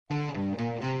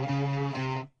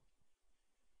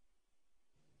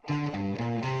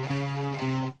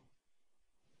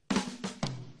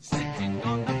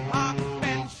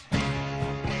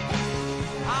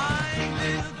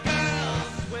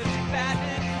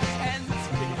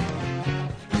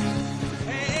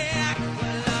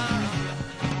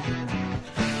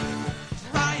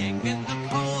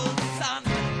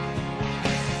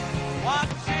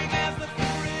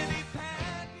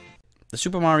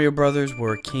Super Mario Bros.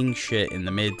 Were king shit in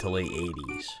the mid to late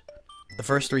 80s. The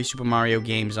first 3 Super Mario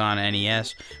games on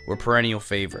NES were perennial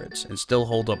favorites, and still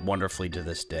hold up wonderfully to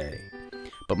this day.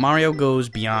 But Mario goes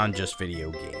beyond just video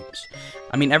games.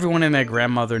 I mean, everyone and their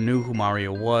grandmother knew who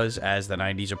Mario was as the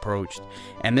 90s approached,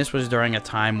 and this was during a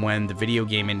time when the video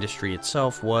game industry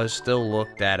itself was still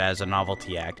looked at as a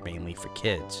novelty act mainly for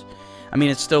kids. I mean,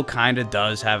 it still kinda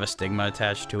does have a stigma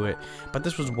attached to it, but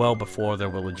this was well before there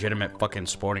were legitimate fucking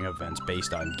sporting events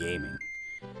based on gaming.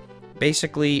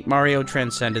 Basically, Mario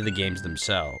transcended the games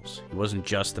themselves. He wasn't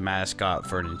just the mascot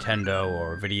for Nintendo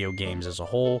or video games as a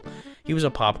whole, he was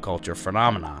a pop culture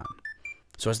phenomenon.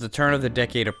 So as the turn of the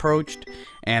decade approached,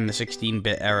 and the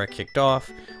 16-bit era kicked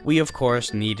off, we of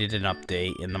course needed an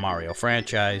update in the Mario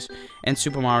franchise, and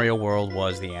Super Mario World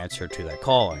was the answer to that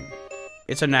calling.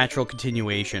 It's a natural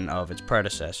continuation of its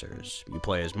predecessors. You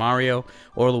play as Mario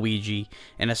or Luigi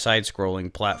in a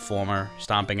side-scrolling platformer,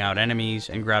 stomping out enemies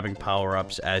and grabbing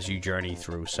power-ups as you journey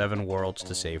through 7 worlds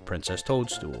to save Princess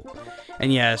Toadstool.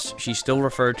 And yes, she's still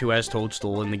referred to as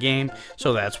Toadstool in the game,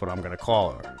 so that's what I'm gonna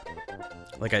call her.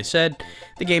 Like I said,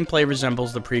 the gameplay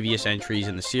resembles the previous entries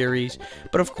in the series,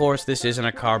 but of course this isn't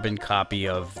a carbon copy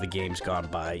of the games gone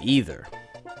by either.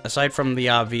 Aside from the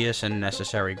obvious and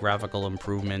necessary graphical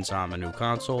improvements on the new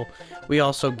console, we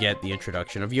also get the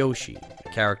introduction of Yoshi, a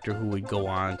character who would go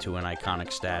on to an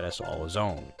iconic status all his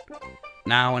own.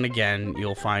 Now and again,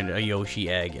 you'll find a Yoshi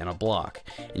egg in a block,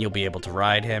 and you'll be able to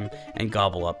ride him and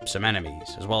gobble up some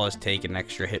enemies, as well as take an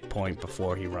extra hit point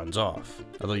before he runs off,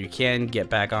 although you can get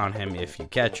back on him if you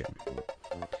catch him.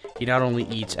 He not only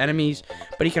eats enemies,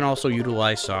 but he can also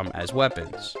utilize some as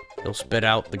weapons. He'll spit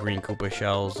out the green Koopa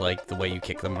shells like the way you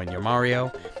kick them when you're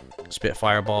Mario, spit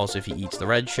fireballs if he eats the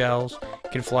red shells,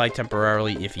 can fly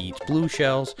temporarily if he eats blue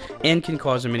shells, and can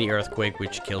cause a mini earthquake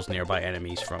which kills nearby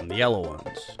enemies from the yellow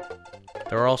ones.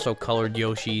 There are also colored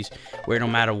Yoshis, where no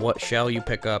matter what shell you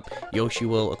pick up, Yoshi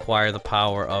will acquire the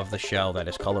power of the shell that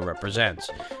his color represents.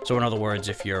 So in other words,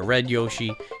 if you're a red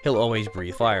Yoshi, he'll always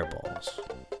breathe fireballs.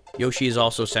 Yoshi is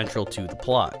also central to the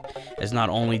plot, as not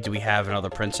only do we have another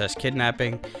princess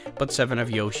kidnapping, but 7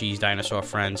 of Yoshi's dinosaur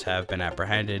friends have been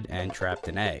apprehended and trapped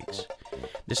in eggs.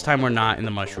 This time we're not in the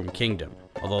Mushroom Kingdom,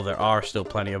 although there are still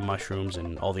plenty of mushrooms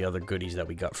and all the other goodies that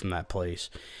we got from that place.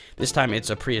 This time it's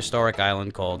a prehistoric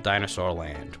island called Dinosaur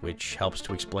Land, which helps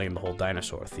to explain the whole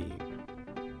dinosaur theme.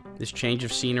 This change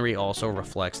of scenery also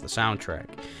reflects the soundtrack,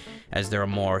 as there are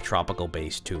more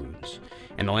tropical-based tunes,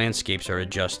 and the landscapes are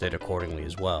adjusted accordingly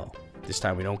as well. This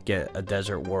time we don't get a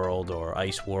desert world or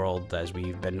ice world as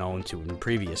we've been known to in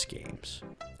previous games.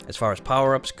 As far as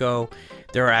power-ups go,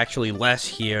 there are actually less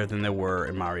here than there were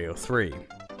in Mario 3.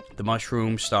 The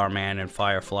Mushroom, Starman, and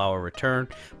Fire Flower return,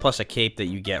 plus a cape that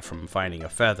you get from finding a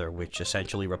feather, which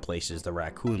essentially replaces the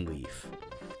raccoon leaf.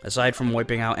 Aside from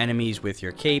wiping out enemies with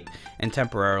your cape and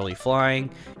temporarily flying,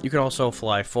 you can also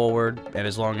fly forward, and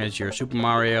as long as you're Super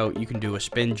Mario, you can do a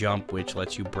spin jump which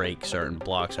lets you break certain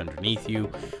blocks underneath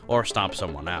you, or stomp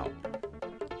someone out.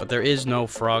 But there is no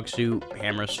Frog Suit,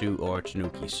 Hammer Suit, or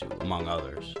Tanuki Suit, among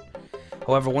others.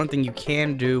 However, one thing you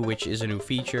can do, which is a new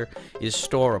feature, is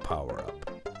store a power-up.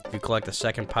 If you collect a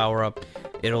second power-up,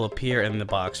 it'll appear in the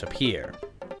box up here.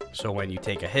 So when you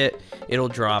take a hit, it'll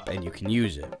drop and you can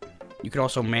use it. You can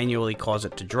also manually cause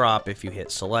it to drop if you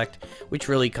hit select, which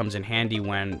really comes in handy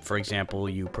when, for example,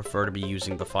 you prefer to be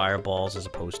using the fireballs as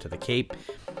opposed to the cape.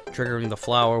 Triggering the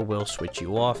flower will switch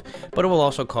you off, but it will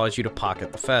also cause you to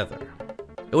pocket the feather.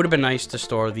 It would have been nice to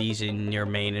store these in your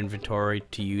main inventory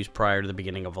to use prior to the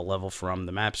beginning of a level from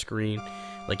the map screen,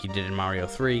 like you did in Mario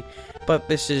 3, but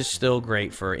this is still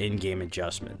great for in-game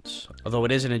adjustments, although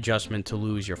it is an adjustment to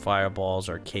lose your fireballs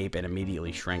or cape and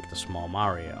immediately shrink the small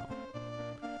Mario.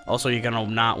 Also, you're going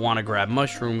to not want to grab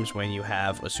mushrooms when you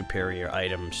have a superior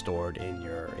item stored in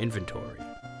your inventory.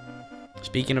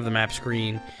 Speaking of the map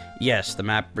screen, yes, the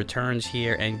map returns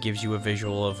here and gives you a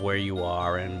visual of where you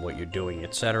are and what you're doing,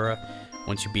 etc.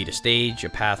 Once you beat a stage, a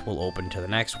path will open to the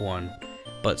next one,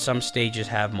 but some stages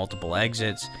have multiple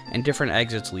exits, and different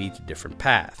exits lead to different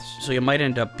paths, so you might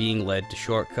end up being led to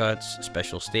shortcuts,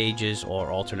 special stages,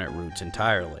 or alternate routes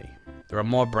entirely. There are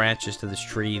more branches to this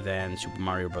tree than Super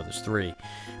Mario Bros. 3,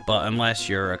 but unless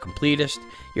you're a completist,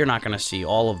 you're not going to see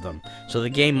all of them, so the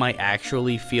game might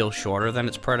actually feel shorter than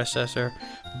its predecessor,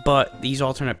 but these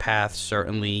alternate paths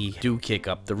certainly do kick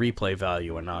up the replay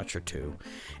value a notch or two,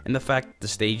 and the fact that the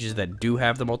stages that do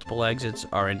have the multiple exits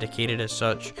are indicated as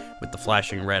such with the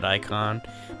flashing red icon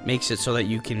makes it so that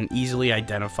you can easily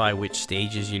identify which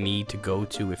stages you need to go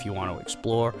to if you want to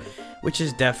explore, which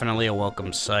is definitely a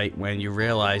welcome sight when you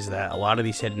realize that a lot of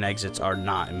these hidden exits are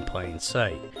not in plain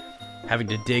sight. Having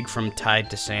to dig from tide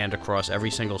to sand across every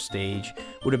single stage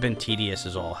would have been tedious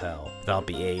as all hell, without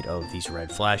the aid of these red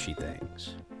flashy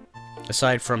things.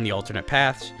 Aside from the alternate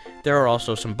paths, there are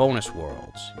also some bonus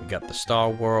worlds. You got the Star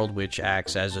World, which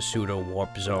acts as a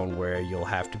pseudo-warp zone where you'll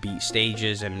have to beat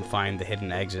stages and find the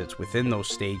hidden exits within those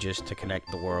stages to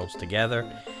connect the worlds together.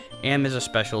 And there's a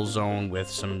special zone with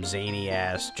some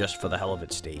zany-ass just for the hell of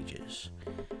it stages.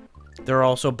 There are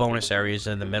also bonus areas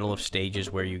in the middle of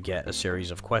stages where you get a series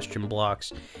of question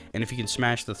blocks, and if you can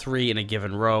smash the 3 in a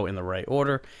given row in the right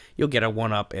order, you'll get a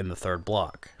 1-up in the 3rd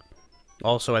block.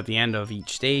 Also, at the end of each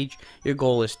stage, your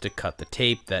goal is to cut the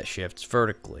tape that shifts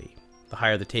vertically. The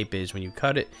higher the tape is when you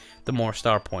cut it, the more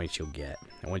star points you'll get.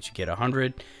 And once you get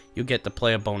 100, you'll get to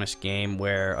play a bonus game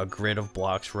where a grid of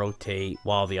blocks rotate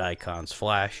while the icons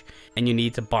flash, and you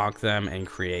need to bonk them and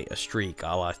create a streak a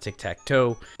la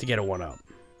tic-tac-toe to get a 1-up.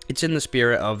 It's in the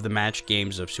spirit of the match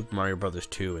games of Super Mario Bros.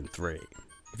 2 and 3.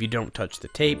 If you don't touch the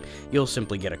tape, you'll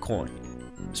simply get a coin.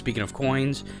 Speaking of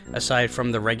coins, aside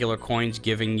from the regular coins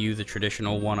giving you the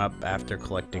traditional 1-up after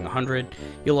collecting 100,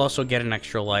 you'll also get an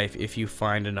extra life if you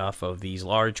find enough of these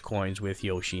large coins with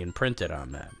Yoshi imprinted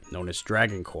on them, known as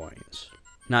Dragon Coins.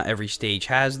 Not every stage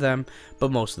has them,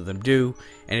 but most of them do,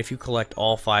 and if you collect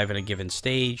all 5 in a given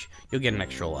stage, you'll get an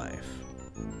extra life.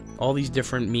 All these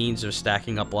different means of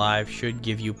stacking up lives should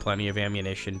give you plenty of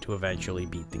ammunition to eventually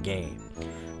beat the game.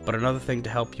 But another thing to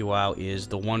help you out is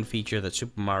the one feature that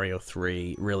Super Mario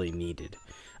 3 really needed,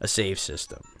 a save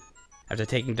system. After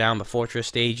taking down the fortress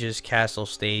stages, castle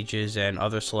stages, and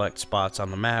other select spots on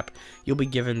the map, you'll be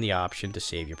given the option to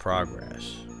save your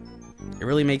progress. It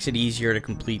really makes it easier to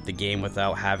complete the game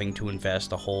without having to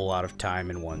invest a whole lot of time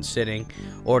in one sitting,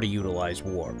 or to utilize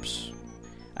warps.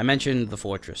 I mentioned the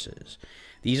fortresses.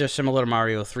 These are similar to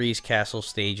Mario 3's castle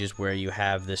stages where you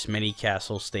have this mini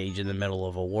castle stage in the middle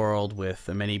of a world with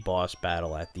a mini boss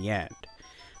battle at the end.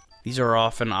 These are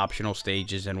often optional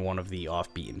stages in one of the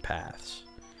off-beaten paths.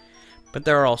 But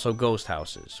there are also ghost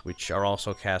houses, which are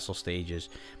also castle stages,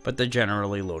 but they're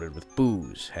generally loaded with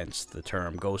booze, hence the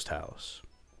term ghost house.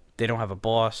 They don't have a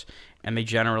boss, and they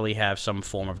generally have some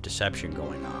form of deception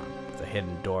going on, with a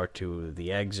hidden door to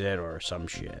the exit or some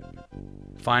shit.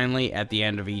 Finally, at the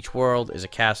end of each world is a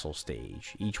castle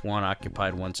stage, each one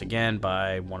occupied once again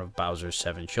by one of Bowser's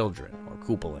 7 children, or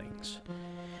Koopalings.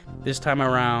 This time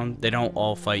around, they don't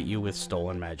all fight you with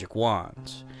stolen magic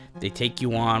wands. They take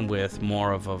you on with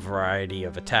more of a variety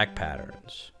of attack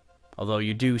patterns. Although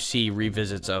you do see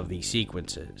revisits of these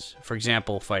sequences. For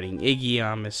example, fighting Iggy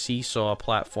on the seesaw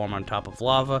platform on top of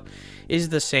lava is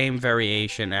the same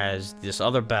variation as this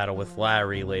other battle with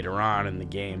Larry later on in the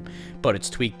game, but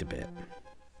it's tweaked a bit.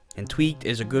 And tweaked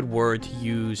is a good word to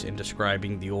use in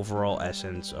describing the overall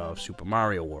essence of Super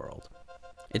Mario World.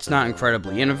 It's not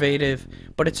incredibly innovative,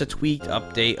 but it's a tweaked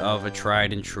update of a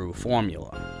tried and true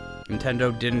formula.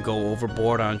 Nintendo didn't go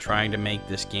overboard on trying to make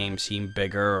this game seem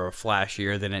bigger or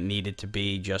flashier than it needed to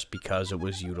be just because it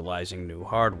was utilizing new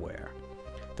hardware.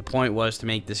 The point was to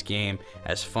make this game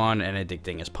as fun and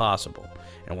addicting as possible,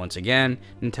 and once again,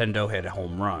 Nintendo hit a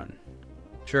home run.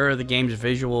 Sure, the game's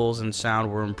visuals and sound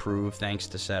were improved thanks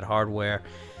to said hardware,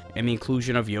 and the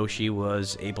inclusion of Yoshi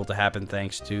was able to happen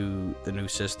thanks to the new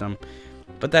system,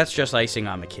 but that's just icing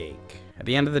on the cake. At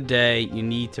the end of the day, you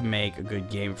need to make a good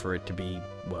game for it to be,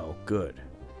 well, good.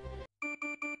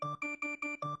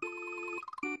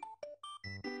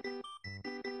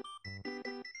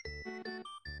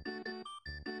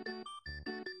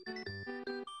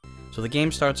 So the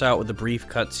game starts out with a brief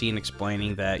cutscene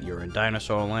explaining that you're in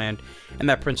Dinosaur Land, and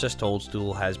that Princess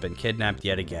Toadstool has been kidnapped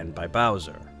yet again by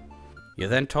Bowser. You're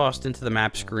then tossed into the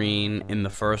map screen in the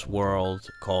first world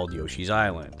called Yoshi's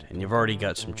Island, and you've already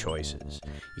got some choices.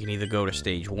 You can either go to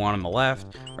stage 1 on the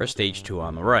left, or stage 2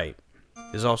 on the right.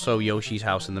 There's also Yoshi's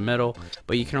house in the middle,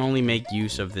 but you can only make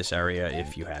use of this area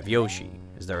if you have Yoshi,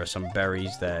 as there are some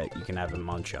berries that you can have him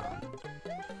munch on.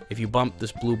 If you bump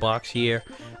this blue box here,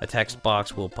 a text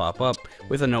box will pop up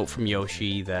with a note from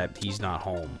Yoshi that he's not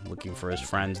home, looking for his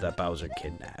friends that Bowser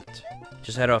kidnapped.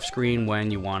 Just head off screen when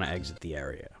you want to exit the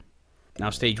area. Now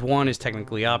stage 1 is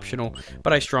technically optional,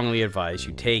 but I strongly advise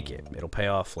you take it. It'll pay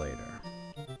off later.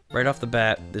 Right off the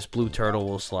bat, this blue turtle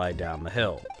will slide down the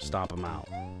hill. Stomp him out.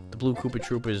 The blue Koopa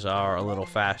Troopers are a little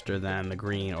faster than the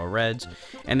green or reds,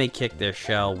 and they kick their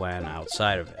shell when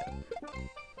outside of it.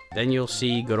 Then you'll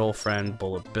see good old friend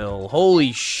Bullet Bill.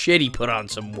 Holy shit, he put on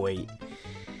some weight.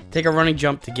 Take a running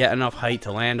jump to get enough height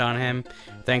to land on him.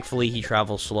 Thankfully, he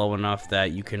travels slow enough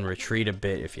that you can retreat a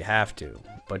bit if you have to.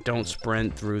 But don't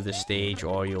sprint through the stage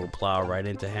or you'll plow right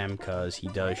into him because he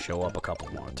does show up a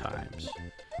couple more times.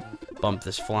 Bump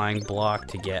this flying block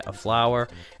to get a flower,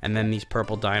 and then these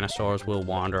purple dinosaurs will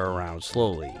wander around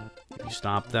slowly. If you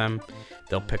stomp them,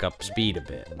 they'll pick up speed a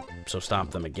bit, so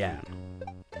stomp them again.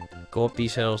 Go up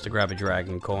these hills to grab a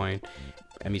dragon coin,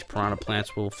 and these piranha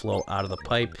plants will float out of the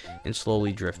pipe and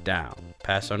slowly drift down.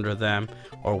 Pass under them,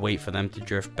 or wait for them to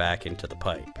drift back into the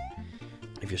pipe.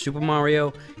 If you're Super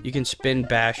Mario, you can spin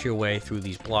bash your way through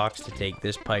these blocks to take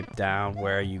this pipe down,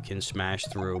 where you can smash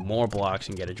through more blocks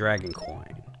and get a dragon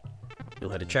coin. You'll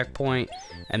hit a checkpoint,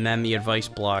 and then the advice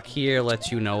block here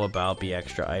lets you know about the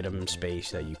extra item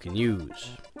space that you can use.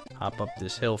 Hop up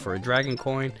this hill for a dragon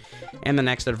coin, and the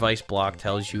next advice block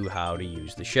tells you how to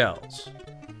use the shells.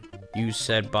 Use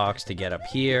said box to get up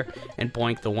here, and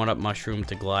boink the 1-up mushroom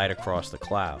to glide across the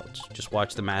clouds. Just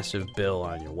watch the massive bill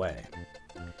on your way.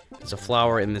 There's a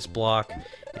flower in this block,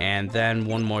 and then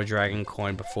one more dragon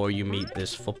coin before you meet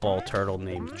this football turtle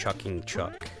named Chucking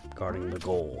Chuck, guarding the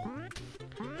goal.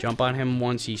 Jump on him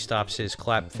once he stops his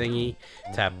clap thingy,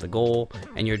 tap the goal,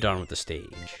 and you're done with the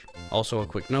stage. Also a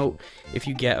quick note, if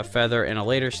you get a feather in a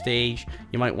later stage,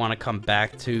 you might want to come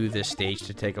back to this stage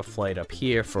to take a flight up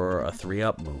here for a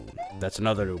 3-up moon. That's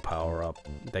another new power-up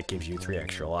that gives you 3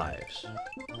 extra lives.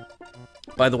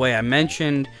 By the way, I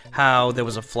mentioned how there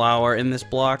was a flower in this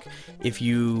block. If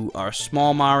you are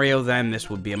small Mario, then this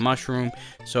would be a mushroom.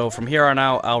 So from here on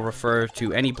out, I'll refer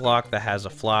to any block that has a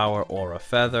flower or a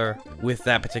feather with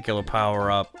that particular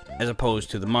power-up, as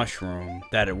opposed to the mushroom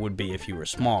that it would be if you were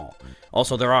small.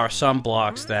 Also, there are some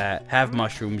blocks that have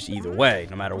mushrooms either way,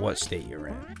 no matter what state you're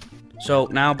in. So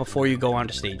now, before you go on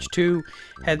to stage 2,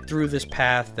 head through this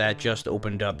path that just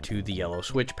opened up to the Yellow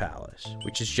Switch Palace,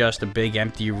 which is just a big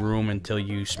empty room until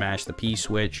you smash the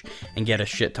P-switch and get a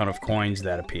shit ton of coins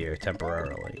that appear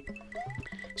temporarily.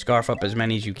 Scarf up as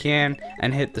many as you can,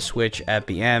 and hit the switch at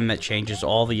the end that changes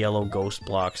all the yellow ghost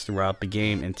blocks throughout the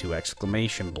game into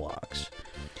exclamation blocks.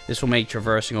 This will make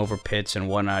traversing over pits and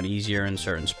whatnot easier in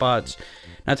certain spots,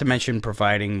 not to mention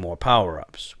providing more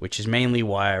power-ups, which is mainly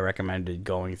why I recommended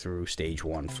going through stage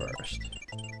 1 first.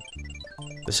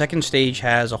 The second stage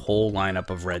has a whole lineup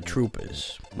of red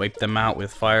troopers. Wipe them out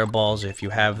with fireballs if you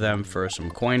have them for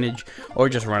some coinage, or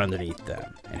just run underneath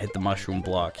them, and hit the mushroom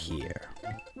block here.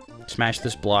 Smash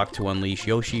this block to unleash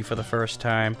Yoshi for the first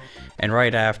time, and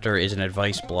right after is an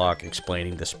advice block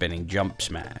explaining the spinning jump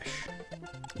smash.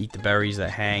 Eat the berries that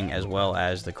hang as well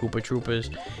as the Koopa Troopers,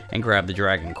 and grab the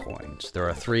dragon coins. There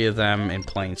are 3 of them in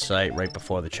plain sight right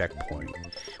before the checkpoint,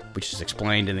 which is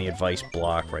explained in the advice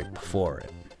block right before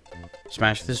it.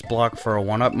 Smash this block for a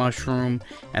 1-up mushroom,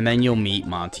 and then you'll meet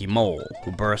Monty Mole,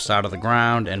 who bursts out of the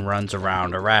ground and runs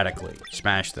around erratically.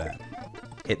 Smash them.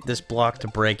 Hit this block to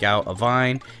break out a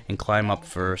vine and climb up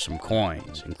for some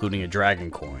coins, including a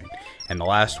dragon coin, and the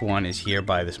last one is here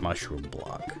by this mushroom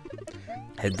block.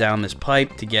 Head down this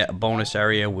pipe to get a bonus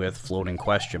area with floating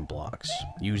question blocks.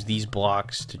 Use these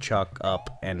blocks to chuck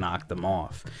up and knock them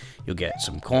off. You'll get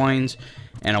some coins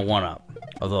and a 1-up,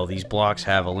 although these blocks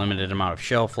have a limited amount of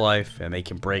shelf life and they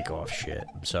can break off shit,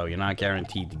 so you're not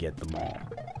guaranteed to get them all.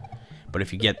 But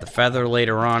if you get the feather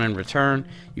later on in return,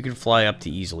 you can fly up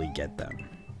to easily get them.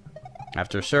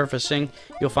 After surfacing,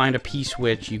 you'll find a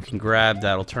P-switch you can grab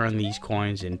that'll turn these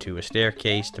coins into a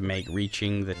staircase to make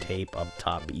reaching the tape up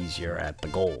top easier at the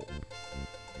goal.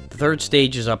 The third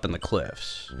stage is up in the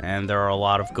cliffs, and there are a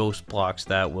lot of ghost blocks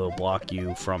that will block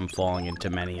you from falling into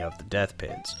many of the death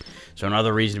pits, so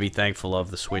another reason to be thankful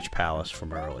of the Switch Palace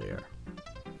from earlier.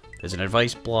 There's an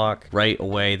advice block right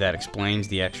away that explains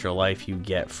the extra life you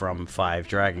get from 5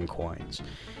 dragon coins,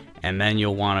 and then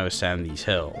you'll want to ascend these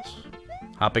hills.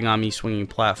 Hopping on these swinging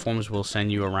platforms will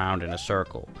send you around in a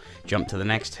circle. Jump to the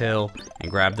next hill and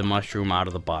grab the mushroom out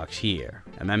of the box here.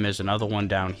 And then there's another one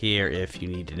down here if you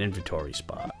need an inventory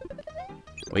spot.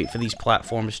 Wait for these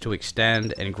platforms to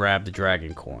extend and grab the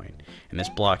dragon coin. And this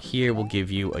block here will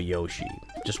give you a Yoshi.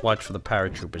 Just watch for the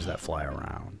paratroopers that fly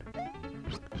around.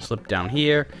 Slip down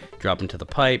here, drop into the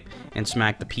pipe, and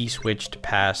smack the P-switch to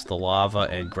pass the lava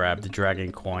and grab the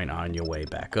dragon coin on your way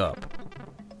back up.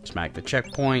 Smack the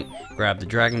checkpoint, grab the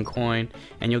dragon coin,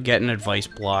 and you'll get an advice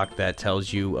block that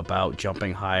tells you about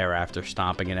jumping higher after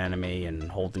stomping an enemy and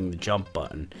holding the jump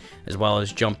button, as well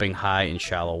as jumping high in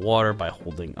shallow water by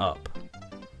holding up.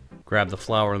 Grab the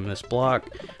flower in this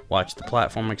block, watch the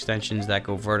platform extensions that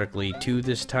go vertically to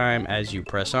this time as you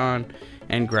press on,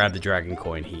 and grab the dragon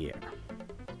coin here.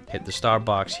 Hit the star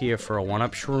box here for a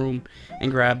 1-up shroom,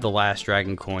 and grab the last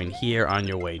dragon coin here on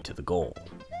your way to the goal.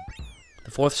 The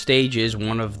fourth stage is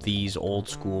one of these old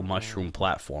school mushroom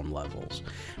platform levels,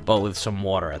 but with some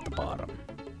water at the bottom.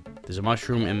 There's a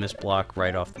mushroom in this block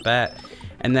right off the bat,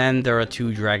 and then there are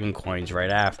 2 dragon coins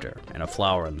right after, and a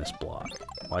flower in this block.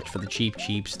 Watch for the Cheep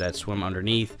Cheeps that swim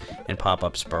underneath and pop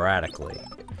up sporadically.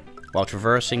 While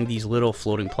traversing these little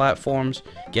floating platforms,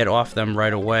 get off them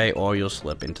right away or you'll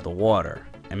slip into the water.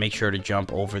 And make sure to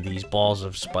jump over these balls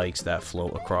of spikes that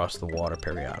float across the water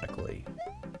periodically.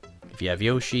 If you have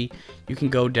Yoshi, you can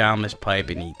go down this pipe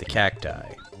and eat the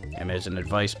cacti. And there's an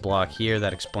advice block here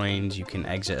that explains you can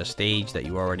exit a stage that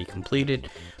you already completed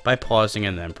by pausing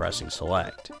and then pressing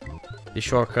select. This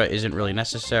shortcut isn't really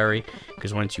necessary,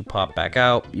 because once you pop back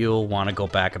out, you'll want to go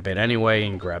back a bit anyway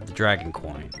and grab the dragon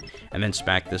coin, and then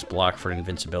smack this block for an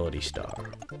invincibility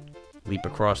star. Leap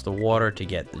across the water to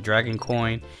get the dragon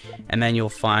coin, and then you'll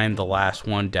find the last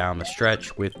one down the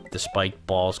stretch with the spiked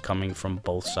balls coming from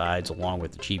both sides along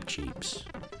with the Cheep Cheeps.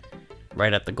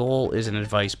 Right at the goal is an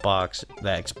advice box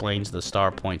that explains the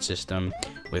star point system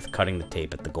with cutting the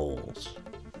tape at the goals.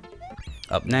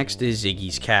 Up next is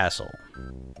Ziggy's Castle.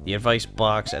 The advice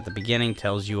box at the beginning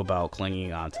tells you about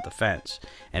clinging onto the fence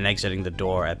and exiting the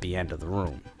door at the end of the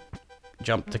room.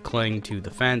 Jump to cling to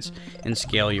the fence and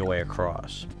scale your way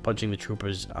across, punching the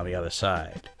troopers on the other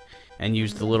side. And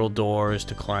use the little doors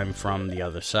to climb from the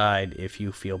other side if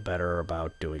you feel better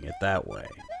about doing it that way.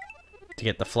 To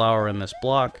get the flower in this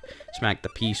block, smack the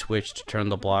P switch to turn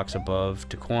the blocks above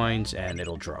to coins and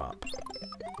it'll drop.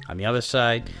 On the other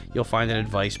side, you'll find an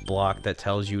advice block that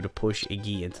tells you to push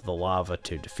Iggy into the lava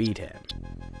to defeat him.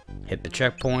 Hit the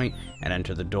checkpoint and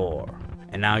enter the door,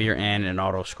 and now you're in an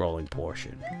auto-scrolling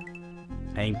portion.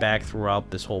 Hang back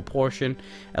throughout this whole portion,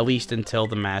 at least until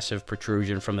the massive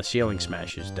protrusion from the ceiling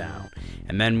smashes down,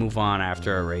 and then move on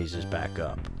after it raises back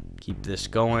up. Keep this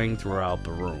going throughout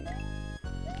the room.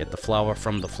 Get the flower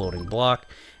from the floating block,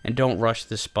 and don't rush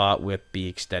this spot with the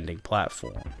extending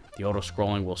platform. The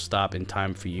auto-scrolling will stop in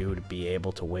time for you to be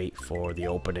able to wait for the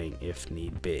opening if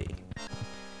need be.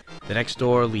 The next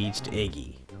door leads to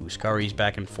Iggy, who scurries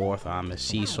back and forth on the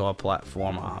seesaw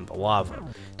platform on the lava,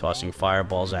 tossing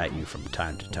fireballs at you from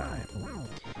time to time.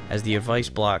 As the advice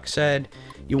block said,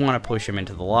 you want to push him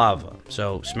into the lava,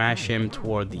 so smash him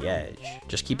toward the edge.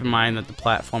 Just keep in mind that the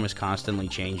platform is constantly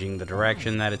changing the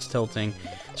direction that it's tilting,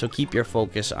 so keep your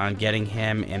focus on getting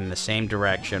him in the same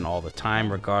direction all the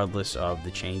time regardless of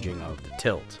the changing of the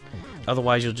tilt.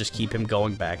 Otherwise you'll just keep him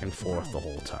going back and forth the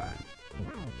whole time.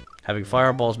 Having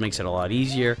fireballs makes it a lot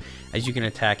easier, as you can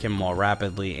attack him more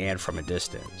rapidly and from a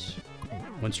distance.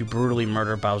 Once you brutally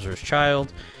murder Bowser's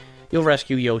child, you'll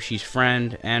rescue Yoshi's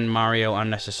friend, and Mario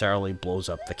unnecessarily blows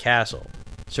up the castle.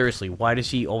 Seriously, why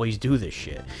does he always do this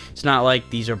shit? It's not like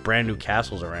these are brand new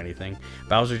castles or anything.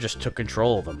 Bowser just took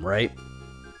control of them, right?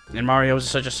 And Mario is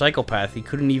such a psychopath, he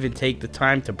couldn't even take the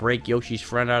time to break Yoshi's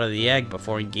friend out of the egg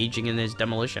before engaging in his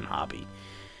demolition hobby.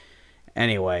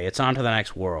 Anyway, it's on to the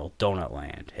next world, Donut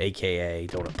Land, aka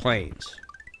Donut Plains.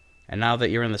 And now that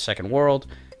you're in the second world,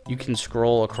 you can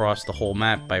scroll across the whole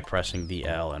map by pressing the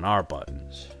L and R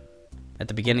buttons. At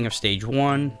the beginning of stage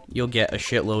 1, you'll get a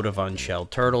shitload of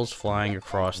unshelled turtles flying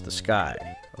across the sky.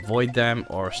 Avoid them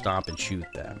or stomp and shoot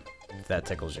them, if that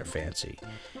tickles your fancy,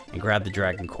 and grab the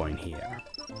dragon coin here.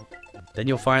 Then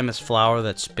you'll find this flower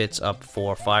that spits up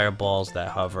 4 fireballs that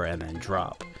hover and then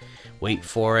drop. Wait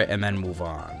for it and then move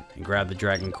on, and grab the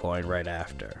dragon coin right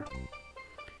after.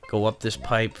 Go up this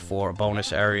pipe for a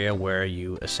bonus area where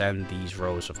you ascend these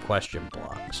rows of question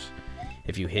blocks.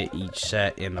 If you hit each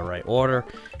set in the right order,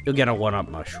 you'll get a 1-up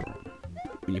mushroom.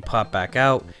 When you pop back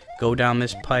out, go down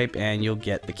this pipe and you'll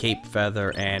get the cape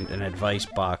feather and an advice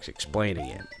box explaining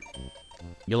it.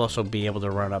 You'll also be able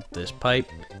to run up this pipe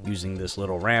using this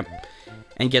little ramp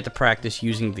and get to practice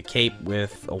using the cape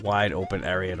with a wide open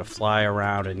area to fly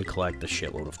around and collect a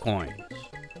shitload of coins.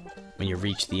 When you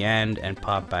reach the end and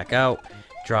pop back out,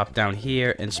 drop down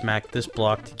here and smack this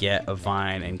block to get a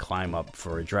vine and climb up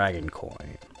for a dragon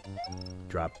coin.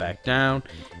 Drop back down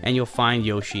and you'll find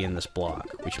Yoshi in this block,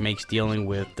 which makes dealing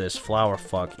with this flower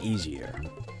fuck easier.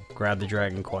 Grab the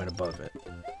dragon coin above it.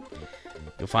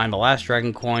 You'll find the last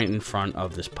dragon coin in front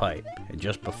of this pipe, and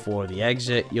just before the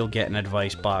exit, you'll get an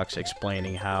advice box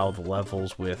explaining how the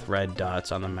levels with red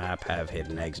dots on the map have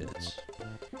hidden exits.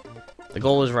 The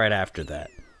goal is right after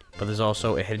that, but there's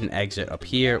also a hidden exit up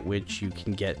here which you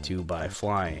can get to by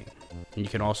flying. And you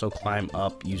can also climb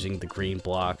up using the green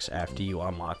blocks after you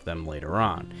unlock them later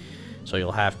on, so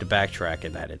you'll have to backtrack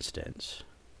in that instance.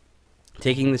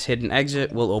 Taking this hidden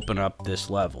exit will open up this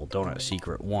level, Donut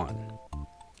Secret 1.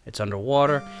 It's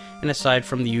underwater, and aside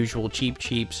from the usual Cheep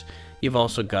Cheeps, you've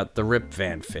also got the Rip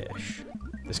Van Fish.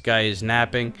 This guy is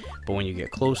napping, but when you get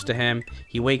close to him,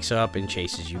 he wakes up and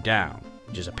chases you down,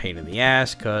 which is a pain in the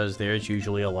ass because there's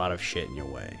usually a lot of shit in your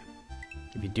way.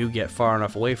 If you do get far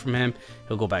enough away from him,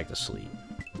 he'll go back to sleep.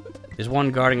 There's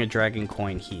one guarding a dragon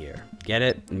coin here. Get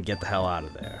it and get the hell out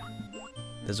of there.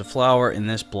 There's a flower in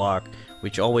this block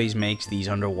which always makes these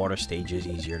underwater stages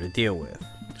easier to deal with,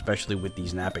 especially with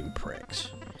these napping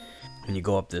pricks. When you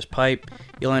go up this pipe,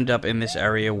 you'll end up in this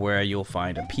area where you'll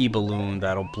find a pea balloon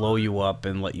that'll blow you up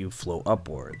and let you float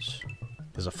upwards.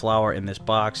 There's a flower in this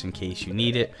box in case you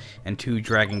need it, and 2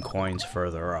 dragon coins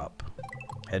further up.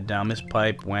 Head down this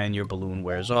pipe when your balloon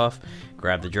wears off,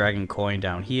 grab the dragon coin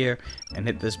down here, and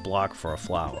hit this block for a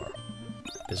flower.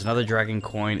 There's another dragon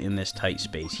coin in this tight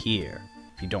space here.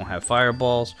 If you don't have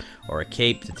fireballs or a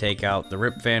cape to take out the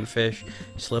Rip Van Fish,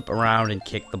 slip around and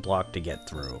kick the block to get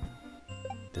through.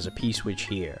 There's a P-switch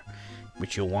here,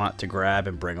 which you'll want to grab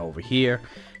and bring over here,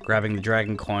 grabbing the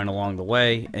dragon coin along the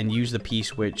way, and use the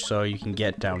P-switch so you can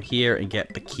get down here and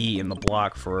get the key in the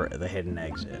block for the hidden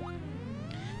exit.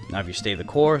 Now if you stay the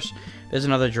course, there's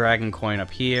another dragon coin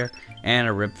up here, and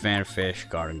a Rip Van Fish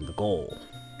guarding the goal.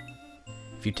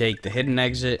 If you take the hidden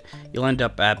exit, you'll end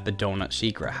up at the Donut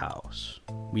Secret House.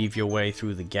 Weave your way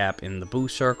through the gap in the boo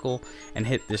circle and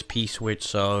hit this P-switch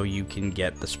so you can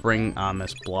get the spring on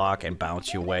this block and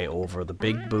bounce your way over the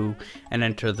big boo and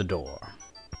enter the door.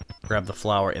 Grab the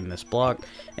flower in this block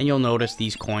and you'll notice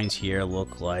these coins here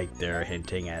look like they're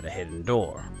hinting at a hidden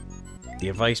door. The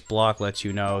advice block lets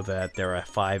you know that there are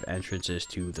 5 entrances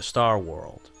to the Star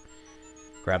World.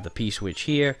 Grab the P-switch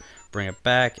here, bring it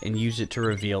back, and use it to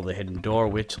reveal the hidden door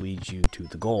which leads you to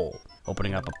the goal,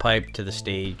 opening up a pipe to the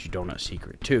stage Donut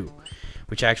Secret 2,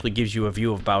 which actually gives you a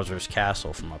view of Bowser's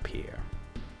castle from up here.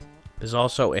 There's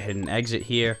also a hidden exit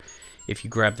here. If you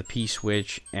grab the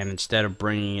P-switch and instead of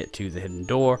bringing it to the hidden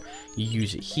door, you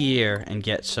use it here and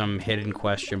get some hidden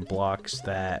question blocks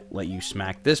that let you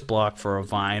smack this block for a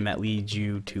vine that leads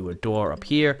you to a door up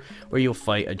here where you'll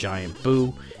fight a giant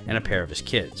boo and a pair of his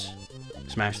kids.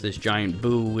 Smash this giant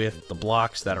boo with the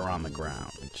blocks that are on the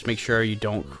ground. Just make sure you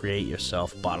don't create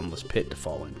yourself a bottomless pit to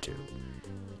fall into.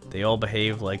 They all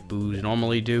behave like boos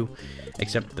normally do,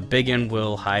 except the big one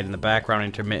will hide in the background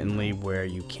intermittently where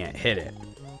you can't hit it.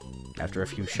 After a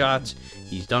few shots,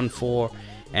 he's done for,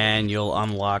 and you'll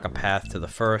unlock a path to the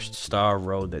first star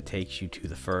road that takes you to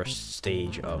the first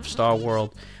stage of Star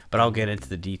World, but I'll get into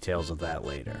the details of that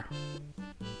later.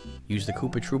 Use the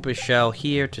Koopa Troopa shell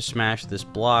here to smash this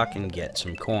block and get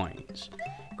some coins.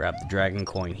 Grab the dragon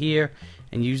coin here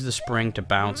and use the spring to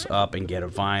bounce up and get a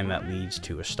vine that leads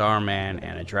to a Starman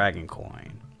and a dragon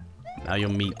coin. Now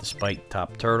you'll meet the spiked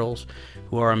top turtles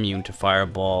who are immune to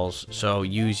fireballs, so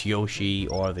use Yoshi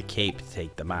or the cape to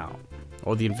take them out,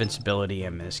 or the invincibility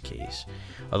in this case,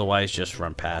 otherwise just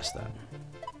run past them.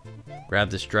 Grab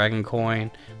this dragon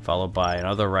coin, followed by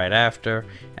another right after,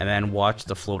 and then watch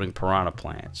the floating piranha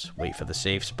plants. Wait for the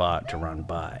safe spot to run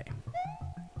by.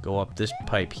 Go up this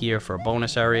pipe here for a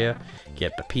bonus area,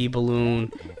 get the pea balloon,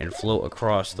 and float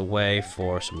across the way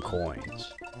for some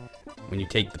coins. When you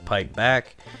take the pipe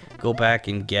back, go back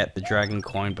and get the dragon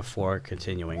coin before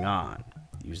continuing on.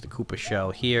 Use the Koopa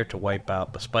shell here to wipe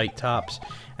out the spike tops,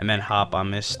 and then hop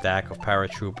on this stack of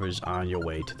paratroopers on your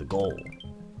way to the goal.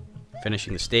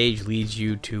 Finishing the stage leads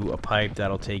you to a pipe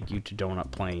that'll take you to Donut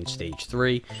Plain Stage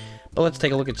 3, but let's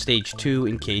take a look at Stage 2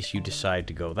 in case you decide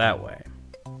to go that way.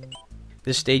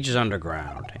 This stage is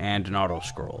underground, and an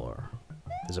auto-scroller.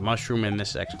 There's a mushroom in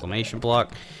this exclamation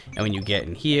block, and when you get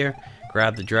in here,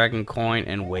 grab the dragon coin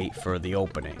and wait for the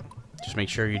opening. Just make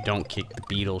sure you don't kick the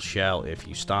beetle shell if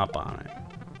you stomp on it.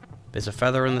 There's a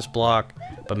feather in this block,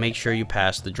 but make sure you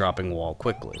pass the dropping wall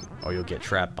quickly, or you'll get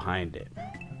trapped behind it.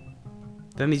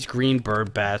 Then these green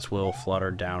bird bats will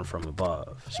flutter down from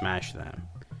above. Smash them.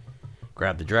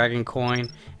 Grab the dragon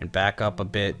coin and back up a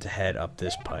bit to head up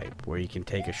this pipe, where you can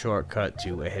take a shortcut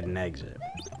to a hidden exit.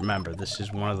 Remember, this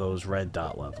is one of those red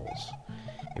dot levels.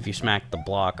 If you smack the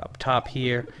block up top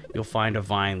here, you'll find a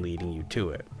vine leading you to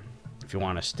it. If you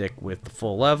want to stick with the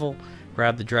full level,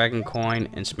 grab the dragon coin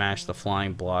and smash the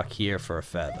flying block here for a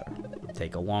feather.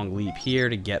 Take a long leap here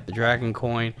to get the dragon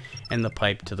coin, and the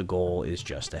pipe to the goal is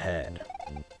just ahead.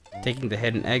 Taking the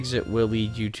hidden exit will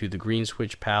lead you to the Green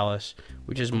Switch Palace,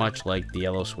 which is much like the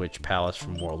Yellow Switch Palace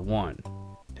from World 1.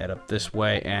 Head up this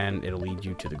way and it'll lead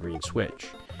you to the Green Switch,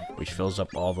 which fills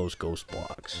up all those ghost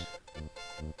blocks.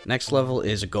 Next level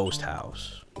is a ghost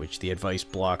house, which the advice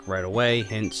block right away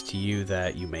hints to you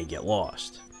that you may get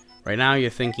lost. Right now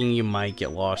you're thinking you might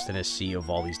get lost in a sea of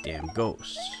all these damn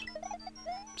ghosts.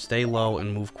 Stay low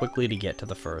and move quickly to get to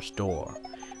the first door.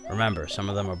 Remember, some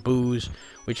of them are boos,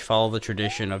 which follow the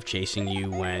tradition of chasing you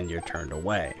when you're turned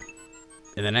away.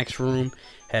 In the next room,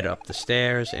 head up the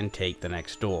stairs and take the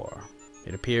next door.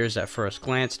 It appears at first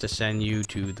glance to send you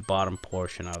to the bottom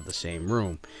portion of the same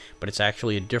room, but it's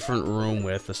actually a different room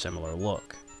with a similar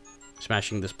look.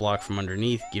 Smashing this block from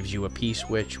underneath gives you a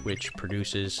P-switch, which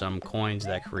produces some coins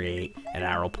that create an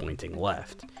arrow pointing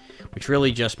left, which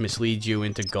really just misleads you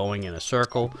into going in a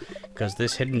circle, because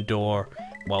this hidden door,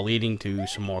 while leading to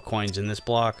some more coins in this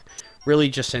block, really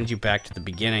just sends you back to the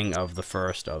beginning of the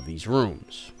first of these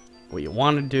rooms. What you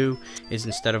want to do is,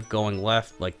 instead of going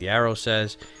left like the arrow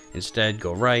says, instead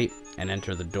go right and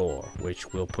enter the door,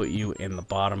 which will put you in the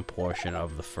bottom portion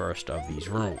of the first of these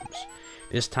rooms.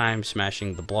 This time,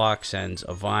 smashing the block sends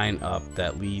a vine up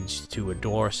that leads to a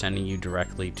door, sending you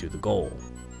directly to the goal.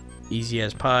 Easy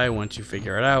as pie once you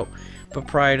figure it out, but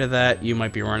prior to that, you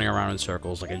might be running around in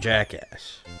circles like a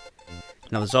jackass.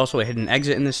 Now, there's also a hidden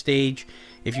exit in this stage.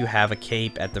 If you have a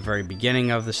cape at the very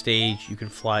beginning of the stage, you can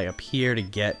fly up here to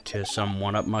get to some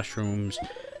 1-up mushrooms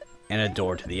and a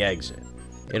door to the exit.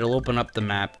 It'll open up the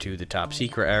map to the top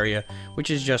secret area, which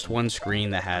is just one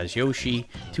screen that has Yoshi,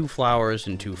 2 flowers,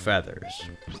 and 2 feathers.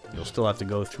 You'll still have to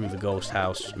go through the ghost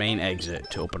house main exit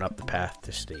to open up the path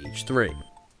to stage 3,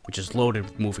 which is loaded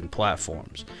with moving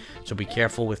platforms, so be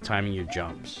careful with timing your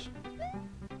jumps.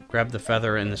 Grab the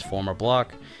feather in this former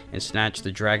block and snatch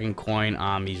the dragon coin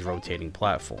on these rotating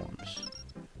platforms.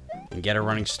 And get a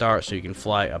running start so you can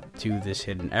fly up to this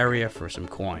hidden area for some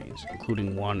coins,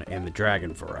 including one in the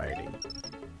dragon variety.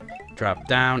 Drop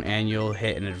down and you'll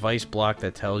hit an advice block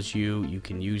that tells you you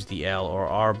can use the L or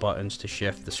R buttons to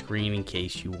shift the screen in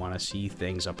case you want to see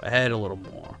things up ahead a little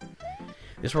more.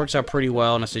 This works out pretty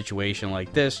well in a situation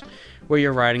like this, where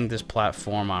you're riding this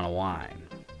platform on a line.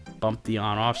 Bump the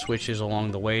on-off switches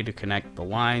along the way to connect the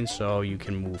lines so you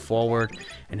can move forward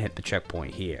and hit the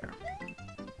checkpoint here.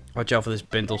 Watch out for this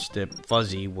Bindlestip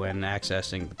Fuzzy when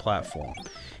accessing the platform,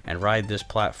 and ride this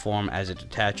platform as it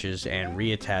detaches and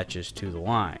reattaches to the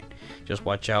line. Just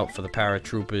watch out for the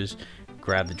paratroopers,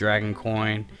 grab the dragon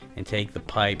coin, and take the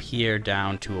pipe here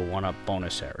down to a 1-up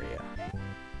bonus area.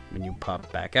 When you pop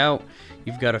back out,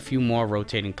 you've got a few more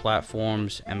rotating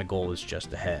platforms, and the goal is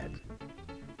just ahead.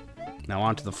 Now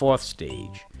on to the 4th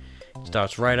stage. It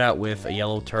starts right out with a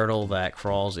yellow turtle that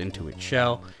crawls into its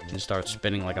shell and starts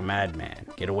spinning like a madman.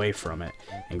 Get away from it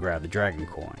and grab the dragon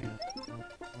coin.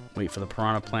 Wait for the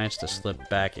piranha plants to slip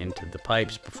back into the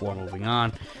pipes before moving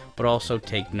on, but also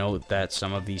take note that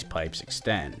some of these pipes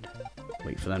extend.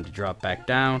 Wait for them to drop back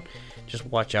down. Just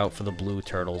watch out for the blue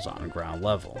turtles on ground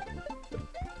level.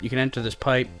 You can enter this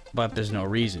pipe, but there's no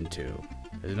reason to.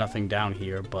 There's nothing down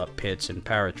here but pits and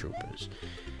paratroopers.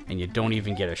 And you don't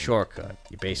even get a shortcut.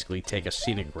 You basically take a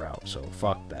scenic route, so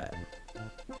fuck that.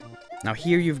 Now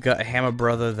here you've got a hammer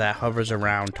brother that hovers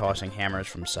around tossing hammers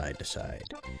from side to side.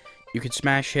 You can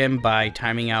smash him by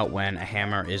timing out when a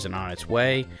hammer isn't on its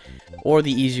way, or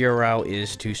the easier route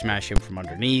is to smash him from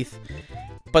underneath,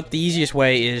 but the easiest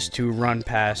way is to run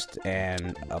past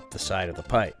and up the side of the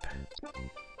pipe.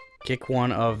 Kick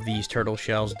one of these turtle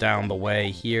shells down the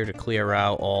way here to clear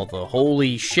out all the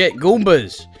holy shit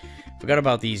Goombas! Forgot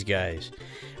about these guys.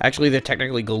 Actually, they're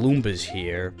technically Galoombas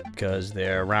here, because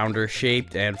they're rounder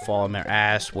shaped and fall on their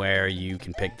ass where you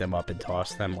can pick them up and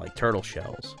toss them like turtle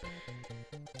shells.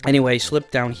 Anyway, slip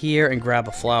down here and grab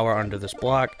a flower under this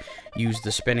block. Use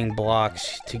the spinning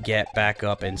blocks to get back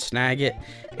up and snag it,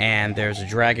 and there's a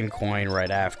dragon coin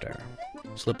right after.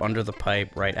 Slip under the pipe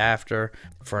right after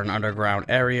for an underground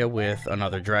area with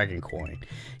another dragon coin.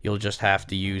 You'll just have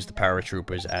to use the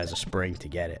paratroopers as a spring to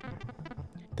get it.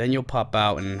 Then you'll pop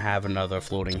out and have another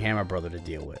floating hammer brother to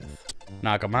deal with.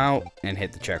 Knock him out and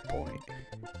hit the checkpoint.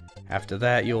 After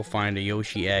that, you'll find a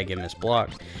Yoshi egg in this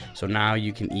block, so now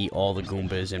you can eat all the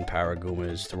Goombas and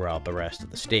Paragoombas throughout the rest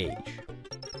of the stage.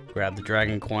 Grab the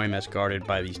dragon coin that's guarded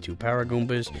by these 2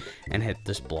 Paragoombas and hit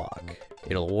this block.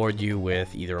 It'll award you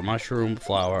with either a mushroom,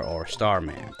 flower, or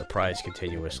Starman. The prize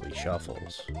continuously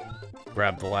shuffles.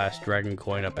 Grab the last dragon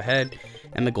coin up ahead,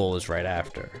 and the goal is right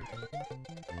after.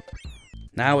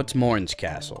 Now it's Morton's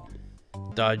castle.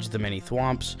 Dodge the mini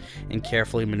thwomps and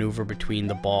carefully maneuver between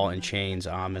the ball and chains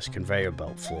on this conveyor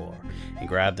belt floor, and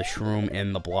grab the shroom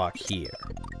in the block here.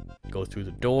 Go through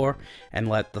the door and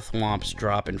let the thwomps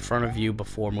drop in front of you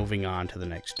before moving on to the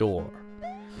next door.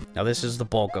 Now this is the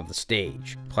bulk of the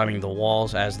stage, climbing the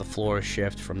walls as the floors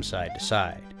shift from side to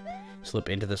side. Slip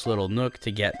into this little nook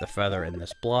to get the feather in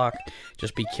this block.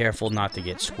 Just be careful not to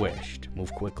get squished.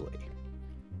 Move quickly.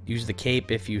 Use the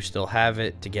cape if you still have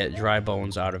it to get dry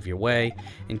bones out of your way,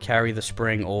 and carry the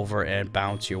spring over and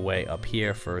bounce your way up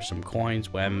here for some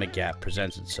coins when the gap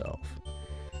presents itself.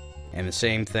 And the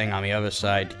same thing on the other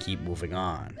side to keep moving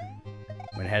on.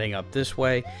 When heading up this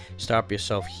way, stop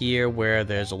yourself here where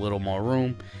there's a little more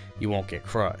room. You won't get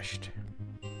crushed.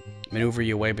 Maneuver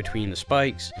your way between the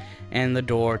spikes, and the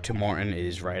door to Morton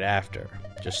is right after.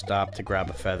 Just stop to grab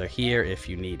a feather here if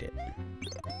you need it.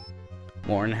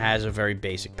 Morton has a very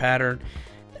basic pattern.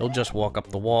 He'll just walk up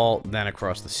the wall, then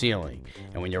across the ceiling,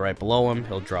 and when you're right below him,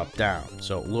 he'll drop down.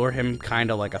 So lure him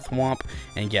kinda like a thwomp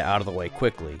and get out of the way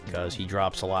quickly, because he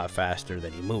drops a lot faster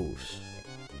than he moves.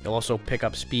 He'll also pick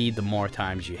up speed the more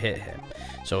times you hit him,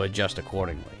 so adjust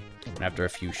accordingly. And after a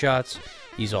few shots,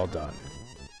 he's all done.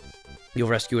 You'll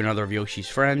rescue another of Yoshi's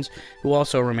friends, who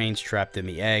also remains trapped in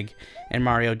the egg, and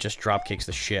Mario just drop kicks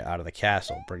the shit out of the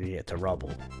castle, bringing it to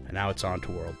rubble. And now it's on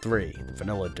to World 3, the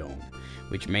Vanilla Dome,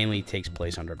 which mainly takes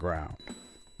place underground.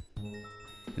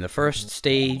 In the first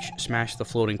stage, smash the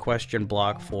floating question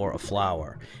block for a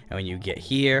flower, and when you get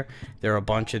here, there are a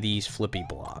bunch of these flippy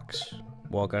blocks.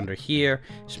 Walk under here,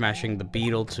 smashing the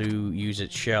beetle to use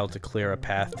its shell to clear a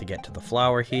path to get to the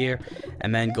flower here,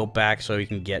 and then go back so you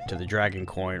can get to the dragon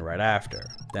coin right after,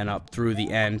 then up through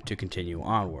the end to continue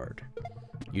onward.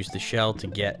 Use the shell to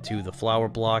get to the flower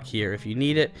block here if you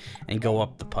need it, and go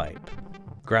up the pipe.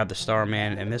 Grab the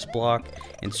Starman in this block,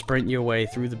 and sprint your way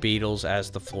through the beetles as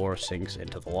the floor sinks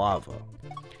into the lava.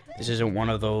 This isn't one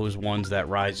of those ones that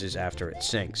rises after it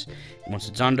sinks. Once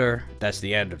it's under, that's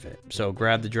the end of it. So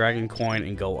grab the dragon coin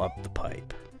and go up the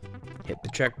pipe. Hit the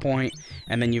checkpoint,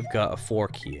 and then you've got a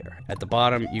fork here. At the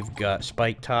bottom, you've got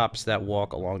spike tops that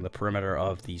walk along the perimeter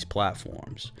of these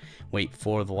platforms. Wait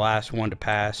for the last one to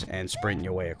pass and sprint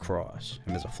your way across.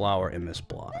 And there's a flower in this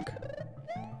block.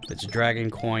 There's a dragon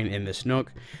coin in this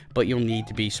nook, but you'll need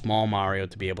to be small Mario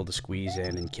to be able to squeeze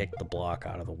in and kick the block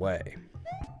out of the way.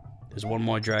 There's one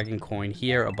more dragon coin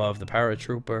here above the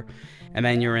paratrooper, and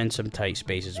then you're in some tight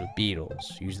spaces with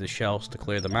beetles. Use the shells to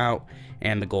clear them out,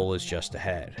 and the goal is just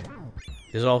ahead.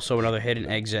 There's also another hidden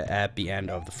exit at the end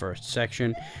of the first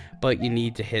section, but you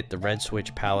need to hit the red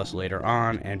switch palace later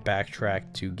on and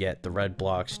backtrack to get the red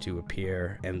blocks to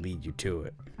appear and lead you to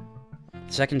it.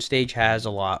 The second stage has a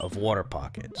lot of water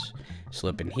pockets.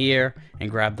 Slip in here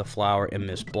and grab the flower in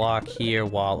this block here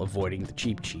while avoiding the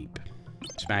Cheep Cheep.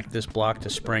 Smack this block to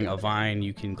spring a vine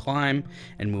you can climb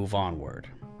and move onward.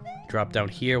 Drop down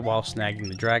here while snagging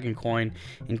the dragon coin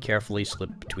and carefully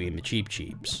slip between the Cheep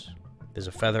Cheeps. There's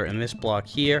a feather in this block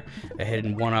here, a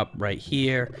hidden one-up right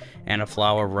here, and a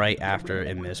flower right after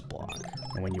in this block.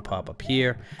 And when you pop up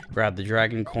here, grab the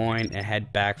dragon coin and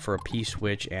head back for a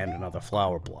P-switch and another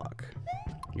flower block.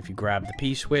 If you grab the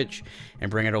P-switch and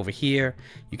bring it over here,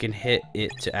 you can hit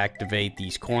it to activate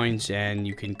these coins, and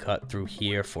you can cut through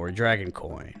here for a dragon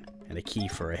coin and a key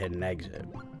for a hidden exit.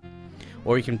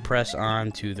 Or you can press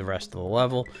on to the rest of the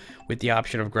level with the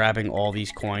option of grabbing all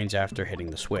these coins after hitting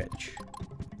the switch.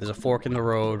 There's a fork in the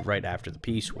road right after the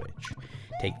P-switch.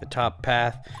 Take the top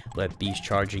path, let these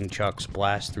charging chucks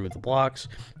blast through the blocks,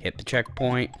 hit the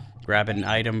checkpoint, grab an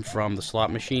item from the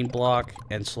slot machine block,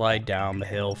 and slide down the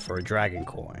hill for a dragon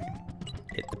coin.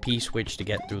 Hit the P-switch to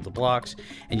get through the blocks,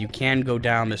 and you can go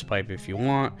down this pipe if you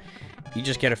want. You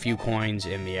just get a few coins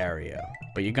in the area,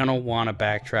 but you're gonna want to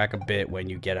backtrack a bit when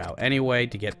you get out anyway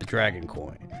to get the dragon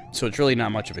coin, so it's really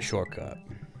not much of a shortcut.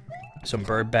 Some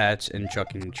bird bats and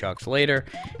chucking chucks later,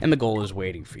 and the goal is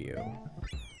waiting for you.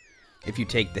 If you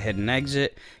take the hidden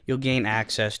exit, you'll gain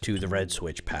access to the red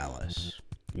switch palace.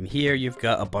 In here, you've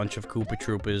got a bunch of Koopa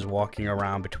Troopers walking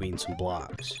around between some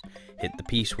blocks. Hit the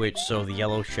P-switch so the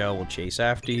yellow shell will chase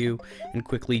after you, and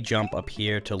quickly jump up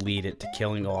here to lead it to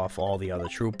killing off all the other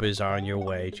troopers on your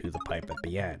way to the pipe at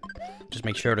the end. Just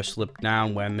make sure to slip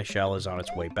down when the shell is on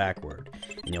its way backward,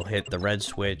 and you'll hit the red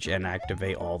switch and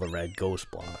activate all the red ghost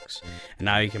blocks. And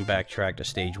now you can backtrack to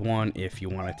stage 1 if you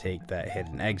want to take that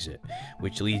hidden exit,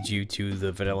 which leads you to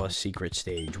the vanilla secret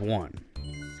stage 1.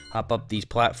 Hop up these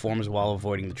platforms while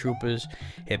avoiding the troopers,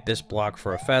 hit this block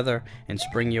for a feather, and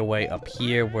spring your way up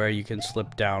here where you can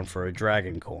slip down for a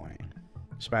dragon coin.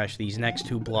 Smash these next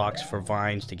 2 blocks for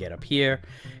vines to get up here,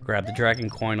 grab the dragon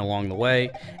coin along the way,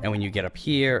 and when you get up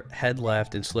here, head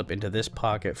left and slip into this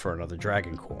pocket for another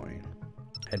dragon coin.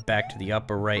 Head back to the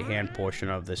upper right hand portion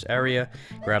of this area,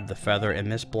 grab the feather in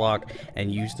this block,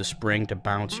 and use the spring to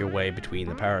bounce your way between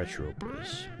the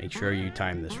paratroopers. Make sure you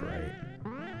time this right.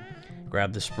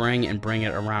 Grab the spring and bring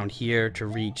it around here to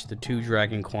reach the 2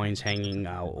 dragon coins hanging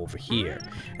out over here,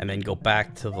 and then go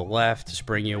back to the left to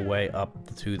spring your way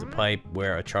up to the pipe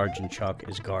where a charging chuck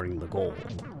is guarding the goal.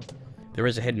 There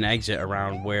is a hidden exit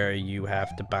around where you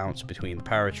have to bounce between the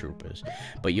paratroopers,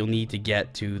 but you'll need to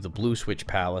get to the blue switch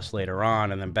palace later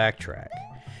on and then backtrack.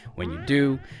 When you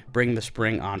do, bring the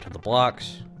spring onto the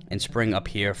blocks and spring up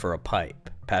here for a pipe.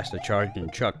 Pass the charging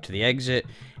chuck to the exit,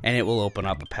 and it will open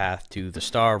up a path to the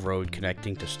Star Road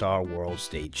connecting to Star World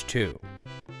Stage 2.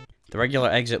 The regular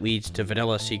exit leads to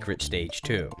Vanilla Secret Stage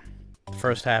 2. The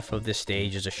first half of this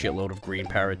stage is a shitload of green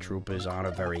paratroopers on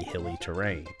a very hilly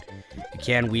terrain. You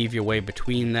can weave your way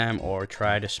between them or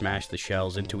try to smash the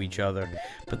shells into each other,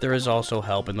 but there is also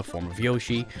help in the form of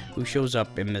Yoshi, who shows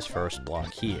up in this first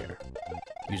block here.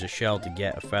 Use a shell to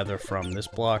get a feather from this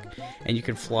block, and you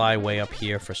can fly way up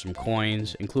here for some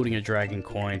coins, including a dragon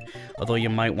coin, although you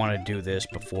might want to do this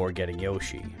before getting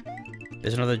Yoshi.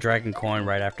 There's another dragon coin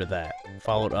right after that,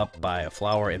 followed up by a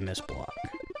flower in this block.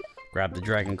 Grab the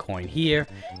dragon coin here,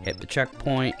 hit the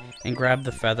checkpoint, and grab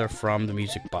the feather from the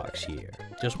music box here.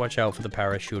 Just watch out for the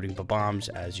parachuting bombs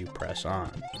as you press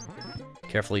on.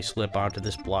 Carefully slip onto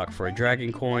this block for a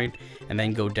dragon coin, and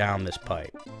then go down this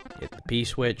pipe. Hit the P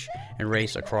switch, and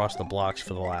race across the blocks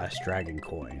for the last dragon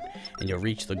coin, and you'll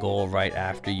reach the goal right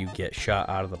after you get shot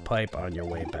out of the pipe on your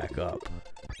way back up.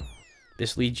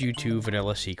 This leads you to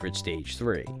Vanilla Secret Stage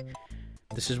 3.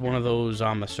 This is one of those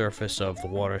on the surface of the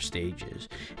water stages,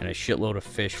 and a shitload of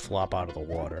fish flop out of the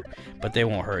water, but they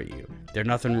won't hurt you. They're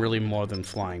nothing really more than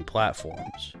flying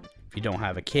platforms. If you don't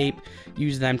have a cape,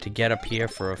 use them to get up here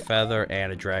for a feather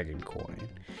and a dragon coin.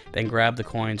 Then grab the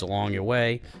coins along your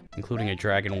way, including a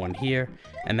dragon one here,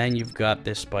 and then you've got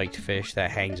this spiked fish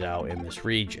that hangs out in this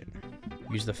region.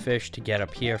 Use the fish to get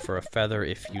up here for a feather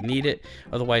if you need it,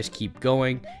 otherwise keep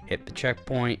going, hit the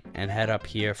checkpoint, and head up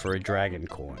here for a dragon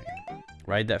coin.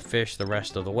 Ride that fish the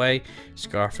rest of the way,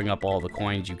 scarfing up all the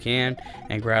coins you can,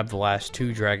 and grab the last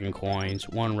 2 dragon coins,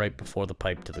 one right before the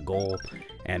pipe to the goal,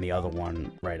 and the other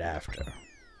one right after.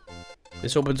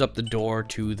 This opens up the door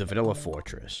to the Vanilla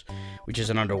Fortress, which is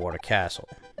an underwater castle.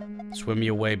 Swim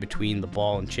your way between the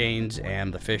ball and chains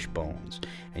and the fish bones,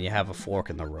 and you have a fork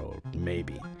in the road,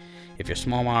 maybe. If you're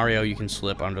Small Mario, you can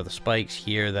slip under the spikes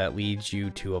here that leads you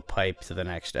to a pipe to the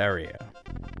next area.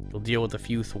 You'll deal with a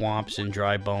few thwomps and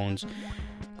dry bones,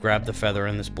 grab the feather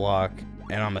in this block,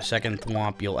 and on the second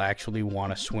thwomp you'll actually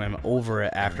want to swim over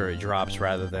it after it drops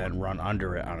rather than run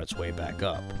under it on its way back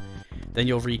up. Then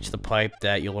you'll reach the pipe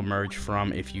that you'll emerge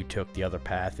from if you took the other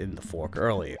path in the fork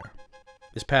earlier.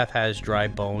 This path has dry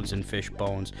bones and fish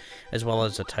bones, as well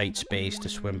as a tight space to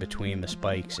swim between the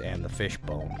spikes and the fish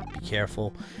bone. Be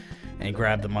careful, and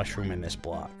grab the mushroom in this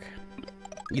block.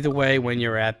 Either way, when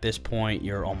you're at this point,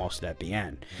 you're almost at the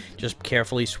end. Just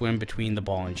carefully swim between the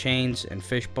ball and chains and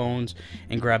fish bones,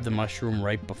 and grab the mushroom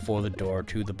right before the door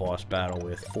to the boss battle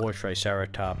with 4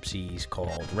 Triceratopses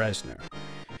called Resner.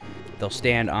 They'll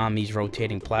stand on these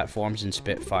rotating platforms and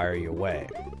spit fire your way.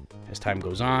 As time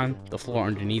goes on, the floor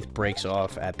underneath breaks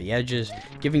off at the edges,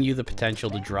 giving you the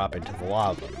potential to drop into the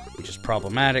lava, which is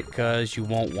problematic because you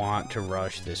won't want to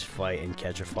rush this fight and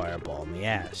catch a fireball in the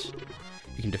ass.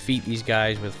 You can defeat these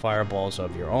guys with fireballs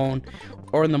of your own,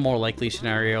 or in the more likely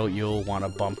scenario, you'll want to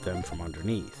bump them from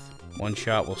underneath. One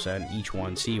shot will send each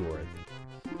one seaworthy.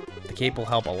 The cape will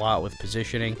help a lot with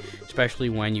positioning, especially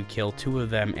when you kill 2 of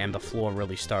them and the floor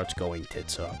really starts going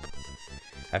tits up.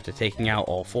 After taking out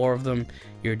all 4 of them,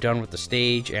 you're done with the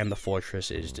stage and the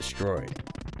fortress is destroyed.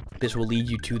 This will lead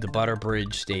you to the Butter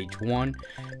Bridge Stage 1,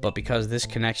 but because this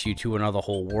connects you to another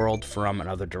whole world from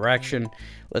another direction,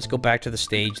 let's go back to the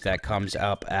stage that comes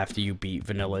up after you beat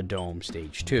Vanilla Dome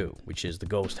Stage 2, which is the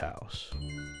Ghost House.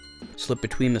 Slip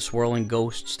between the swirling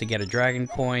ghosts to get a dragon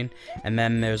coin, and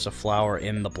then there's a flower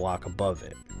in the block above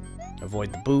it.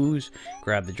 Avoid the boos,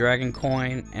 grab the dragon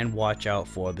coin, and watch out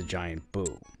for the giant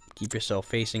boo. Keep yourself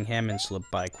facing him and slip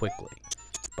by quickly.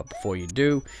 But before you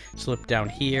do, slip down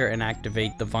here and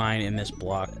activate the vine in this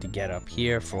block to get up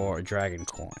here for a dragon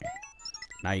coin.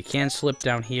 Now you can slip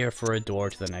down here for a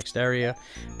door to the next area,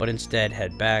 but instead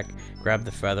head back, grab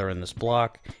the feather in this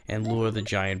block, and lure the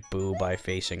giant boo by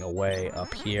facing away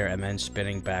up here and then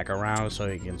spinning back around so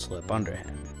you can slip under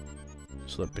him.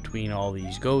 Slip between all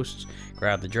these ghosts,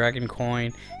 grab the dragon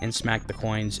coin, and smack the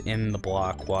coins in the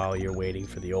block while you're waiting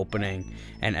for the opening,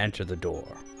 and enter the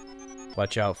door.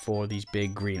 Watch out for these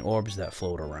big green orbs that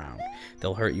float around.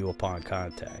 They'll hurt you upon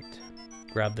contact.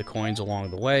 Grab the coins along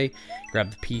the way,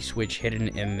 grab the P switch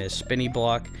hidden in this spinny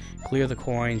block, clear the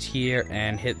coins here,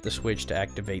 and hit the switch to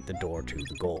activate the door to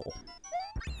the goal.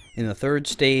 In the third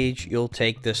stage, you'll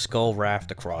take this skull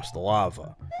raft across the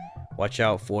lava. Watch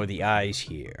out for the eyes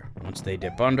here. Once they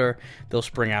dip under, they'll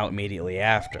spring out immediately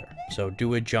after, so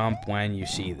do a jump when you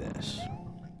see this.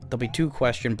 There'll be 2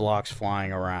 question blocks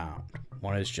flying around.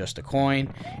 One is just a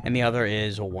coin, and the other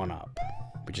is a 1-up,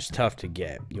 which is tough to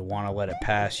get. You'll want to let it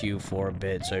pass you for a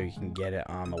bit so you can get it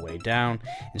on the way down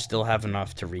and still have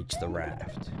enough to reach the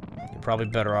raft. You're probably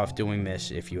better off doing this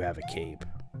if you have a cape.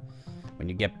 When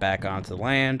you get back onto the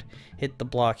land, hit the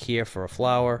block here for a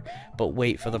flower, but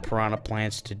wait for the piranha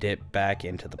plants to dip back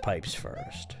into the pipes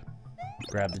first.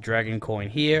 Grab the dragon coin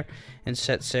here and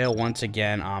set sail once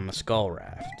again on the skull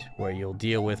raft, where you'll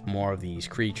deal with more of these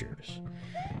creatures.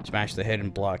 Smash the hidden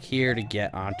block here to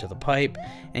get onto the pipe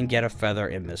and get a feather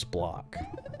in this block.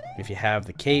 If you have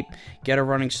the cape, get a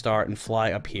running start and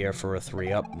fly up here for a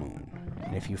 3-up moon.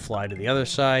 And if you fly to the other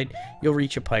side, you'll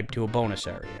reach a pipe to a bonus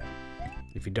area.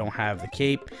 If you don't have the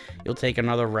cape, you'll take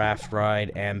another raft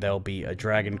ride and there'll be a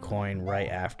dragon coin right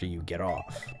after you get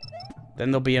off.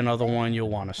 Then there'll be another one you'll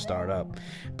want to start up,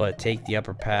 but take the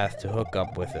upper path to hook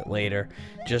up with it later.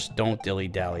 Just don't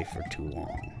dilly-dally for too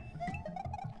long.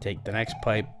 Take the next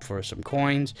pipe for some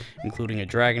coins, including a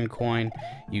dragon coin.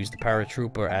 Use the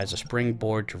paratrooper as a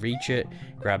springboard to reach it.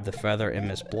 Grab the feather in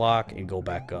this block and go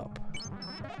back up.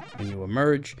 When you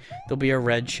emerge, there'll be a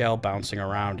red shell bouncing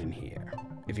around in here.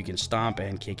 If you can stomp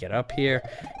and kick it up here,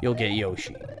 you'll get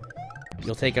Yoshi.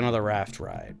 You'll take another raft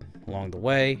ride. Along the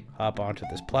way, hop onto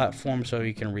this platform so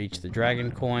you can reach the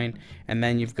dragon coin, and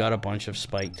then you've got a bunch of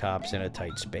spike tops in a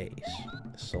tight space.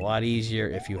 This is a lot easier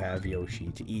if you have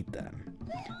Yoshi to eat them.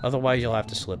 Otherwise, you'll have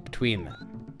to slip between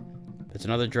them. There's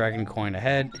another dragon coin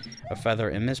ahead, a feather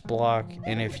in this block,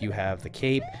 and if you have the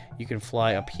cape, you can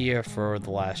fly up here for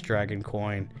the last dragon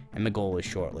coin, and the goal is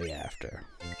shortly after.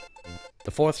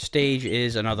 The fourth stage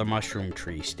is another mushroom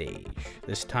tree stage,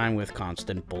 this time with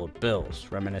constant bullet bills,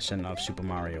 reminiscent of Super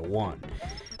Mario 1.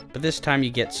 But this time you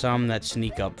get some that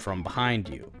sneak up from behind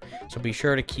you, so be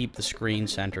sure to keep the screen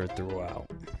centered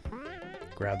throughout.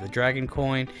 Grab the dragon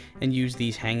coin and use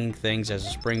these hanging things as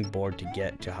a springboard to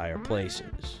get to higher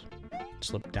places.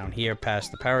 Slip down here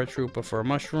past the paratrooper for a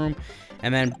mushroom,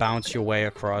 and then bounce your way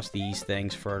across these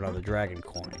things for another dragon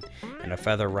coin, and a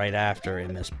feather right after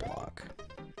in this block.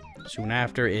 Soon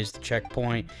after is the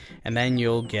checkpoint, and then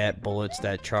you'll get bullets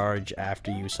that charge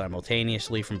after you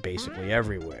simultaneously from basically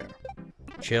everywhere.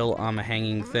 Chill on the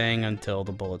hanging thing until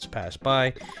the bullets pass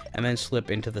by, and then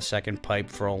slip into the second pipe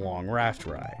for a long raft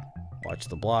ride. Watch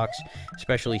the blocks,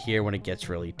 especially here when it gets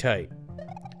really tight.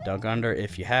 Dug under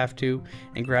if you have to,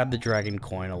 and grab the dragon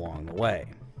coin along the way.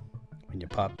 When you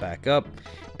pop back up,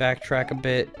 backtrack a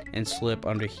bit, and slip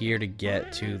under here to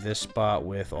get to this spot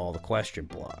with all the question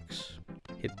blocks.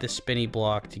 Hit the spinny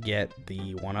block to get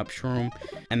the 1-up shroom,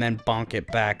 and then bonk it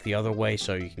back the other way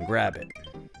so you can grab it.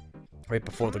 Right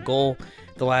before the goal,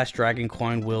 the last dragon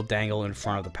coin will dangle in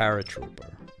front of the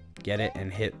paratrooper. Get it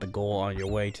and hit the goal on your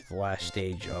way to the last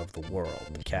stage of the world,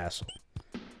 the castle.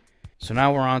 So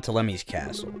now we're on to Lemmy's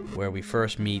castle, where we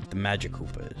first meet the Magic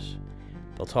Koopas.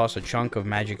 They'll toss a chunk of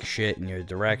magic shit in your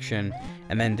direction,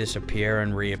 and then disappear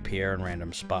and reappear in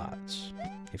random spots.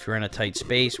 If you're in a tight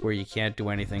space where you can't do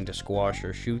anything to squash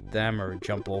or shoot them or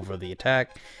jump over the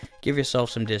attack, give yourself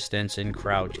some distance and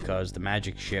crouch because the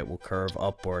magic shit will curve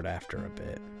upward after a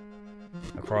bit.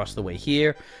 Across the way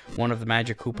here, one of the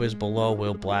Magic Koopas below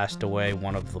will blast away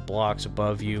one of the blocks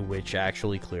above you, which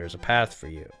actually clears a path for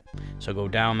you. So go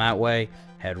down that way,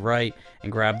 head right,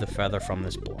 and grab the feather from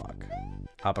this block.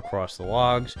 Hop across the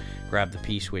logs, grab the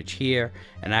P-switch here,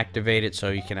 and activate it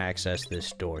so you can access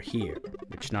this door here,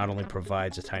 which not only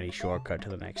provides a tiny shortcut to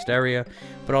the next area,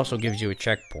 but also gives you a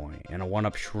checkpoint and a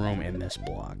 1-up shroom in this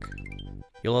block.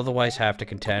 You'll otherwise have to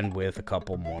contend with a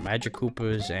couple more Magic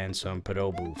Koopas and some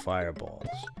Pedobu fireballs.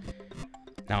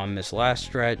 Now in this last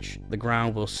stretch, the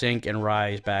ground will sink and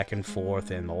rise back and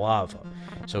forth in the lava,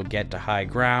 so get to high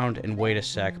ground and wait a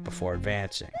sec before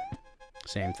advancing.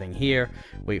 Same thing here,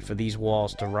 wait for these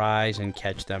walls to rise and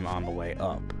catch them on the way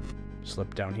up.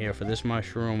 Slip down here for this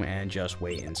mushroom and just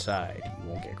wait inside, you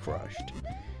won't get crushed.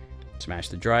 Smash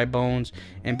the dry bones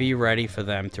and be ready for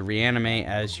them to reanimate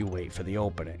as you wait for the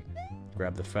opening.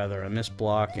 Grab the feather in this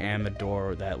block and the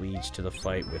door that leads to the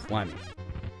fight with Lemmy.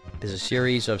 There's a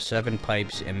series of 7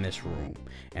 pipes in this room,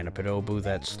 and a Pedobu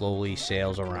that slowly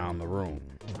sails around the room.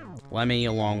 Lemmy,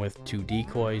 along with 2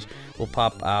 decoys, will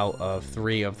pop out of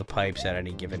 3 of the pipes at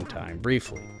any given time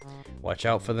briefly. Watch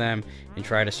out for them, and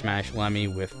try to smash Lemmy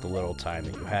with the little time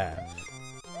that you have.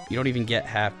 You don't even get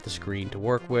half the screen to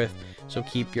work with, so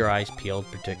keep your eyes peeled,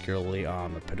 particularly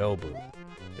on the Pedobu.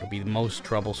 It'll be the most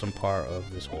troublesome part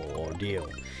of this whole ordeal,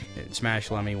 and smash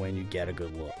Lemmy when you get a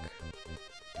good look.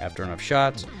 After enough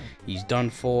shots, he's done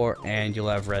for, and you'll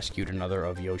have rescued another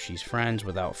of Yoshi's friends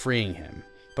without freeing him.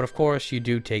 But of course, you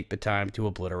do take the time to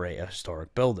obliterate a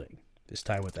historic building, this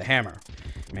time with a hammer.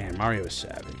 Man, Mario is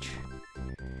savage.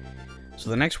 So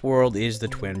the next world is the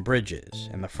Twin Bridges,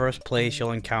 and the first place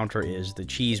you'll encounter is the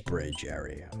Cheese Bridge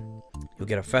area. You'll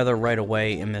get a feather right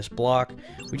away in this block,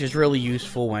 which is really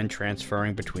useful when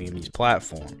transferring between these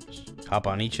platforms. Hop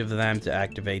on each of them to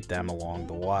activate them along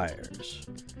the wires.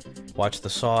 Watch the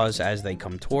saws as they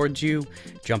come towards you,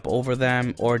 jump over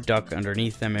them, or duck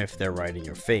underneath them if they're right in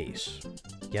your face.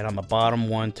 Get on the bottom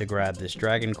one to grab this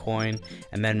dragon coin,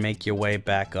 and then make your way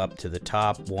back up to the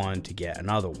top one to get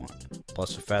another one,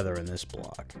 plus a feather in this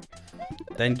block.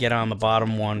 Then get on the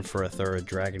bottom one for a third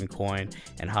dragon coin,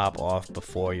 and hop off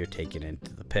before you're taken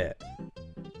into the pit.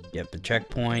 Get the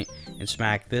checkpoint, and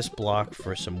smack this block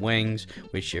for some wings,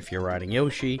 which if you're riding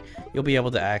Yoshi, you'll be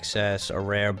able to access a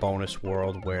rare bonus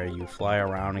world where you fly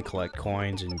around and collect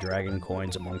coins and dragon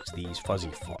coins amongst these fuzzy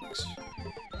fucks.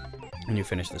 When you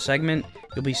finish the segment,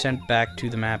 you'll be sent back to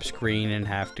the map screen and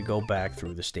have to go back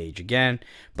through the stage again,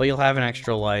 but you'll have an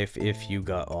extra life if you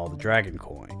got all the dragon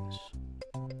coins.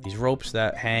 These ropes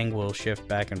that hang will shift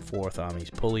back and forth on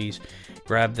these pulleys.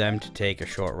 Grab them to take a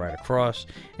short ride across,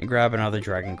 and grab another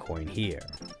dragon coin here.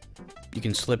 You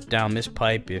can slip down this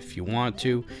pipe if you want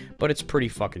to, but it's pretty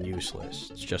fucking useless.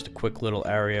 It's just a quick little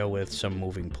area with some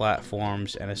moving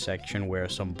platforms and a section where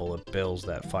some bullet bills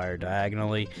that fire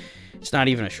diagonally. It's not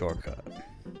even a shortcut.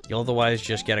 You'll otherwise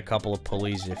just get a couple of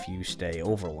pulleys if you stay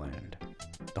overland.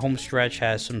 The home stretch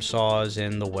has some saws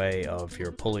in the way of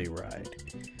your pulley ride.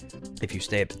 If you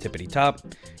stay at the tippity top,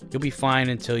 you'll be fine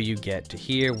until you get to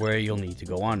here where you'll need to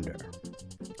go under.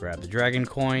 Grab the dragon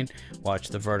coin, watch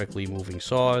the vertically moving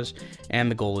saws, and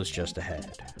the goal is just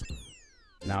ahead.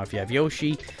 Now if you have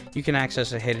Yoshi, you can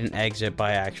access a hidden exit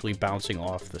by actually bouncing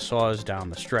off the saws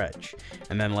down the stretch,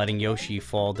 and then letting Yoshi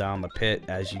fall down the pit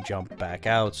as you jump back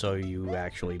out so you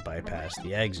actually bypass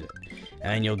the exit.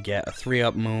 And then you'll get a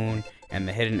 3-up moon and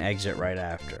the hidden exit right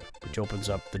after, which opens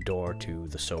up the door to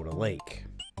the Soda Lake.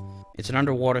 It's an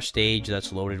underwater stage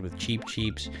that's loaded with Cheep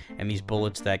Cheeps and these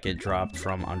bullets that get dropped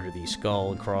from under these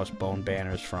skull and crossbone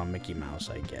banners from Mickey Mouse,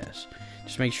 I guess.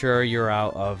 Just make sure you're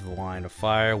out of the line of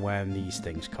fire when these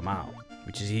things come out,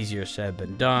 which is easier said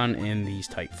than done in these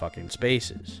tight fucking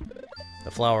spaces.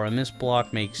 The flower in this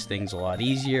block makes things a lot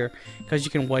easier because you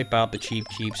can wipe out the Cheep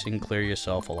Cheeps and clear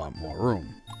yourself a lot more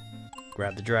room.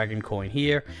 Grab the dragon coin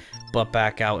here, but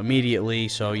back out immediately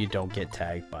so you don't get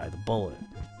tagged by the bullet.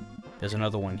 There's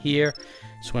another one here,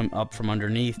 swim up from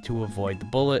underneath to avoid the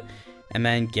bullet, and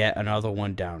then get another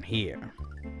one down here.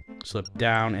 Slip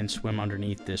down and swim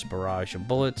underneath this barrage of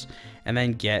bullets, and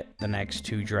then get the next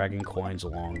 2 dragon coins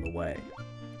along the way.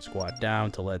 Squat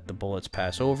down to let the bullets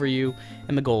pass over you,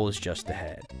 and the goal is just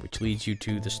ahead, which leads you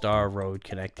to the Star Road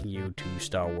connecting you to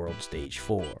Star World Stage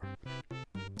 4.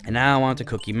 And now on to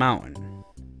Cookie Mountain.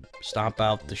 Stomp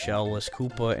out the shellless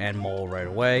Koopa and Mole right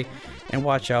away, and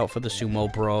watch out for the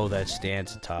Sumo Bro that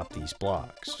stands atop these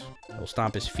blocks. He'll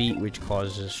stomp his feet, which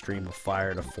causes a stream of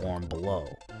fire to form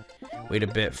below. Wait a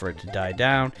bit for it to die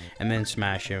down, and then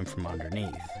smash him from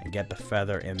underneath, and get the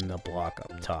feather in the block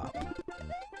up top.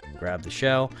 Grab the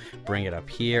shell, bring it up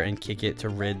here, and kick it to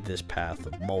rid this path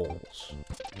of moles.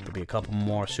 There'll be a couple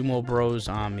more Sumo Bros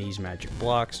on these magic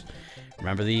blocks.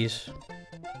 Remember these?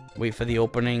 Wait for the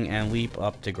opening and leap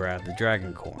up to grab the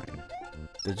dragon coin.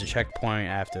 There's a checkpoint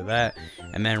after that,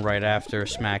 and then right after,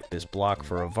 smack this block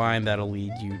for a vine that'll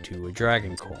lead you to a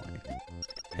dragon coin.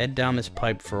 Head down this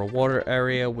pipe for a water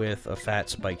area with a fat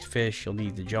spiked fish. You'll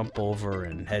need to jump over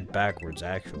and head backwards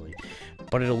actually,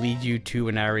 but it'll lead you to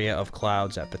an area of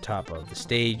clouds at the top of the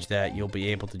stage that you'll be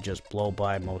able to just blow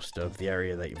by most of the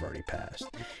area that you've already passed,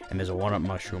 and there's a 1-up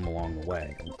mushroom along the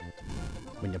way.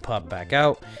 When you pop back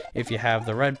out, if you have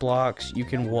the red blocks, you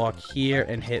can walk here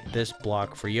and hit this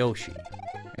block for Yoshi,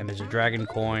 and there's a dragon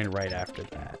coin right after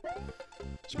that.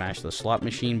 Smash the slot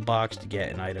machine box to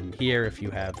get an item here if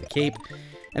you have the cape,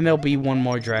 and there'll be one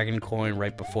more dragon coin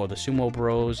right before the Sumo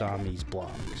Bros on these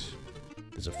blocks.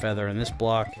 There's a feather in this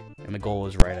block, and the goal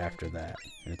is right after that,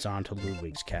 and it's on to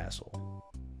Ludwig's castle.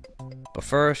 But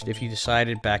first, if you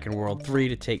decided back in World 3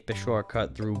 to take the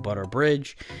shortcut through Butter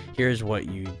Bridge, here's what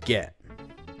you get.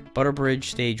 Butter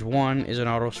Bridge Stage 1 is an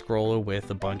auto-scroller with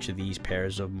a bunch of these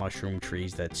pairs of mushroom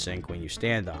trees that sink when you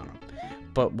stand on them,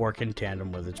 but work in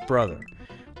tandem with its brother.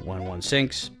 When one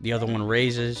sinks, the other one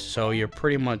raises, so you're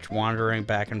pretty much wandering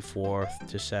back and forth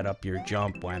to set up your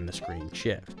jump when the screen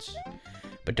shifts.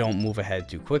 But don't move ahead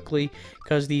too quickly,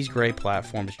 because these gray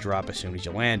platforms drop as soon as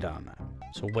you land on them.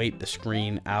 So wait the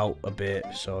screen out a bit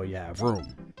so you have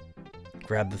room.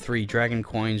 Grab the 3 dragon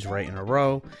coins right in a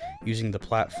row, using the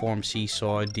platform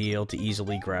seesaw deal to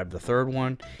easily grab the third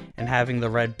one, and having the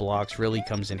red blocks really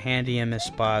comes in handy in this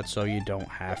spot so you don't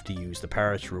have to use the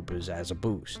paratroopers as a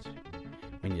boost.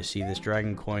 When you see this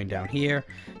dragon coin down here,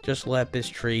 just let this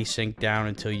tree sink down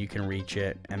until you can reach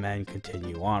it, and then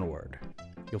continue onward.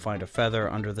 You'll find a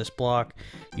feather under this block,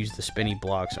 use the spinny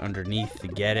blocks underneath to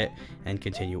get it, and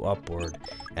continue upward.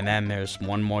 And then there's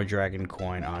one more dragon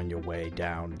coin on your way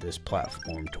down this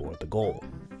platform toward the goal.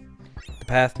 The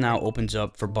path now opens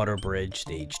up for Butter Bridge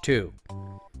Stage 2.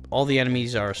 All the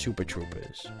enemies are Super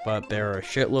Troopers, but there are a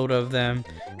shitload of them,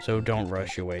 so don't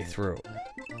rush your way through.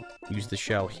 Use the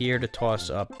shell here to toss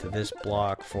up to this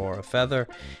block for a feather,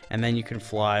 and then you can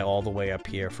fly all the way up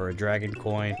here for a dragon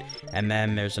coin, and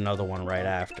then there's another one right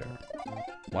after.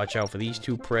 Watch out for these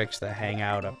two pricks that hang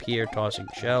out up here tossing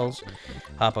shells.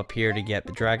 Hop up here to get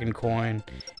the dragon coin,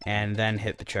 and then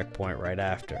hit the checkpoint right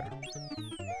after.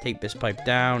 Take this pipe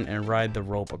down and ride the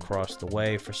rope across the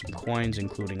way for some coins,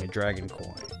 including a dragon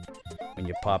coin. When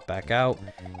you pop back out,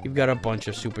 you've got a bunch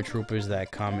of Super Troopers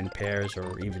that come in pairs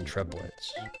or even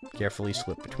triplets. Carefully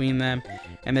slip between them,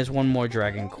 and there's one more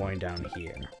dragon coin down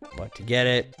here. But to get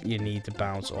it, you need to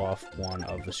bounce off one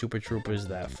of the Super Troopers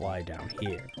that fly down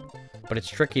here. But it's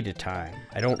tricky to time.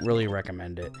 I don't really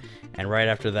recommend it, and right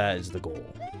after that is the goal.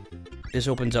 This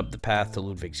opens up the path to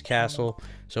Ludwig's castle,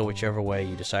 so whichever way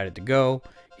you decided to go,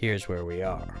 here's where we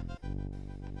are.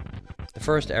 The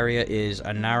first area is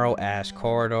a narrow-ass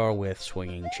corridor with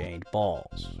swinging chained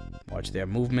balls. Watch their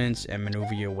movements and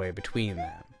maneuver your way between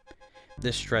them.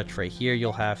 This stretch right here,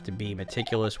 you'll have to be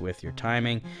meticulous with your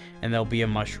timing, and there'll be a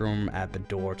mushroom at the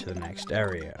door to the next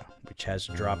area, which has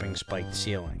a dropping spiked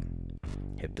ceiling.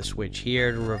 Hit the switch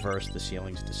here to reverse the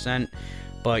ceiling's descent,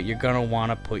 but you're gonna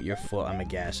want to put your foot on the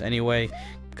gas anyway,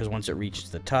 because once it reaches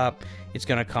the top, it's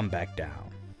gonna come back down.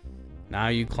 Now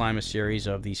you climb a series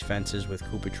of these fences with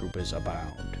Koopa Troopers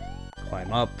abound.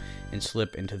 Climb up and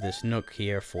slip into this nook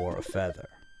here for a feather.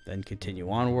 Then continue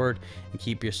onward and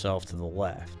keep yourself to the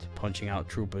left, punching out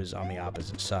troopers on the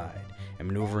opposite side, and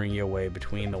maneuvering your way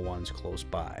between the ones close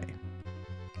by.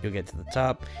 You'll get to the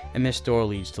top, and this door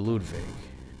leads to Ludwig.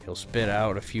 He'll spit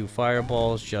out a few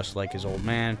fireballs just like his old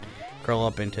man, curl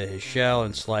up into his shell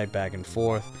and slide back and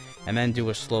forth, and then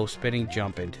do a slow spinning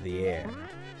jump into the air.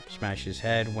 Smash his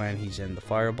head when he's in the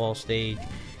fireball stage,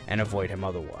 and avoid him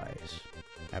otherwise.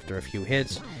 After a few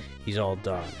hits, he's all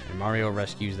done, and Mario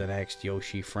rescues the next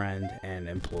Yoshi friend and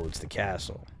implodes the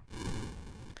castle.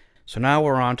 So now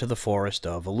we're on to the Forest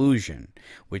of Illusion,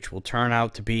 which will turn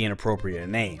out to be an appropriate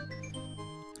name.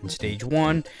 In Stage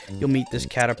 1, you'll meet this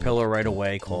caterpillar right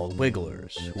away called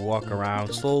Wigglers, who walk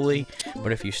around slowly,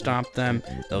 but if you stomp them,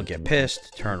 they'll get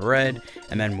pissed, turn red,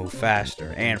 and then move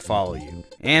faster, and follow you.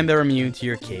 And they're immune to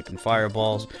your cape and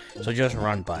fireballs, so just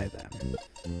run by them.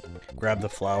 Grab the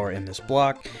flower in this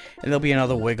block, and there'll be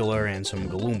another Wiggler and some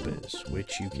Galoombas,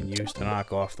 which you can use to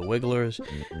knock off the Wigglers,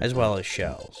 as well as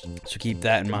shells. So keep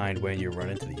that in mind when you run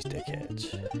into these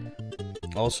dickheads.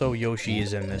 Also, Yoshi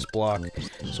is in this block,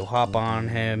 so hop on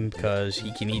him, because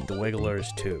he can eat the Wigglers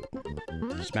too.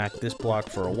 Smack this block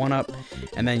for a 1-up,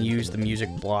 and then use the music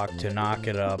block to knock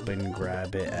it up and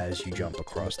grab it as you jump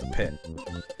across the pit.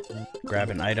 Grab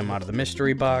an item out of the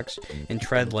mystery box, and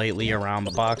tread lightly around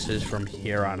the boxes from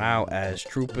here on out as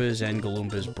troopers and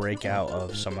Galoombas break out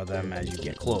of some of them as you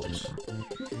get close.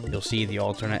 You'll see the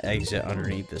alternate exit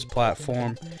underneath this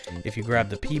platform. If you grab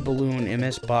the P balloon in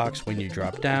this box when you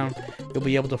drop down, you'll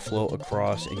be able to float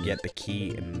across and get the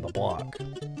key in the block.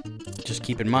 Just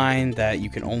keep in mind that you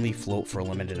can only float for a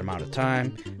limited amount of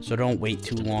time, so don't wait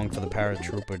too long for the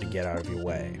paratrooper to get out of your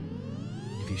way.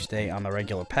 If you stay on the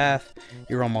regular path,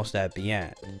 you're almost at the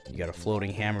end. You got a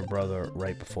floating hammer brother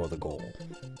right before the goal.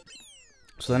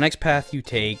 So the next path you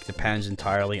take depends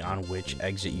entirely on which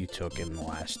exit you took in the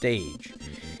last stage.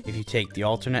 If you take the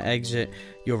alternate exit,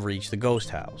 you'll reach the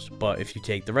ghost house, but if you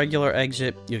take the regular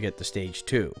exit, you'll get to stage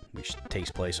 2, which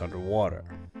takes place underwater.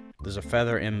 There's a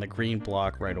feather in the green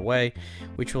block right away,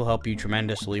 which will help you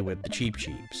tremendously with the Cheep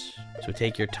Cheeps. So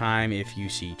take your time if you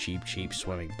see Cheep Cheeps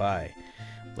swimming by.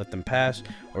 Let them pass,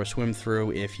 or swim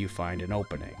through if you find an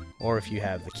opening, or if you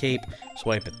have the cape,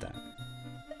 swipe at them.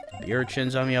 The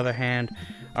urchins, on the other hand,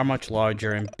 are much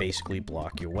larger and basically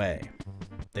block your way.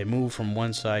 They move from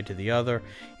one side to the other,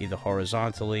 either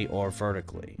horizontally or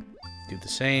vertically. Do the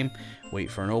same, wait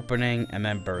for an opening, and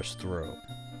then burst through.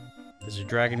 There's a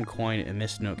dragon coin in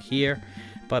this nook here,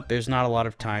 but there's not a lot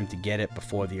of time to get it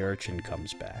before the urchin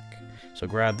comes back. So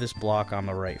grab this block on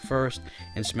the right first,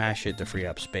 and smash it to free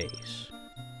up space.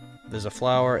 There's a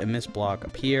flower in this block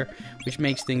up here, which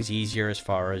makes things easier as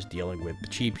far as dealing with the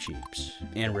Cheep Cheeps,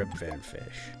 and Rip Van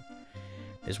Fish.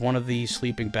 There's one of these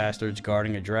sleeping bastards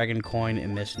guarding a dragon coin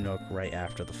in this nook right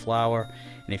after the flower,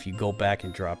 and if you go back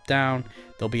and drop down,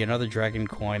 there'll be another dragon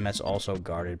coin that's also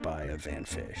guarded by a Van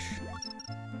Fish.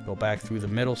 Go back through the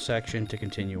middle section to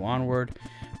continue onward,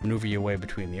 Maneuver your way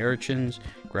between the urchins,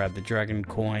 grab the dragon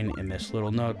coin in this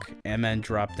little nook, and then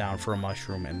drop down for a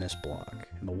mushroom in this block.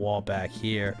 And the wall back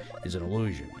here is an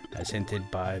illusion, as hinted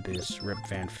by this Rip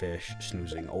Van Fish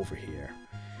snoozing over here.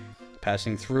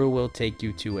 Passing through will take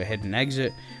you to a hidden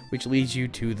exit, which leads you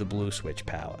to the Blue Switch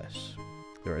Palace.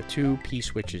 There are two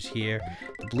P-switches here.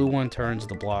 The blue one turns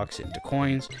the blocks into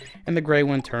coins, and the gray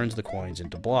one turns the coins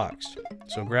into blocks.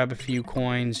 So grab a few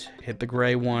coins, hit the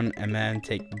gray one, and then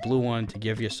take the blue one to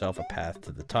give yourself a path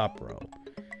to the top row.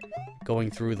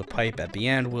 Going through the pipe at the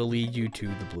end will lead you to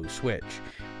the blue switch,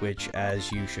 which,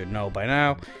 as you should know by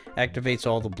now, activates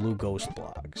all the blue ghost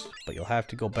blocks, but you'll have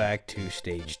to go back to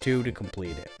stage 2 to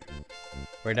complete it.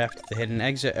 Right after the hidden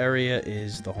exit area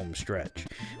is the home stretch,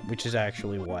 which is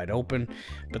actually wide open,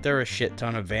 but there are a shit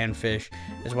ton of vanfish,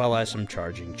 as well as some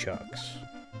charging chucks.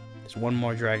 There's one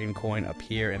more dragon coin up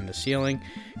here in the ceiling.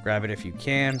 Grab it if you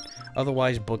can,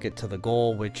 otherwise book it to the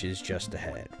goal, which is just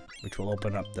ahead, which will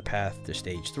open up the path to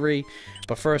stage 3,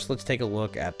 but first let's take a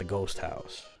look at the ghost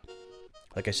house.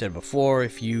 Like I said before,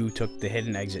 if you took the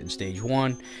hidden exit in stage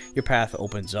 1, your path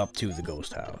opens up to the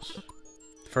ghost house.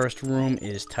 First room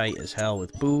is tight as hell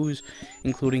with boos,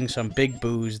 including some big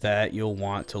boos that you'll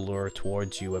want to lure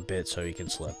towards you a bit so you can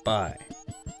slip by.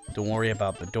 Don't worry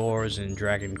about the doors and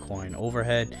dragon coin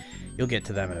overhead, you'll get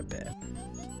to them in a bit.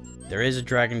 There is a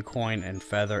dragon coin and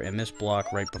feather in this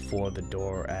block right before the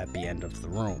door at the end of the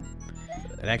room.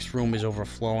 The next room is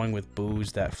overflowing with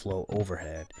boos that flow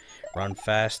overhead. Run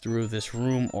fast through this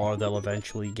room or they'll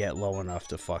eventually get low enough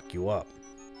to fuck you up.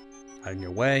 On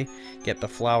your way, get the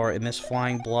flower in this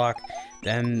flying block,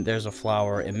 then there's a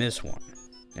flower in this one,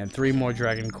 and 3 more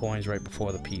dragon coins right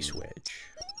before the P-switch.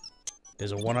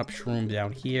 There's a 1-up shroom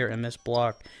down here in this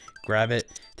block. Grab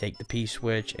it, take the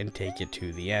P-switch, and take it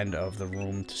to the end of the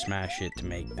room to smash it to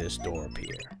make this door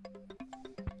appear.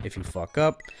 If you fuck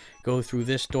up, go through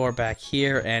this door back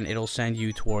here and it'll send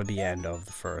you toward the end of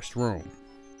the first room.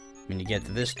 When you get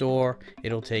to this door,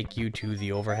 it'll take you to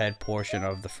the overhead portion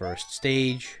of the first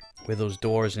stage, where those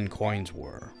doors and coins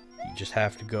were. You just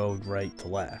have to go right to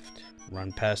left.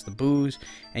 Run past the boos,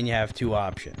 and you have 2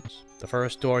 options. The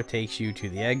first door takes you to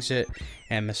the exit,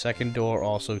 and the second door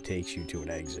also takes you to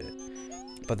an exit.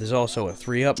 But there's also a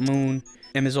 3-up moon,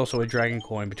 and there's also a dragon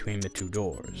coin between the 2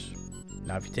 doors.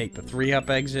 Now if you take the 3-up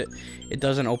exit, it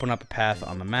doesn't open up a path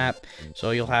on the map,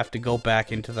 so you'll have to go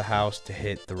back into the house to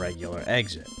hit the regular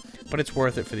exit. But it's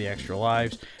worth it for the extra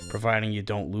lives, providing you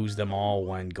don't lose them all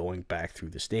when going back through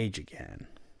the stage again.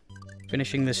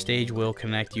 Finishing this stage will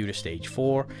connect you to stage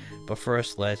 4, but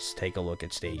first let's take a look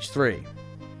at stage 3.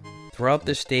 Throughout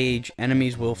this stage,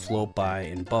 enemies will float by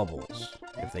in bubbles.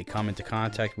 If they come into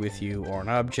contact with you or an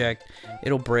object,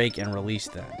 it'll break and release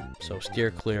them, so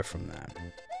steer clear from them.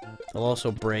 They'll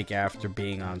also break after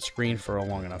being on screen for a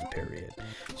long enough period,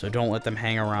 so don't let them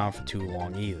hang around for too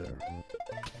long either.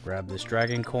 Grab this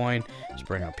dragon coin,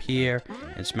 spring up here,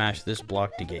 and smash this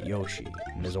block to get Yoshi,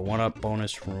 and there's a 1-up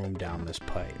bonus room down this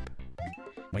pipe.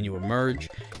 When you emerge,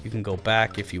 you can go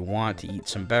back if you want to eat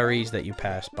some berries that you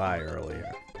passed by earlier.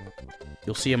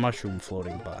 You'll see a mushroom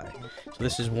floating by, so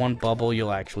this is one bubble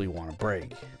you'll actually want to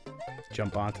break.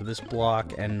 Jump onto this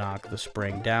block and knock the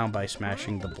spring down by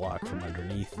smashing the block from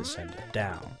underneath to send it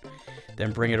down.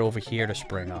 Then bring it over here to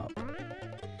spring up.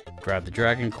 Grab the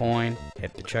dragon coin,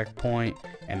 hit the checkpoint,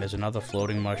 and there's another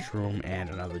floating mushroom and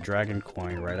another dragon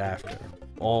coin right after,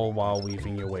 all while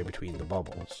weaving your way between the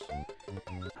bubbles.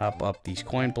 Hop up these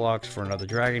coin blocks for another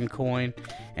dragon coin,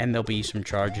 and there'll be some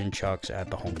charging chucks at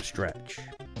the home stretch.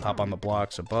 Hop on the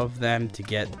blocks above them to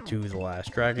get to the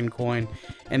last dragon coin,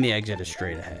 and the exit is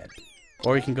straight ahead.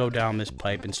 Or you can go down this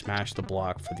pipe and smash the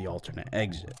block for the alternate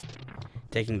exit.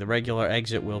 Taking the regular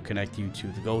exit will connect you to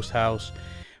the ghost house,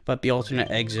 but the alternate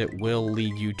exit will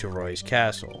lead you to Roy's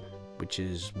castle, which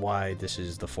is why this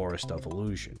is the Forest of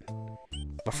Illusion.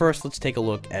 But first, let's take a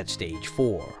look at stage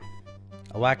 4.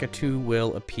 A Lakitu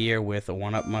will appear with a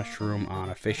 1-up mushroom on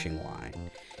a fishing line.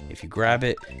 If you grab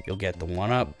it, you'll get the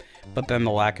 1-up, but then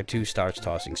the Lakitu starts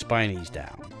tossing spinies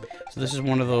down. So this is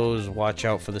one of those watch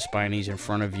out for the spinies in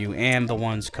front of you and the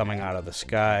ones coming out of the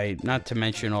sky, not to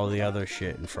mention all the other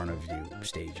shit in front of you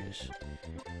stages.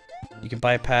 You can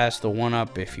bypass the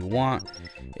 1-up if you want.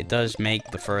 It does make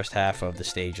the first half of the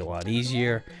stage a lot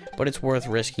easier, but it's worth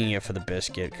risking it for the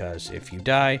biscuit, because if you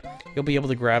die, you'll be able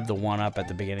to grab the 1-up at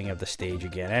the beginning of the stage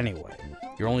again anyway.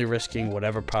 You're only risking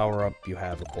whatever power-up you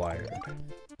have acquired.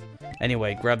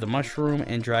 Anyway, grab the mushroom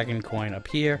and dragon coin up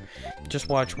here. Just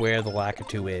watch where the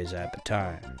Lakitu is at the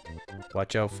time.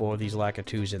 Watch out for these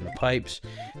Lakitus in the pipes.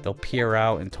 They'll peer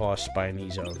out and toss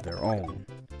spinies of their own.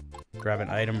 Grab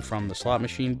an item from the slot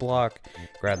machine block,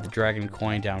 grab the dragon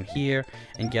coin down here,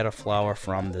 and get a flower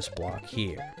from this block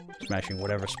here, smashing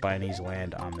whatever Spinies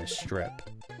land on this strip.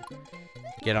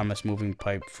 Get on this moving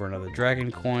pipe for another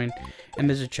dragon coin, and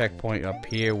there's a checkpoint up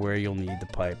here where you'll need the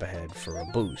pipe ahead for a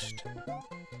boost.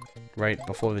 Right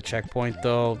before the checkpoint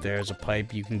though, there's a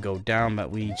pipe you can go down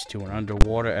that leads to an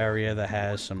underwater area that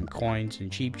has some coins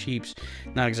and cheeps.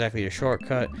 Not exactly a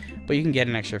shortcut, but you can get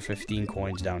an extra 15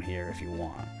 coins down here if you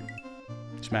want.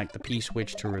 Smack the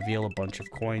P-switch to reveal a bunch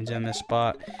of coins in this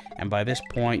spot, and by this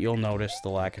point you'll notice the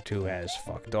Lakitu has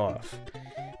fucked off.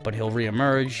 But he'll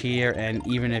re-emerge here, and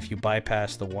even if you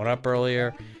bypass the 1-up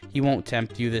earlier, he won't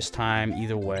tempt you this time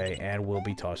either way and will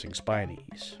be tossing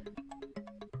Spinies.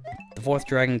 The 4th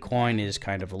dragon coin is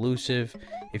kind of elusive.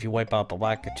 If you wipe out the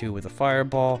Lakitu with a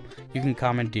fireball, you can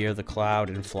commandeer the cloud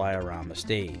and fly around the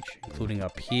stage, including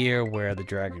up here where the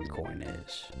dragon coin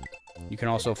is. You can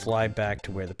also fly back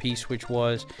to where the P-switch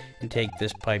was and take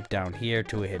this pipe down here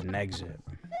to a hidden exit.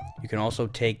 You can also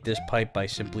take this pipe by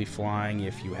simply flying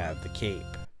if you have the cape.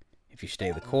 If you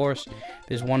stay the course,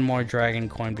 there's one more dragon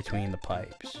coin between the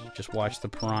pipes. Just watch the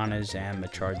piranhas and the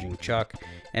charging Chuck,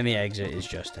 and the exit is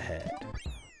just ahead.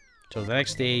 So the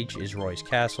next stage is Roy's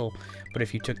Castle, but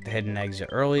if you took the hidden exit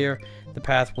earlier, the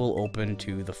path will open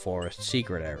to the forest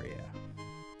secret area.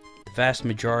 The vast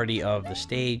majority of the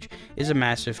stage is a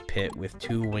massive pit with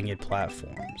 2 winged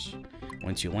platforms.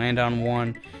 Once you land on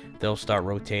one, they'll start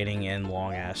rotating in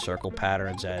long-ass circle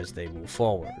patterns as they move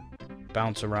forward.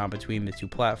 Bounce around between the 2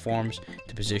 platforms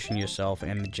to position yourself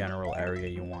in the general area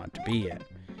you want to be in.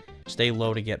 Stay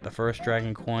low to get the first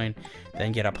dragon coin,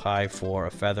 then get up high for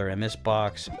a feather in this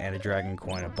box and a dragon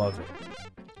coin above it.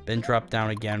 Then drop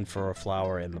down again for a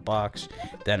flower in the box,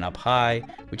 then up high,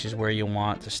 which is where you'll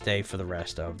want to stay for the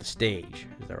rest of the stage.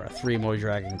 There are 3 more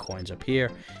dragon coins up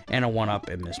here, and a 1-up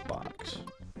in this box.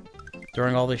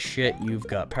 During all this shit, you've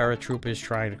got paratroopers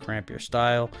trying to cramp your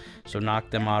style, so knock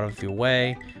them out of your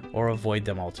way, or avoid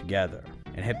them altogether,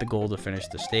 and hit the goal to finish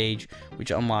the stage,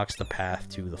 which unlocks the path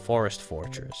to the forest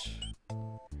fortress.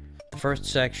 The first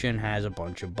section has a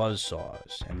bunch of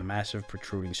buzzsaws, and the massive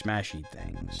protruding smashy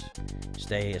things.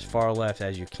 Stay as far left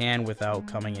as you can without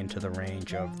coming into the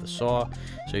range of the saw,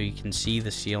 so you can see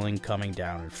the ceiling coming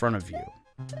down in front of you.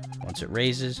 Once it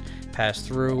raises, pass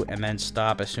through, and then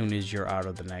stop as soon as you're out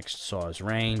of the next saw's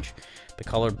range. The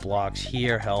colored blocks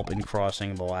here help in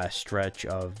crossing the last stretch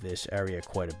of this area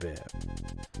quite a bit.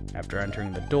 After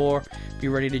entering the door, be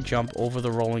ready to jump over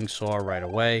the rolling saw right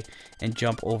away, and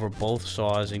jump over both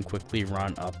saws and quickly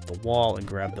run up the wall and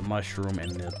grab the mushroom in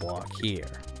the block here.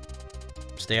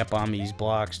 Stay up on these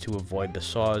blocks to avoid the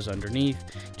saws underneath.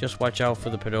 Just watch out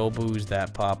for the pedobus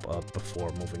that pop up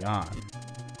before moving on.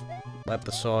 Let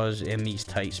the saws in these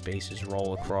tight spaces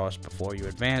roll across before you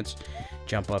advance.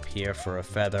 Jump up here for a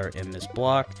feather in this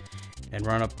block, and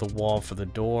run up the wall for the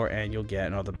door, and you'll get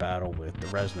another battle with the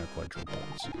Resner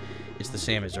quadruples. It's the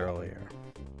same as earlier.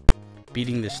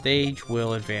 Beating the stage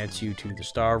will advance you to the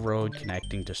Star Road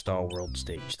connecting to Star World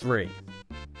Stage 3.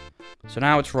 So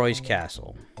now it's Roy's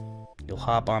Castle. You'll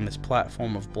hop on this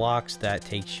platform of blocks that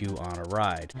takes you on a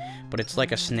ride, but it's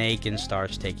like a snake and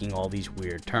starts taking all these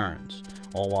weird turns,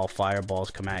 all while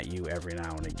fireballs come at you every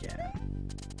now and again.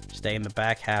 Stay in the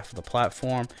back half of the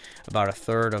platform, about a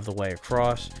third of the way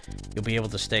across. You'll be able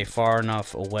to stay far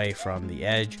enough away from the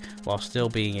edge while still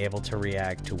being able to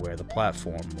react to where the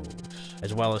platform moves,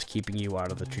 as well as keeping you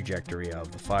out of the trajectory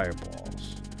of the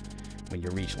fireballs. When you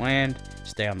reach land,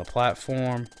 stay on the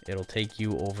platform. It'll take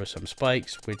you over some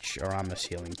spikes, which are on the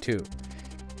ceiling too.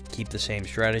 Keep the same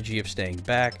strategy of staying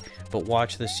back, but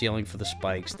watch the ceiling for the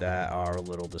spikes that are a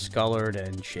little discolored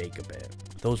and shake a bit.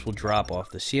 Those will drop off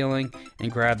the ceiling,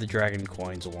 and grab the dragon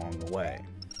coins along the way.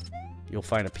 You'll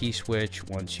find a P-switch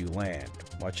once you land.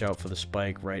 Watch out for the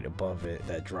spike right above it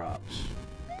that drops.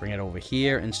 Bring it over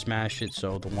here and smash it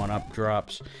so the 1-up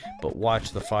drops, but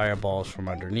watch the fireballs from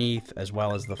underneath, as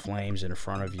well as the flames in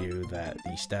front of you that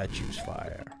these statues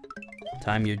fire.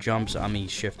 Time your jumps on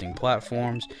these shifting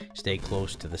platforms. Stay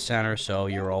close to the center so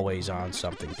you're always on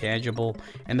something tangible,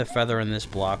 and the feather in this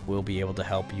block will be able to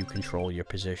help you control your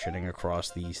positioning across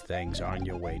these things on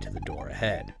your way to the door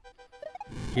ahead.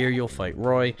 Here you'll fight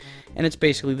Roy, and it's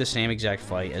basically the same exact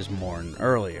fight as Morn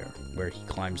earlier, where he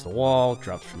climbs the wall,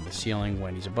 drops from the ceiling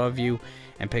when he's above you,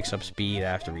 and picks up speed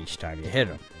after each time you hit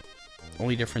him. The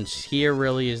only difference here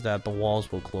really is that the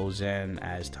walls will close in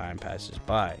as time passes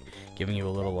by, giving you a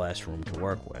little less room to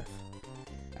work with.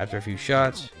 After a few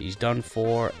shots, he's done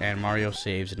for, and Mario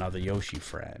saves another Yoshi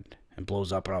friend, and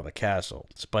blows up another castle,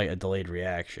 despite a delayed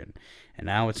reaction, and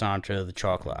now it's on to the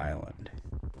Chocolate Island.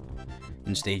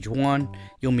 In stage 1,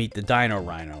 you'll meet the Dino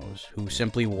Rhinos, who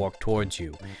simply walk towards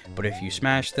you, but if you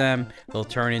smash them, they'll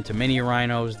turn into mini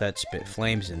rhinos that spit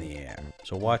flames in the air.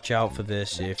 So watch out for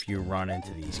this if you run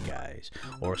into these guys,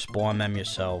 or spawn them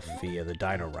yourself via the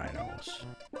Dino Rhinos.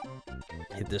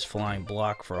 Hit this flying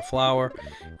block for a flower,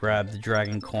 grab the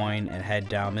dragon coin, and head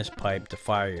down this pipe to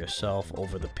fire yourself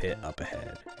over the pit up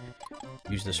ahead.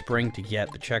 Use the spring to get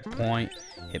the checkpoint,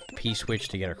 hit the P-switch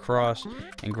to get across,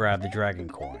 and grab the dragon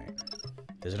coin.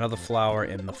 There's another flower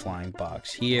in the flying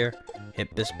box here.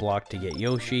 Hit this block to get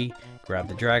Yoshi, grab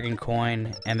the dragon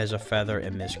coin, and there's a feather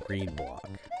in this green block.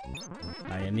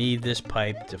 Now you need this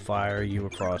pipe to fire you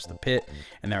across the pit,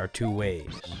 and there are 2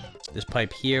 ways. This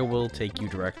pipe here will take you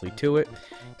directly to it.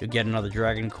 You'll get another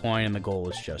dragon coin, and the goal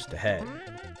is just ahead.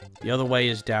 The other way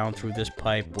is down through this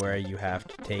pipe, where you have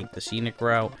to take the scenic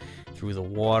route through the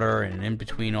water, and in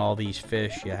between all these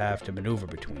fish you have to maneuver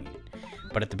between.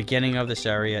 But at the beginning of this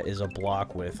area is a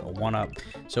block with a 1-up,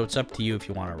 so it's up to you if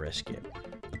you want to risk it.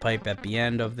 The pipe at the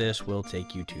end of this will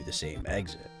take you to the same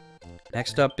exit.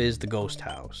 Next up is the ghost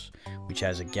house, which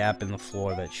has a gap in the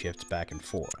floor that shifts back and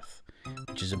forth,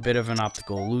 which is a bit of an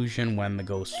optical illusion when the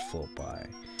ghosts float by.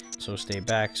 So stay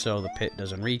back so the pit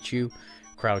doesn't reach you,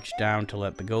 crouch down to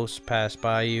let the ghosts pass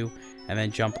by you, and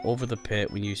then jump over the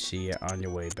pit when you see it on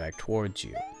your way back towards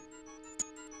you.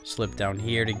 Slip down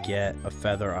here to get a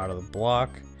feather out of the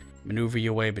block, maneuver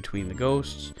your way between the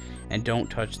ghosts, and don't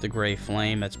touch the gray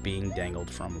flame that's being dangled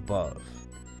from above.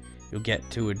 You'll get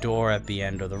to a door at the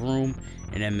end of the room,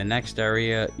 and in the next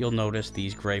area you'll notice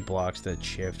these gray blocks that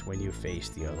shift when you face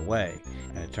the other way,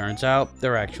 and it turns out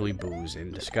they're actually boos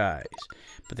in disguise,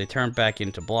 but they turn back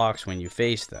into blocks when you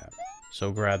face them.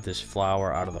 So grab this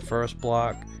flower out of the first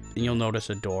block, and you'll notice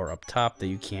a door up top that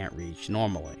you can't reach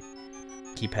normally.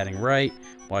 Keep heading right,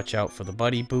 watch out for the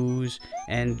buddy boos,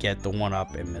 and get the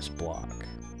 1-up in this block.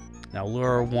 Now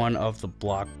lure one of the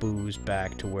block boos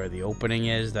back to where the opening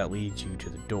is that leads you to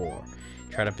the door.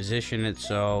 Try to position it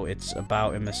so it's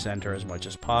about in the center as much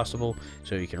as possible,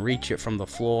 so you can reach it from the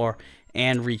floor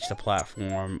and reach the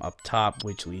platform up top,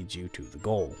 which leads you to the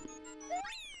goal.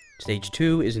 Stage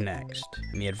 2 is next,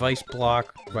 and the advice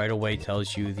block right away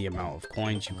tells you the amount of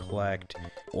coins you collect,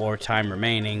 or time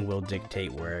remaining will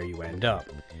dictate where you end up.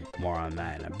 More on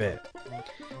that in a bit.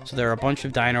 So there are a bunch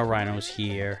of Dino Rhinos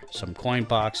here, some coin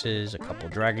boxes, a couple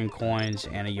dragon coins,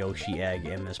 and a Yoshi egg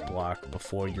in this block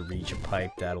before you reach a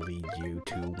pipe that'll lead you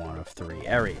to one of 3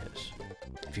 areas.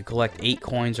 If you collect 8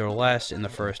 coins or less in the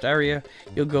first area,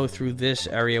 you'll go through this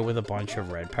area with a bunch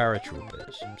of red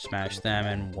paratroopers. Smash them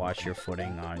and watch your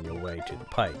footing on your way to the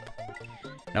pipe.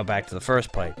 Now back to the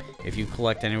first pipe. If you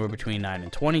collect anywhere between 9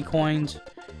 and 20 coins,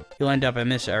 you'll end up in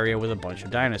this area with a bunch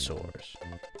of dinosaurs.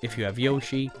 If you have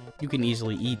Yoshi, you can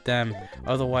easily eat them,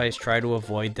 otherwise try to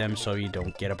avoid them so you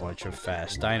don't get a bunch of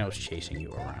fast dinos chasing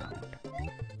you around.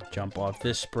 Jump off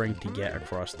this spring to get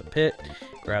across the pit,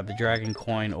 grab the dragon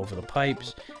coin over the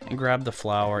pipes, and grab the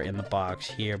flower in the box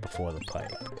here before the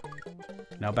pipe.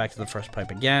 Now back to the first pipe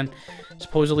again.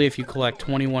 Supposedly if you collect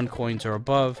 21 coins or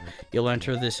above, you'll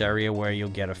enter this area where you'll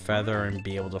get a feather and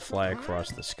be able to fly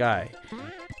across the sky.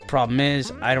 Problem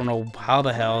is, I don't know how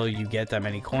the hell you get that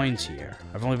many coins here.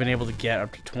 I've only been able to get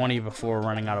up to 20 before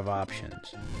running out of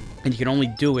options. And you can only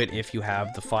do it if you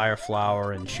have the fire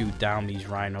flower and shoot down these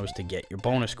rhinos to get your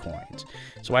bonus coins.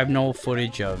 So I have no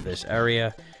footage of this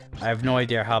area. I have no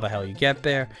idea how the hell you get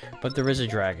there, but there is a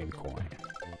dragon coin.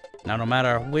 Now no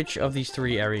matter which of these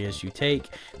 3 areas you take,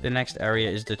 the next area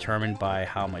is determined by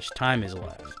how much time is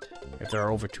left. If there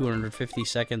are over 250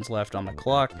 seconds left on the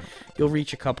clock, you'll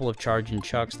reach a couple of charging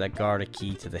chucks that guard a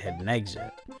key to the hidden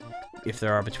exit. If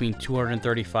there are between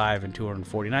 235 and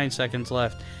 249 seconds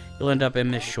left, you'll end up in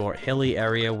this short hilly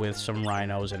area with some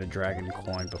rhinos and a dragon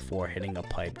coin before hitting a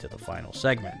pipe to the final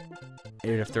segment.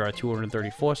 And if there are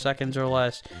 234 seconds or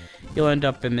less, you'll end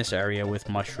up in this area with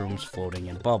mushrooms floating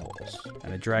in bubbles,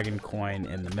 and a dragon coin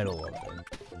in the middle of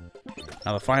it.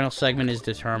 Now the final segment is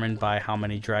determined by how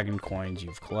many dragon coins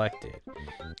you've collected.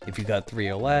 If you got 3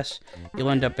 or less, you'll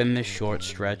end up in this short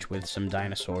stretch with some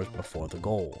dinosaurs before the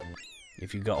goal.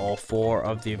 If you got all 4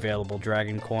 of the available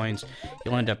dragon coins,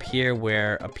 you'll end up here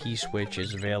where a P-switch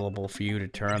is available for you to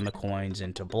turn the coins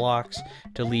into blocks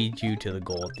to lead you to the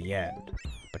goal at the end.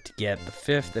 But to get the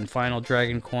 5th and final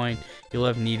dragon coin, you'll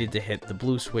have needed to hit the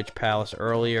blue switch palace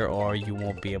earlier, or you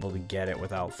won't be able to get it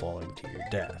without falling to your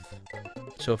death.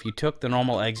 So if you took the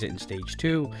normal exit in stage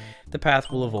 2, the path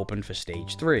will have opened for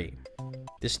stage 3.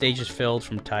 This stage is filled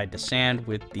from tide to sand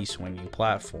with these swinging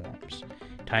platforms.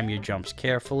 Time your jumps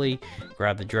carefully,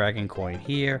 grab the dragon coin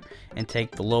here, and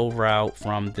take the low route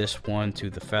from this one to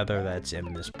the feather that's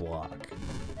in this block.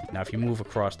 Now if you move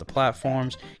across the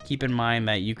platforms, keep in mind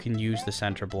that you can use the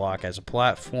center block as a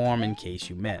platform in case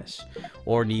you miss,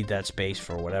 or need that space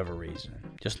for whatever reason.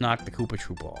 Just knock the Koopa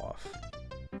Troopa off.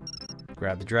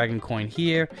 Grab the dragon coin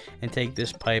here, and take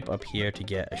this pipe up here to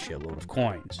get a shitload of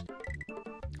coins.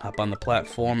 Hop on the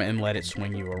platform and let it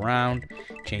swing you around,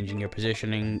 changing your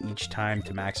positioning each time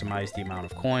to maximize the amount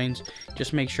of coins.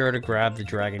 Just make sure to grab the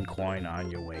dragon coin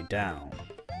on your way down.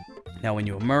 Now when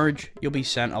you emerge, you'll be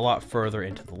sent a lot further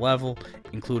into the level,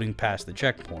 including past the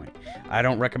checkpoint. I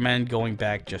don't recommend going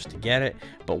back just to get it,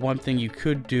 but one thing you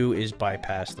could do is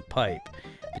bypass the pipe.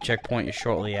 The checkpoint is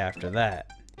shortly after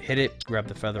that. Hit it, grab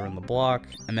the feather in the block,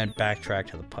 and then backtrack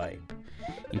to the pipe.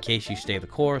 In case you stay the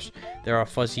course, there are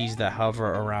fuzzies that hover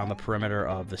around the perimeter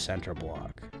of the center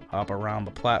block. Hop around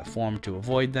the platform to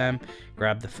avoid them,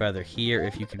 grab the feather here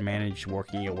if you can manage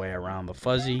working your way around the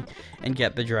fuzzy, and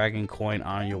get the dragon coin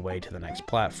on your way to the next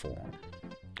platform.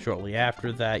 Shortly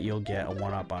after that, you'll get a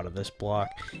 1-up out of this block,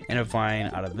 and a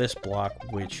vine out of this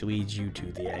block, which leads you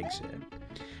to the exit.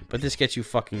 But this gets you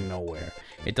fucking nowhere.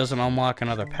 It doesn't unlock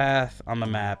another path on the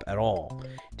map at all.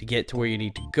 To get to where you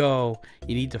need to go,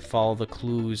 you need to follow the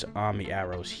clues on the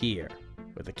arrows here.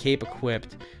 With a cape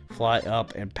equipped, fly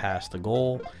up and past the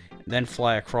goal, then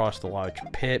fly across the large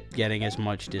pit, getting as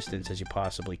much distance as you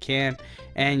possibly can,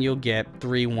 and you'll get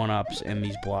 3 1-ups in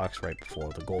these blocks right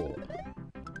before the goal.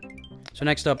 So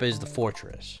next up is the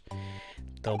fortress.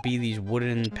 There'll be these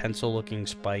wooden pencil-looking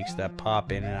spikes that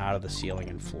pop in and out of the ceiling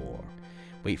and floor.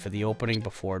 Wait for the opening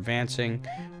before advancing,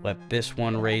 let this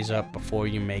one raise up before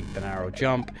you make the narrow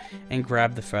jump, and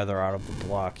grab the feather out of the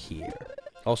block here.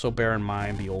 Also bear in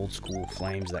mind the old school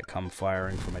flames that come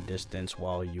firing from a distance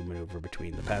while you maneuver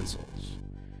between the pencils.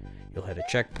 You'll hit a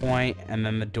checkpoint, and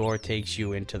then the door takes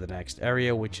you into the next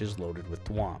area, which is loaded with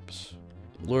thwomps.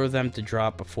 Lure them to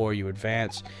drop before you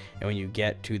advance, and when you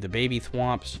get to the baby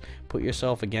thwomps, put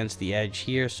yourself against the edge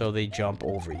here so they jump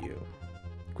over you.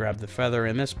 Grab the feather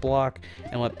in this block,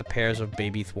 and let the pairs of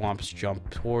baby thwomps jump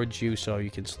towards you so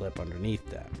you can slip underneath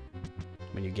them.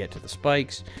 When you get to the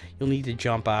spikes, you'll need to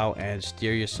jump out and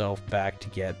steer yourself back to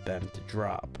get them to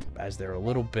drop, as they're a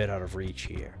little bit out of reach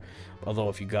here. Although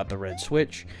if you got the red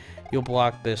switch, you'll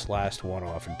block this last one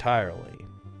off entirely.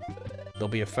 There'll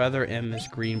be a feather in this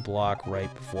green block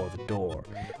right before the door,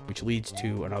 which leads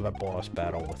to another boss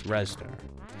battle with Reznor.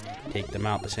 Take them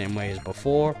out the same way as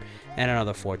before, and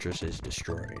another fortress is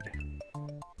destroyed.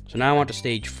 So now on to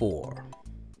stage 4.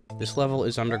 This level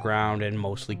is underground and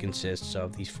mostly consists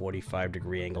of these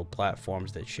 45-degree angled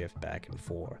platforms that shift back and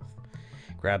forth.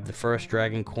 Grab the first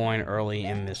dragon coin early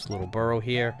in this little burrow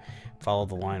here, follow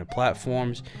the line of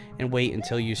platforms, and wait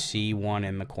until you see one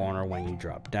in the corner when you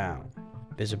drop down.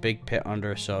 There's a big pit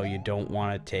under, so you don't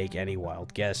want to take any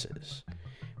wild guesses.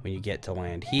 When you get to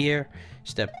land here,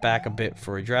 step back a bit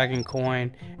for a dragon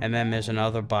coin, and then there's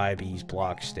another by these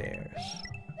block stairs.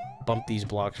 Bump these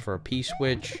blocks for a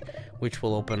P-switch, which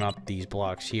will open up these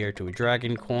blocks here to a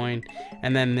dragon coin,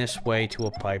 and then this way to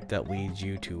a pipe that leads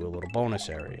you to a little bonus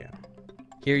area.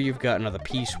 Here you've got another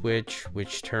P-switch,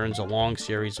 which turns a long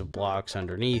series of blocks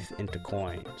underneath into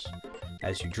coins.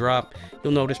 As you drop,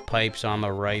 you'll notice pipes on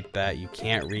the right that you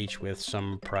can't reach with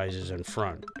some prizes in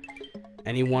front.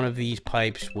 Any one of these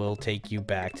pipes will take you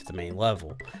back to the main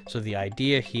level, so the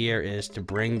idea here is to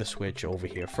bring the switch over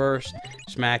here first,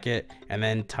 smack it, and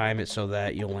then time it so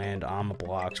that you'll land on the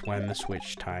blocks when the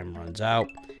switch time runs out,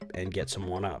 and get some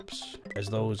 1-ups, as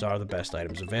those are the best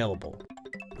items available.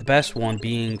 The best one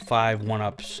being 5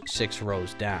 1-ups 6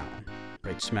 rows down,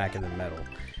 right smack in the middle.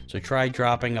 So try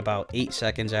dropping about 8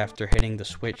 seconds after hitting the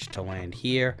switch to land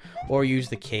here, or use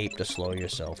the cape to slow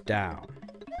yourself down.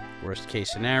 Worst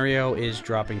case scenario is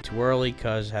dropping too early,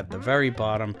 cause at the very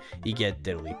bottom you get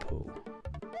diddly poo.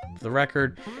 For the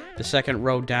record, the second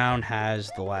row down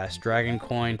has the last dragon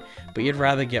coin, but you'd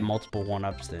rather get multiple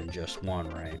 1-ups than just one,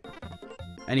 right?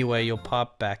 Anyway, you'll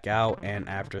pop back out, and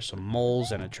after some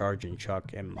moles and a charge and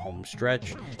chuck in the home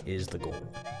stretch is the goal.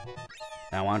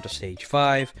 Now on to stage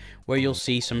 5, where you'll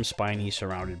see some spinies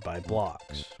surrounded by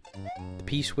blocks. The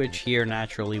P-switch here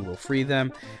naturally will free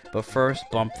them, but first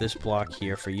bump this block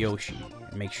here for Yoshi,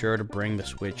 and make sure to bring the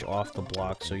switch off the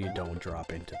block so you don't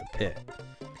drop into the pit.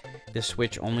 This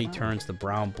switch only turns the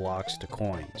brown blocks to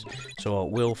coins, so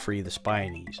it will free the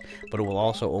spinies, but it will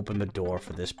also open the door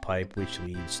for this pipe, which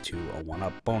leads to a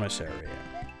 1-up bonus area.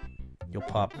 You'll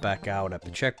pop back out at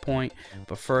the checkpoint,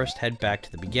 but first head back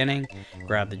to the beginning,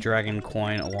 grab the dragon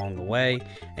coin along the way,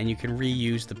 and you can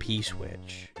reuse the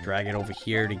P-switch. Drag it over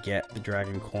here to get the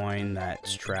dragon coin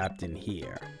that's trapped in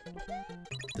here.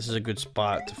 This is a good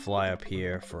spot to fly up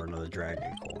here for another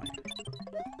dragon coin.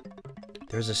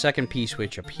 There's a second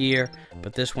P-switch up here,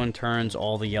 but this one turns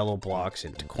all the yellow blocks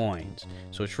into coins,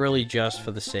 so it's really just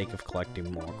for the sake of collecting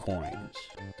more coins.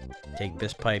 Take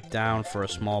this pipe down for a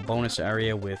small bonus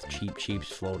area with Cheep Cheeps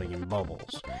floating in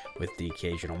bubbles, with the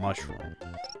occasional mushroom.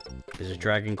 There's a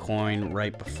dragon coin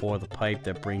right before the pipe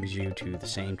that brings you to the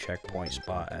same checkpoint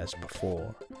spot as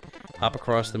before. Hop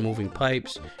across the moving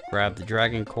pipes, grab the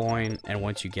dragon coin, and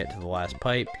once you get to the last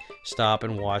pipe, stop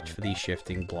and watch for these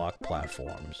shifting block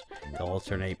platforms. They'll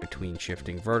alternate between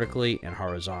shifting vertically and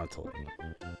horizontally.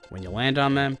 When you land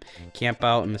on them, camp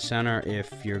out in the center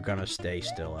if you're gonna stay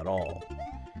still at all.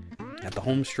 At the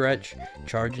home stretch,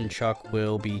 Charging Chuck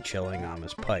will be chilling on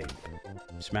this pipe.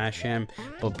 Smash him,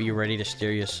 but be ready to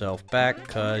steer yourself back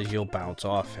cause you'll bounce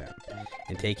off him,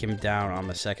 and take him down on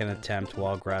the second attempt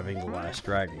while grabbing the last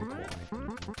dragon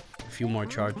coin. A few more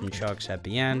Charging Chucks at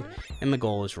the end, and the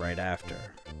goal is right after.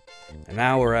 And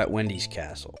now we're at Wendy's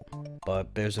castle,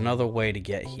 but there's another way to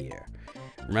get here.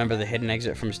 Remember the hidden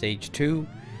exit from stage 2?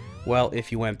 Well,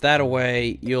 if you went that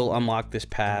way, you'll unlock this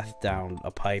path down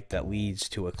a pipe that leads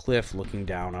to a cliff looking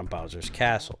down on Bowser's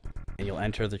castle, and you'll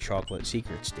enter the chocolate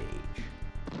secret stage.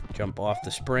 Jump off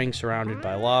the spring surrounded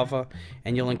by lava,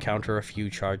 and you'll encounter a few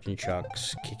Charging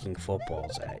Chucks kicking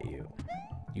footballs at you.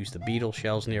 Use the beetle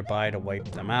shells nearby to wipe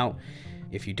them out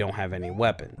if you don't have any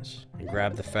weapons, and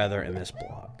grab the feather in this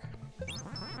block.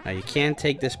 Now you can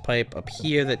take this pipe up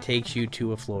here that takes you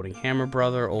to a floating hammer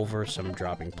brother over some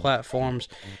dropping platforms,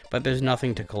 but there's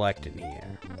nothing to collect in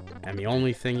here. And the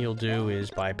only thing you'll do is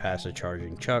bypass a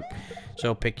Charging Chuck,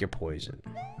 so pick your poison.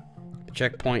 The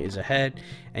checkpoint is ahead,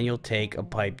 and you'll take a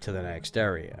pipe to the next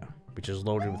area, which is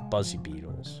loaded with buzzy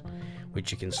beetles,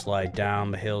 which you can slide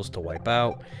down the hills to wipe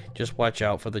out. Just watch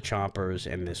out for the chompers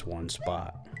in this one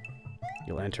spot.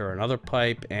 You'll enter another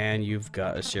pipe, and you've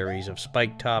got a series of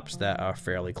spike tops that are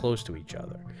fairly close to each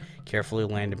other. Carefully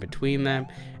land in between them,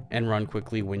 and run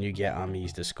quickly when you get on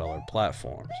these discolored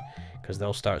platforms, because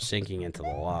they'll start sinking into the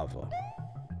lava.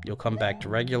 You'll come back to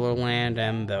regular land,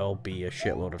 and there'll be a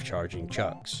shitload of Charging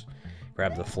Chucks.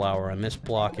 Grab the flower in this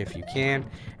block if you can,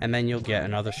 and then you'll get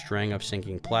another string of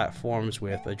sinking platforms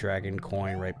with a dragon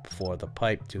coin right before the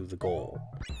pipe to the goal.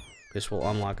 This will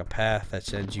unlock a path that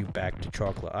sends you back to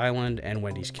Chocolate Island and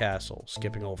Wendy's Castle,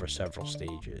 skipping over several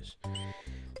stages.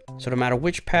 So no matter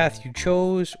which path you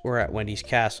chose, we're at Wendy's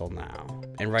Castle now.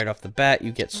 And right off the bat,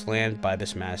 you get slammed by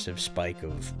this massive spike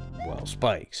of, well,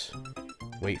 spikes.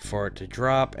 Wait for it to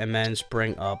drop, and then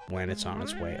spring up when it's on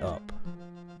its way up.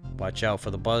 Watch out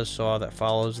for the buzzsaw that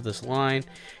follows this line.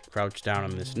 Crouch down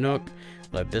in this nook,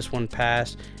 let this one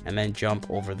pass, and then jump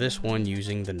over this one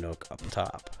using the nook up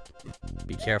top.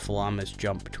 Be careful on this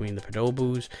jump between the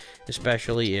Padobus,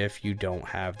 especially if you don't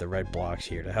have the red blocks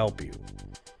here to help you.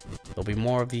 There'll be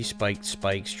more of these spiked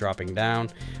spikes dropping down,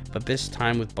 but this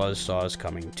time with buzzsaws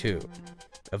coming too.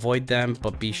 Avoid them,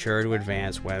 but be sure to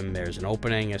advance when there's an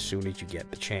opening as soon as you get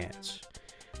the chance.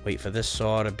 Wait for this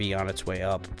saw to be on its way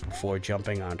up before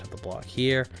jumping onto the block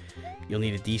here. You'll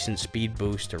need a decent speed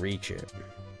boost to reach it.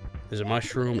 There's a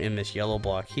mushroom in this yellow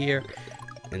block here,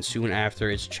 and soon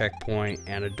after its checkpoint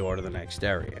and a door to the next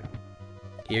area.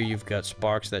 Here you've got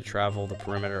sparks that travel the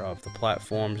perimeter of the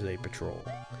platforms they patrol.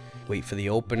 Wait for the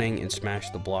opening and smash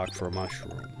the block for a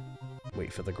mushroom.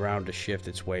 Wait for the ground to shift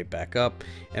its way back up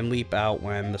and leap out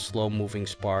when the slow moving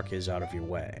spark is out of your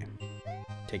way.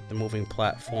 Take the moving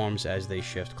platforms as they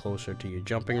shift closer to your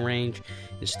jumping range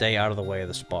and stay out of the way of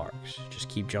the sparks. Just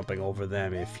keep jumping over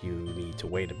them if you need to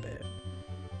wait a bit.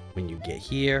 When you get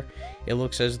here, it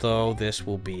looks as though this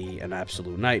will be an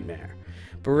absolute nightmare,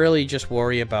 but really just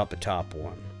worry about the top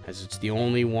one, as it's the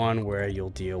only one where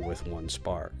you'll deal with one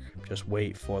spark. Just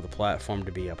wait for the platform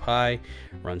to be up high,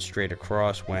 run straight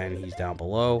across when he's down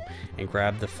below, and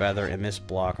grab the feather in this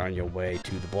block on your way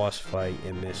to the boss fight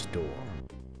in this door.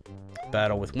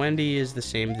 Battle with Wendy is the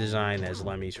same design as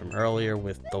Lemmy's from earlier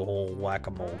with the whole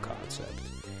whack-a-mole concept.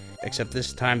 Except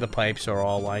this time the pipes are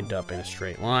all lined up in a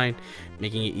straight line,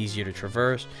 making it easier to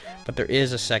traverse, but there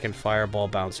is a second fireball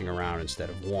bouncing around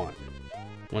instead of one.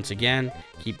 Once again,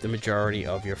 keep the majority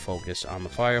of your focus on the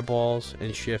fireballs,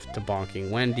 and shift to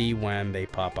bonking Wendy when they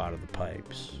pop out of the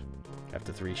pipes.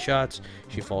 After 3 shots,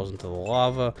 she falls into the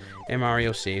lava, and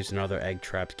Mario saves another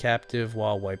egg-trapped captive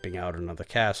while wiping out another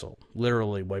castle,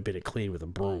 literally wiping it clean with a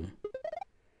broom.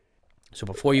 So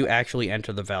before you actually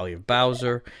enter the Valley of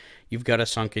Bowser, you've got a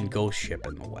sunken ghost ship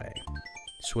in the way.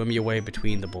 Swim your way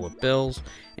between the bullet bills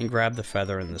and grab the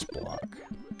feather in this block.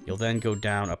 You'll then go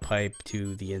down a pipe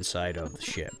to the inside of the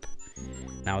ship.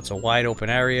 Now it's a wide open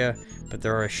area, but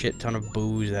there are a shit ton of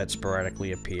boos that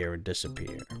sporadically appear and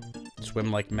disappear.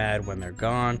 Swim like mad when they're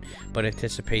gone, but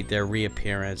anticipate their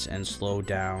reappearance and slow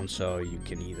down so you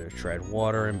can either tread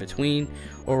water in between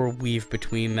or weave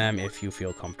between them if you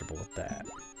feel comfortable with that.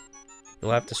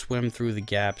 You'll have to swim through the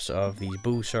gaps of these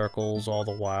boo circles, all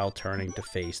the while turning to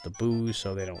face the boos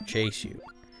so they don't chase you.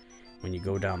 When you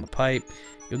go down the pipe,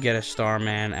 you'll get a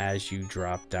Starman as you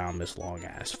drop down this long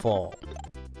ass fall.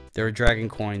 There are dragon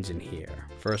coins in here.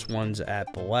 First one's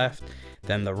at the left,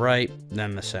 then the right,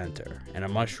 then the center, and a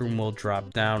mushroom will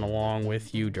drop down along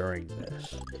with you during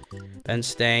this. Then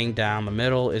staying down the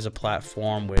middle is a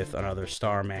platform with another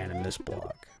Starman in this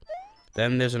block.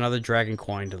 Then there's another dragon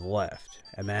coin to the left,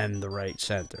 and then the right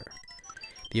center.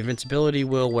 The invincibility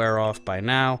will wear off by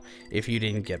now if you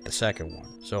didn't get the second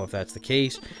one, so if that's the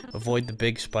case, avoid the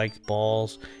big spiked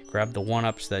balls, grab the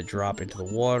 1-ups that drop into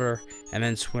the water, and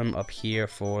then swim up here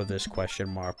for this question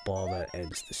mark ball that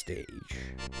ends the stage.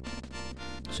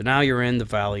 So now you're in the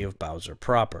Valley of Bowser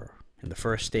proper, and the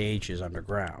first stage is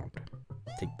underground.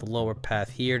 Take the lower path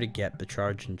here to get the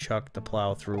charge and chuck to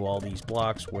plow through all these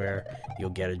blocks where you'll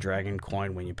get a dragon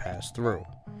coin when you pass through.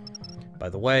 By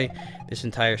the way, this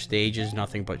entire stage is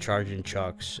nothing but charge and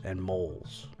chucks and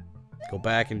moles. Go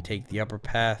back and take the upper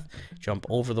path, jump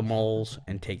over the moles,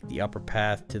 and take the upper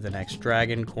path to the next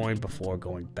dragon coin before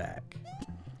going back.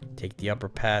 Take the upper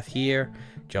path here,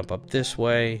 jump up this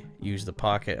way, use the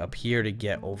pocket up here to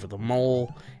get over the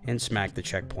mole, and smack the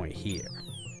checkpoint here.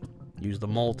 Use the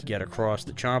mole to get across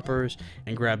the chompers,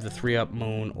 and grab the 3-up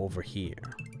moon over here.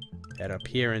 Head up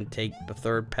here and take the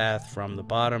third path from the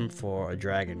bottom for a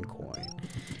dragon coin,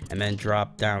 and then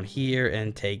drop down here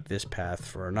and take this path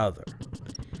for another.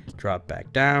 Drop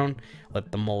back down,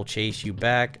 let the mole chase you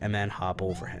back, and then hop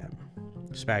over him.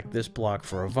 Smack this block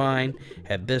for a vine,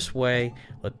 head this way,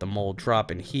 let the mole drop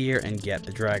in here and get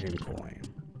the dragon coin.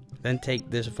 Then take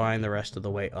this vine the rest of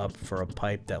the way up for a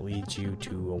pipe that leads you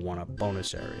to a 1-up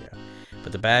bonus area.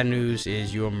 But the bad news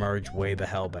is you emerge way the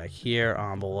hell back here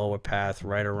on the lower path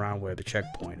right around where the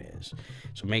checkpoint is.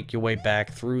 So make your way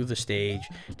back through the stage,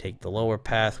 take the lower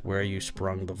path where you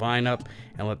sprung the vine up,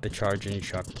 and let the charge and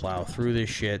chuck plow through this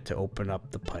shit to open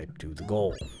up the pipe to the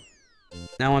goal.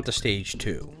 Now on to stage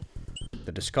 2.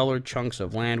 The discolored chunks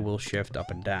of land will shift up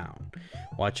and down.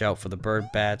 Watch out for the bird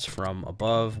bats from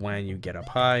above when you get up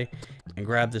high, and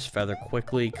grab this feather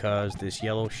quickly cause this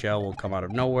yellow shell will come out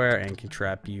of nowhere and can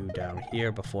trap you down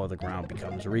here before the ground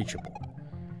becomes reachable.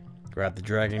 Grab the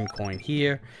dragon coin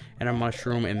here and a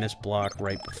mushroom in this block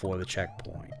right before the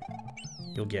checkpoint.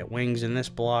 You'll get wings in this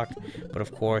block, but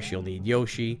of course you'll need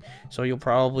Yoshi, so you'll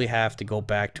probably have to go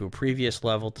back to a previous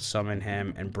level to summon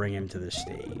him and bring him to this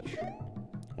stage.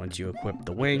 Once you equip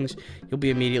the wings, you'll be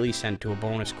immediately sent to a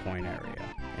bonus coin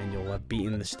area, and you'll have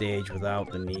beaten the stage without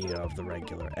the need of the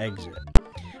regular exit.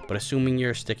 But assuming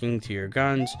you're sticking to your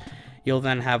guns, you'll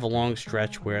then have a long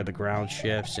stretch where the ground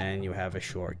shifts and you have a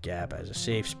short gap as a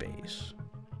safe space.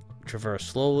 Traverse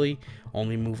slowly,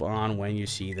 only move on when you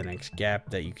see the next gap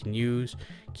that you can use,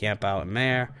 camp out in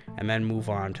there, and then move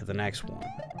on to the next one.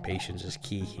 Patience is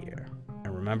key here.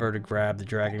 And remember to grab the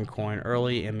dragon coin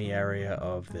early in the area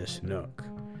of this nook.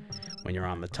 When you're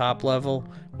on the top level,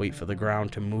 wait for the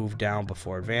ground to move down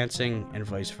before advancing, and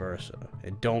vice versa.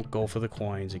 And don't go for the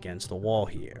coins against the wall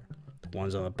here. The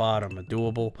ones on the bottom are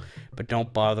doable, but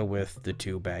don't bother with the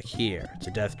 2 back here. It's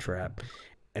a death trap.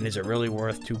 And is it really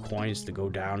worth 2 coins to go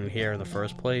down in here in the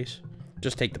first place?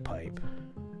 Just take the pipe.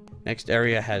 Next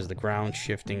area has the ground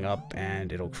shifting up,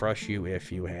 and it'll crush you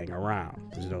if you hang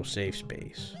around. There's no safe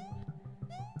space.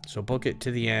 So book it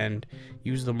to the end,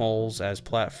 use the moles as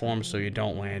platforms so you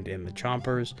don't land in the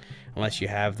chompers, unless you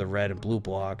have the red and blue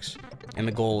blocks, and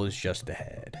the goal is just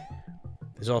ahead.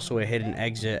 There's also a hidden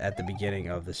exit at the beginning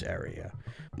of this area.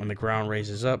 When the ground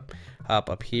raises up, hop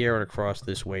up here and across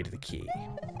this way to the key.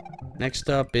 Next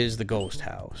up is the ghost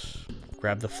house.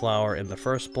 Grab the flower in the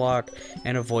first block,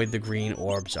 and avoid the green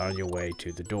orbs on your way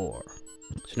to the door.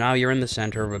 So now you're in the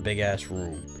center of a big ass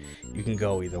room. You can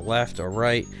go either left or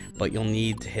right, but you'll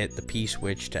need to hit the P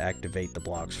switch to activate the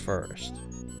blocks first.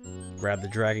 Grab the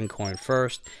dragon coin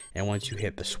first, and once you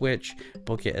hit the switch,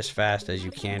 book it as fast as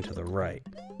you can to the right.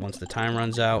 Once the time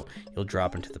runs out, you'll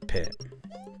drop into the pit.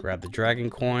 Grab the dragon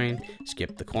coin,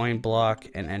 skip the coin block,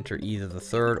 and enter either the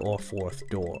 3rd or 4th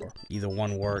door. Either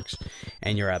one works,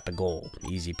 and you're at the goal.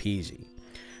 Easy peasy.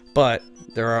 But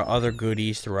there are other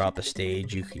goodies throughout the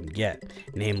stage you can get,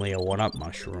 namely a 1-up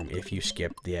mushroom if you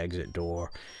skip the exit door,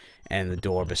 and the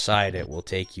door beside it will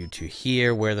take you to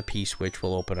here where the P-switch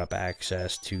will open up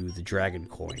access to the dragon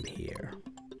coin here.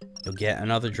 You'll get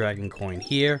another dragon coin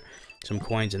here, some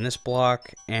coins in this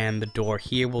block, and the door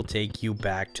here will take you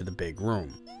back to the big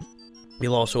room.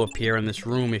 You'll also appear in this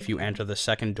room if you enter the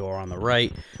second door on the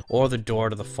right, or the door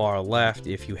to the far left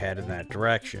if you head in that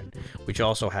direction, which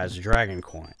also has a dragon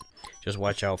coin. Just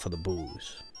watch out for the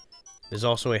booze. There's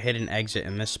also a hidden exit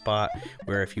in this spot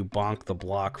where if you bonk the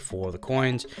block for the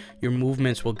coins, your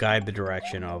movements will guide the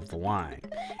direction of the line.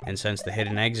 And since the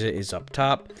hidden exit is up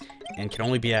top and can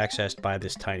only be accessed by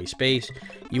this tiny space,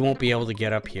 you won't be able to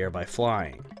get up here by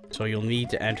flying. So you'll need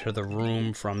to enter the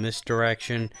room from this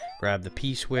direction, grab the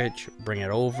P-switch, bring it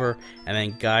over, and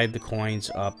then guide the coins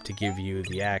up to give you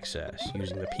the access,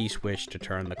 using the P-switch to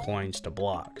turn the coins to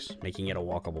blocks, making it a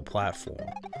walkable platform.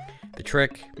 The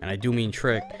trick, and I do mean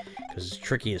trick, because it's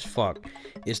tricky as fuck,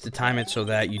 is to time it so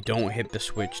that you don't hit the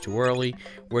switch too early,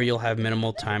 where you'll have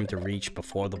minimal time to reach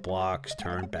before the blocks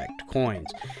turn back to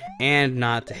coins, and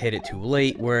not to hit it too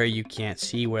late where you can't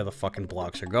see where the fucking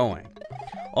blocks are going.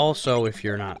 Also, if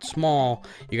you're not small,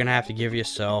 you're going to have to give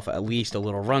yourself at least a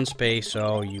little run space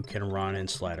so you can run and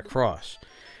slide across.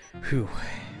 Whew.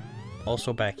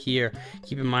 Also back here,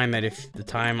 keep in mind that if the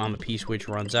time on the P-switch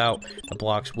runs out, the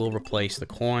blocks will replace the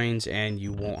coins and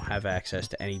you won't have access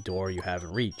to any door you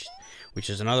haven't reached, which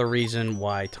is another reason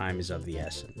why time is of the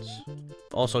essence.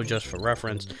 Also, just for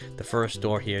reference, the first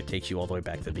door here takes you all the way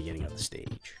back to the beginning of the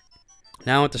stage.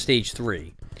 Now into stage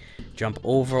 3. Jump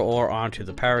over or onto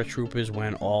the paratroopers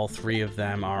when all 3 of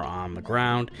them are on the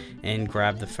ground, and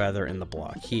grab the feather in the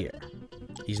block here.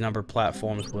 These numbered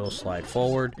platforms will slide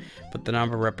forward, but the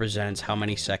number represents how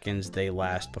many seconds they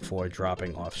last before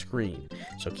dropping off screen,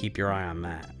 so keep your eye on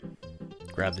that.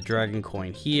 Grab the dragon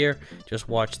coin here, just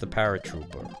watch the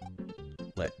paratrooper.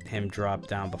 Let him drop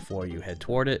down before you head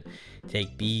toward it.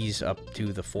 Take B's up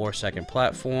to the 4-second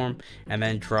platform, and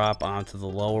then drop onto the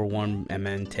lower one, and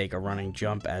then take a running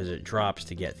jump as it drops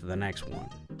to get to the next one,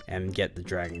 and get the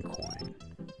dragon coin.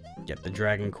 Get the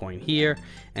dragon coin here,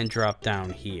 and drop down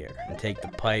here, and take the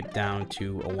pipe down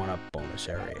to a 1-up bonus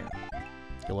area.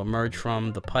 You'll emerge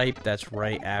from the pipe that's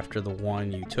right after the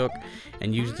one you took,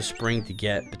 and use the spring to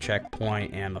get the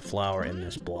checkpoint and the flower in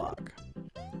this block.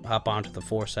 Hop onto the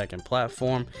 4-second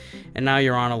platform, and now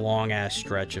you're on a long ass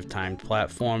stretch of timed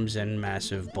platforms and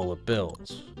massive bullet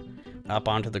bills. Hop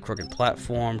onto the crooked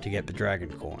platform to get the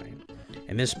dragon coin.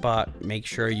 In this spot, make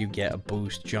sure you get a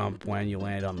boost jump when you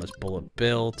land on this bullet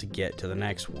bill to get to the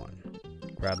next one.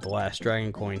 Grab the last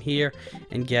dragon coin here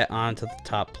and get onto the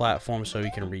top platform so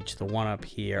you can reach the 1-up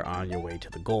here on your way to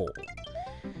the goal.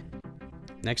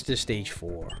 Next is stage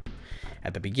 4.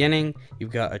 At the beginning,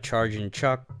 you've got a charging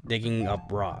Chuck digging up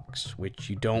rocks, which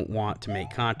you don't want to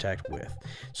make contact with.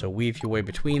 So weave your way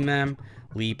between them,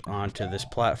 leap onto this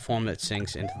platform that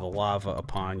sinks into the lava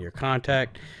upon your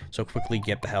contact, so quickly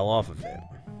get the hell off of it.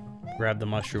 Grab the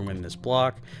mushroom in this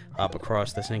block, hop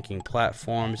across the sinking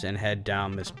platforms, and head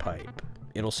down this pipe.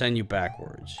 It'll send you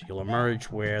backwards. You'll emerge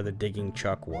where the digging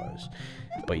Chuck was,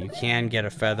 but you can get a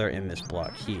feather in this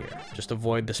block here. Just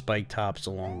avoid the spike tops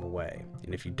along the way.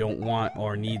 And if you don't want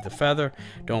or need the feather,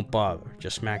 don't bother.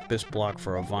 Just smack this block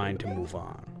for a vine to move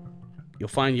on. You'll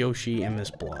find Yoshi in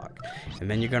this block, and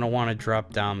then you're going to want to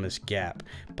drop down this gap,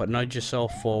 but nudge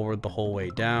yourself forward the whole way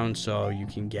down so you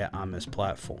can get on this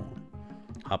platform.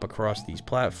 Hop across these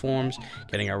platforms,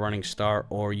 getting a running start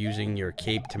or using your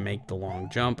cape to make the long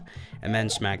jump, and then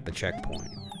smack the checkpoint.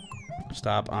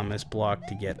 Stop on this block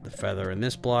to get the feather in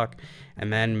this block,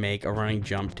 and then make a running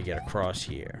jump to get across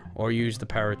here, or use the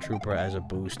paratrooper as a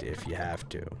boost if you have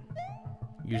to.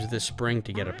 Use this spring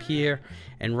to get up here,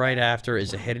 and right after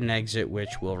is a hidden exit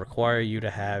which will require you to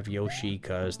have Yoshi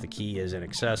because the key is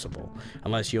inaccessible,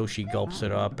 unless Yoshi gulps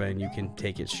it up and you can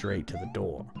take it straight to the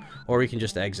door, or you can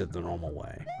just exit the normal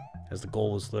way, as the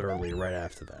goal is literally right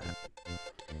after that.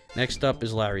 Next up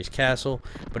is Larry's Castle,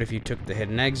 but if you took the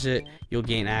hidden exit, you'll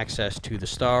gain access to the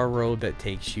Star Road that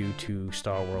takes you to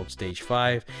Star World Stage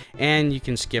 5, and you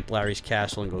can skip Larry's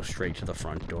Castle and go straight to the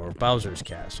front door of Bowser's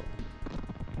Castle.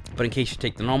 But in case you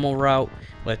take the normal route,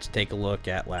 let's take a look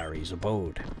at Larry's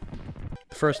Abode.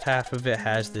 The first half of it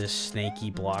has this snaky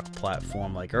block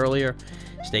platform like earlier.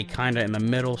 Stay kinda in the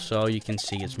middle so you can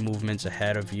see its movements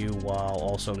ahead of you while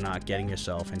also not getting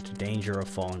yourself into danger of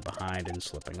falling behind and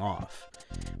slipping off.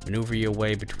 Maneuver your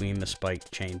way between the spiked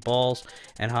chain balls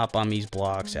and hop on these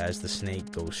blocks as the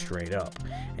snake goes straight up,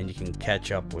 and you can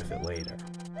catch up with it later.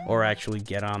 Or actually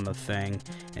get on the thing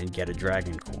and get a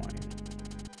dragon coin.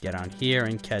 Get on here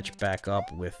and catch back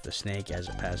up with the snake as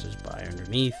it passes by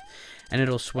underneath, and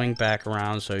it'll swing back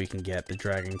around so you can get the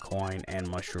dragon coin and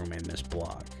mushroom in this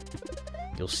block.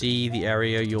 You'll see the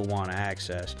area you'll want to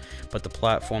access, but the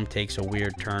platform takes a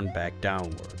weird turn back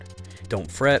downward. Don't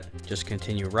fret, just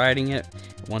continue riding it,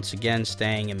 once again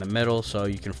staying in the middle so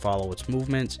you can follow its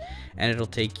movements, and it'll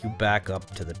take you back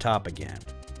up to the top again.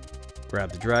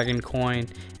 Grab the dragon coin,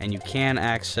 and you can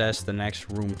access the next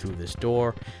room through this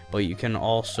door, but you can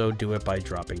also do it by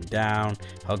dropping down,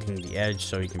 hugging the edge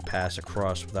so you can pass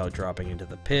across without dropping into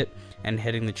the pit, and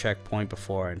hitting the checkpoint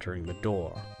before entering the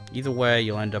door. Either way,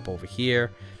 you'll end up over here,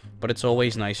 but it's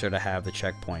always nicer to have the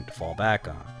checkpoint to fall back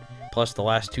on. Plus, the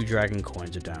last 2 dragon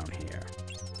coins are down here.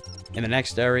 In the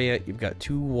next area, you've got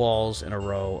 2 walls in a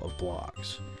row of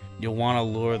blocks. You'll want to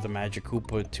lure the Magic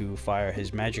Koopa to fire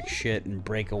his magic shit and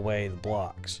break away the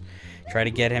blocks. Try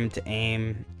to get him to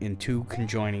aim in 2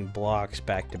 conjoining blocks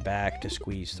back to back to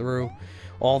squeeze through,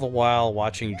 all the while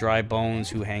watching Dry Bones,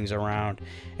 who hangs around,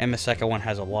 and the second one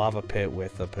has a lava pit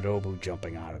with a Padobu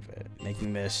jumping out of it,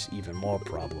 making this even more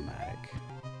problematic.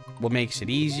 What makes it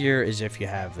easier is if you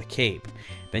have the cape.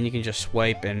 Then you can just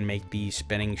swipe and make these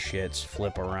spinning shits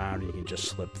flip around and you can just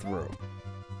slip through.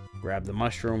 Grab the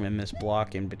mushroom in this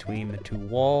block in between the 2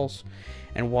 walls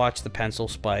and watch the pencil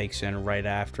spikes, and right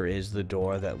after is the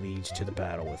door that leads to the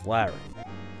battle with Larry.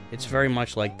 It's very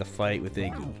much like the fight with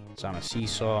Iggy. It's on a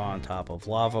seesaw on top of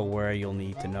lava where you'll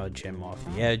need to nudge him off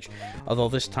the edge, although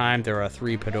this time there are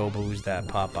 3 Padobus that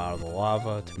pop out of the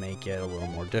lava to make it a little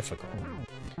more difficult.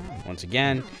 Once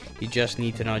again, you just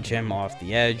need to nudge him off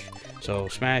the edge, so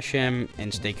smash him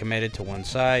and stay committed to one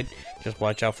side. Just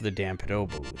watch out for the damn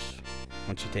Padobus.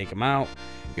 Once you take him out,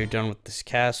 you're done with this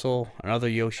castle, another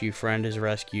Yoshi friend is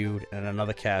rescued, and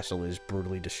another castle is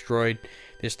brutally destroyed,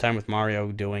 this time with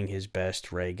Mario doing his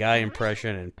best Ray Guy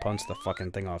impression and punts the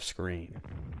fucking thing off screen.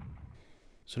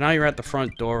 So now you're at the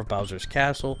front door of Bowser's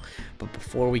Castle, but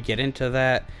before we get into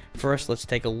that, first let's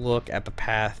take a look at the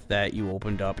path that you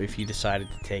opened up if you decided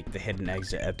to take the hidden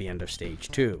exit at the end of Stage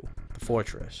 2, the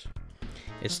Fortress.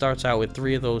 It starts out with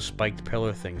 3 of those spiked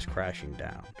pillar things crashing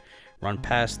down. Run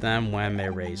past them when they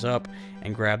raise up,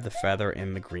 and grab the feather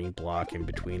in the green block in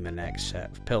between the next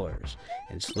set of pillars,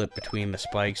 and slip between the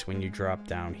spikes when you drop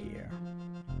down here.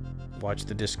 Watch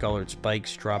the discolored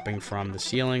spikes dropping from the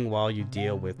ceiling while you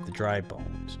deal with the Dry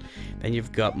Bones. Then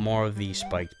you've got more of these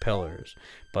spiked pillars,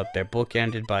 but they're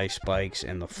bookended by spikes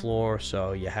in the floor,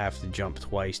 so you have to jump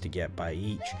twice to get by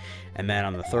each. And then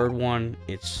on the third one,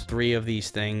 it's 3 of these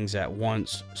things at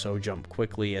once, so jump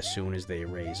quickly as soon as they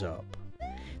raise up.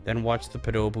 Then watch the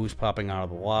Padobus popping out of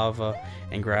the lava,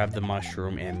 and grab the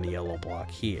mushroom in the yellow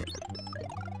block here.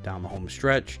 Down the home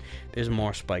stretch, there's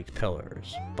more spiked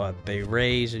pillars, but they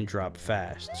raise and drop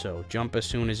fast, so jump as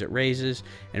soon as it raises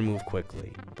and move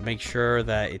quickly. But make sure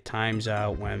that it times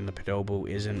out when the Padobu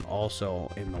isn't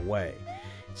also in the way.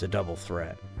 It's a double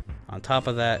threat. On top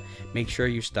of that, make sure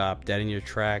you stop dead in your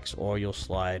tracks or you'll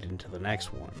slide into the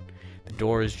next one. The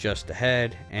door is just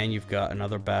ahead, and you've got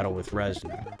another battle with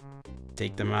Resner.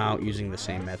 Take them out using the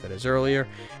same method as earlier,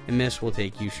 and this will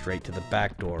take you straight to the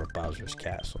back door of Bowser's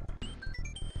Castle.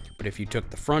 But if you took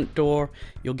the front door,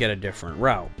 you'll get a different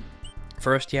route.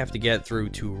 First, you have to get through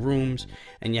 2 rooms,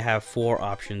 and you have 4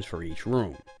 options for each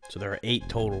room. So there are 8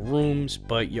 total rooms,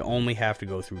 but you only have to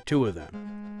go through 2 of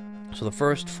them. So the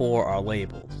first 4 are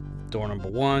labeled. Door number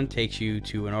 1 takes you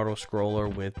to an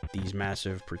auto-scroller with these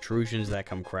massive protrusions that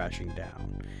come crashing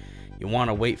down. You want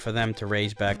to wait for them to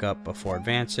raise back up before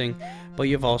advancing, but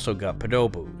you've also got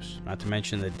Padobus. Not to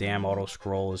mention the damn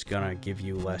auto-scroll is gonna give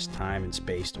you less time and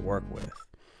space to work with.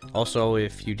 Also,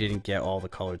 if you didn't get all the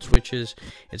colored switches,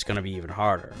 it's gonna be even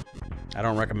harder. I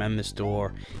don't recommend this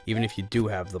door, even if you do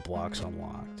have the blocks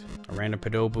unlocked. A random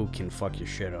Padobu can fuck your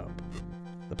shit up.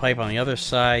 The pipe on the other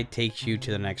side takes you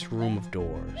to the next room of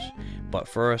doors, but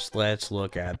first let's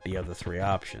look at the other 3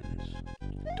 options.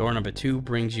 Door number 2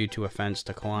 brings you to a fence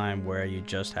to climb where you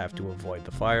just have to avoid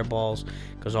the fireballs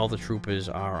because all the troopers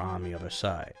are on the other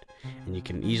side, and you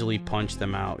can easily punch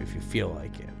them out if you feel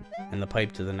like it. And the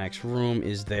pipe to the next room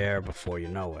is there before you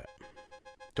know it.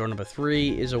 Door number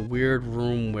 3 is a weird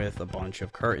room with a bunch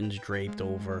of curtains draped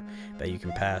over that you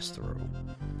can pass through.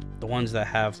 The ones that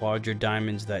have larger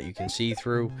diamonds that you can see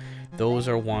through, those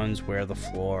are ones where the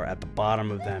floor at the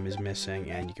bottom of them is missing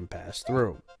and you can pass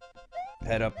through.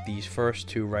 Head up these first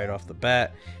 2 right off the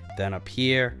bat, then up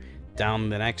here, down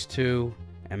the next 2,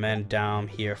 and then down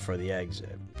here for the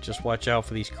exit. Just watch out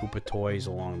for these Koopa toys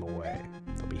along the way.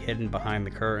 They'll be hidden behind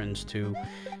the curtains too,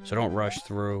 so don't rush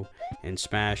through and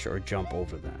smash or jump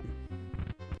over them.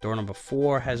 Door number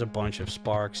 4 has a bunch of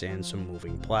sparks and some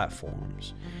moving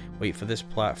platforms. Wait for this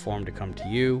platform to come to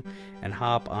you and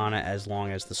hop on it as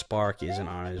long as the spark isn't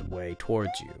on his way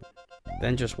towards you.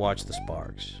 Then just watch the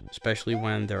sparks, especially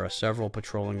when there are several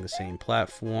patrolling the same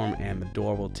platform, and the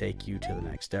door will take you to the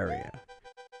next area.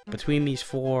 Between these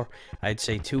 4, I'd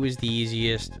say 2 is the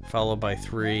easiest, followed by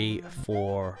 3,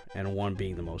 4, and 1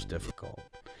 being the most difficult.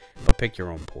 But pick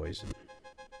your own poison.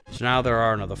 So now there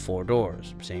are another 4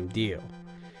 doors, same deal.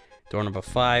 Door number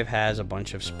 5 has a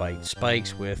bunch of spiked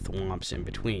spikes with whomps in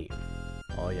between.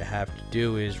 All you have to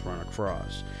do is run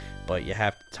across, but you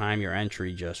have to time your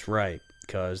entry just right,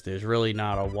 because there's really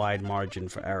not a wide margin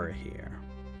for error here.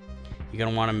 You're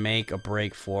going to want to make a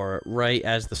break for it right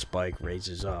as the spike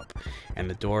raises up, and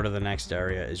the door to the next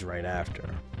area is right after.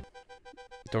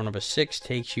 Door number 6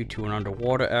 takes you to an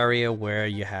underwater area where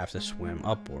you have to swim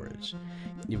upwards.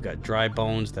 You've got dry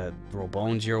bones that throw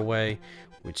bones your way,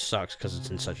 which sucks because it's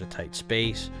in such a tight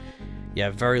space. You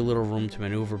have very little room to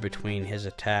maneuver between his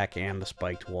attack and the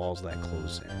spiked walls that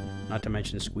close in, not to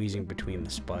mention squeezing between the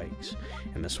spikes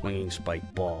and the swinging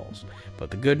spiked balls.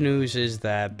 But the good news is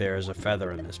that there is a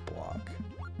feather in this block.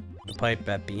 The pipe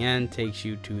at the end takes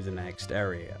you to the next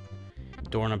area.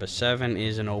 Door number 7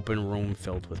 is an open room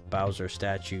filled with Bowser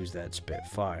statues that spit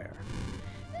fire.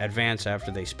 Advance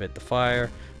after they spit the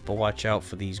fire, but watch out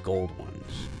for these gold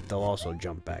ones. They'll also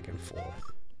jump back and forth.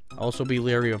 Also be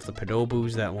leery of the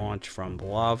Pedobus that launch from the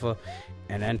lava,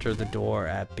 and enter the door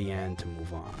at the end to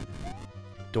move on.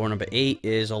 Door number 8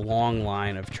 is a long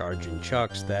line of charging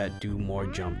chucks that do more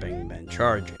jumping than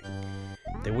charging.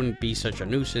 They wouldn't be such a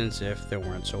nuisance if there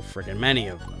weren't so friggin' many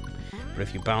of them. But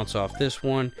if you bounce off this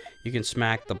one, you can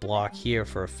smack the block here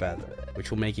for a feather,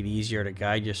 which will make it easier to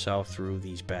guide yourself through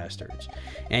these bastards,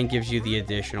 and gives you the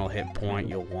additional hit point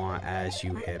you'll want as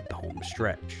you hit the home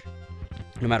stretch.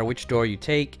 No matter which door you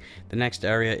take, the next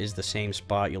area is the same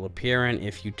spot you'll appear in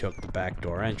if you took the back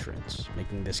door entrance,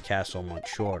 making this castle much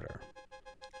shorter.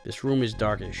 This room is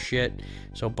dark as shit,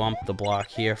 so bump the block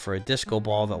here for a disco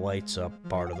ball that lights up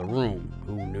part of the room.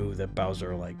 Who knew that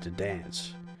Bowser liked to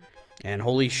dance? And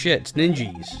holy shit, it's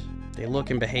ninjas! They look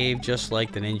and behave just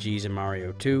like the ninjas in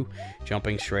Mario 2,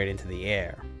 jumping straight into the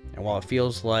air. And while it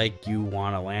feels like you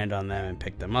want to land on them and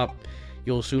pick them up,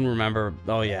 you'll soon remember,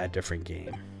 oh yeah, different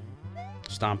game.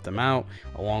 Stomp them out,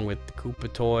 along with the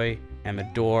Koopa toy, and the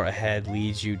door ahead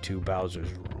leads you to Bowser's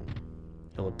room.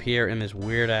 He'll appear in this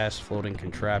weird-ass floating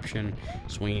contraption,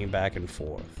 swinging back and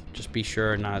forth. Just be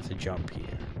sure not to jump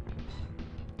here.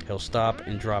 He'll stop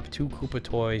and drop 2 Koopa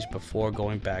toys before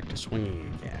going back to swinging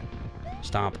again.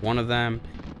 Stomp one of them,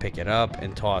 pick it up,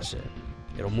 and toss it.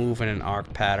 It'll move in an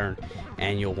arc pattern,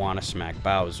 and you'll want to smack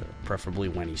Bowser, preferably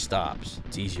when he stops.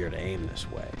 It's easier to aim this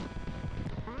way.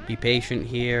 Be patient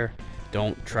here.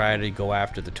 Don't try to go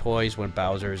after the toys when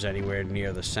Bowser is anywhere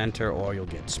near the center, or you'll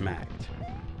get smacked.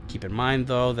 Keep in mind,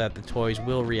 though, that the toys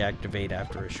will reactivate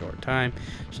after a short time,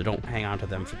 so don't hang on to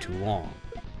them for too long.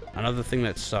 Another thing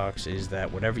that sucks is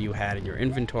that whatever you had in your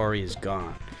inventory is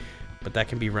gone, but that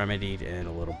can be remedied in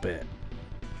a little bit.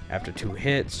 After 2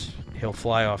 hits, he'll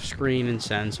fly off screen and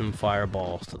send some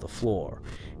fireballs to the floor.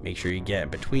 Make sure you get in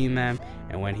between them,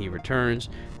 and when he returns,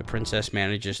 the princess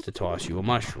manages to toss you a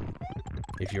mushroom.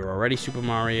 If you're already Super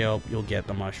Mario, you'll get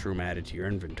the mushroom added to your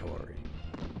inventory.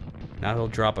 Now he'll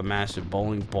drop a massive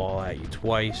bowling ball at you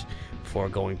twice before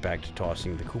going back to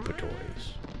tossing the Koopa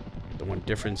toys. The one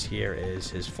difference here is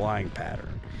his flying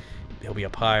pattern. He'll be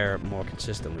up higher more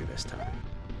consistently this time.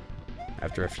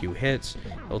 After a few hits,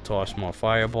 he'll toss more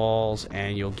fireballs,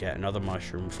 and you'll get another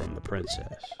mushroom from the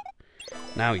princess.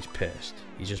 Now he's pissed.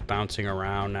 He's just bouncing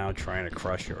around now trying to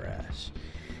crush your ass.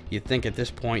 You'd think at this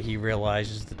point he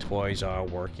realizes the toys are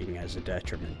working as a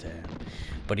detriment to him,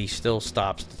 but he still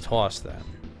stops to toss them.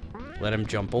 Let him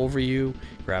jump over you,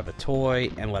 grab a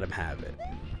toy, and let him have it.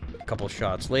 A couple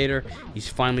shots later, he's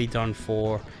finally done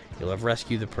for. You'll have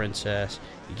rescued the princess,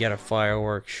 you get a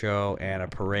fireworks show, and a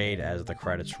parade as the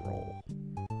credits roll.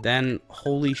 Then,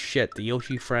 holy shit, the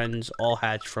Yoshi friends all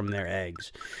hatched from their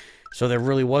eggs. So there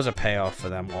really was a payoff for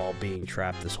them all being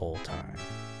trapped this whole time.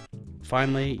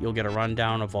 Finally, you'll get a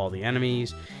rundown of all the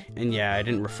enemies, and yeah, I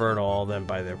didn't refer to all of them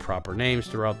by their proper names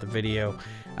throughout the video.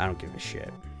 I don't give a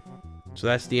shit. So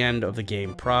that's the end of the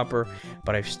game proper,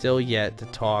 but I've still yet to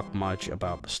talk much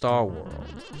about the Star World.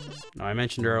 Now, I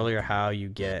mentioned earlier how you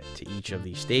get to each of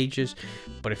these stages,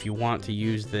 but if you want to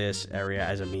use this area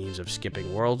as a means of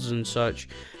skipping worlds and such,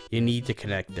 you need to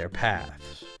connect their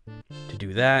paths. To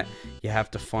do that, you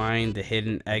have to find the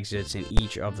hidden exits in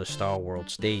each of the Star World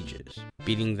stages.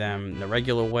 Beating them the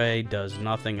regular way does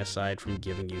nothing aside from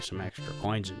giving you some extra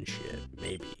coins and shit,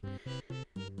 maybe.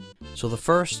 So the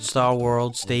first Star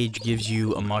World stage gives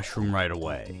you a mushroom right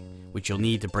away, which you'll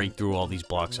need to break through all these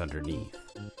blocks underneath.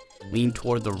 Lean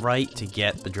toward the right to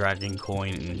get the dragon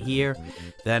coin in here,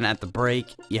 then at the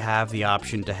break, you have the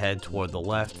option to head toward the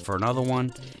left for another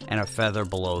one, and a feather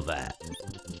below that.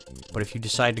 But if you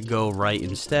decide to go right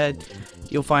instead,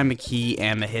 you'll find the key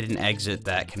and the hidden exit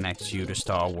that connects you to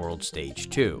Star World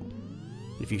Stage 2.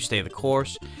 If you stay the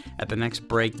course, at the next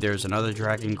break there's another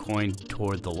dragon coin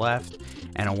toward the left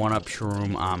and a 1-up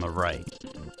shroom on the right.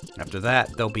 After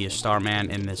that, there'll be a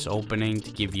Starman in this opening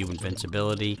to give you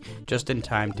invincibility just in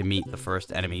time to meet the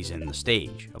first enemies in the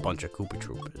stage, a bunch of Koopa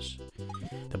Troopers.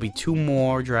 There'll be 2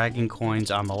 more dragon coins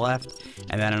on the left,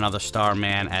 and then another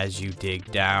Starman as you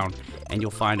dig down, and you'll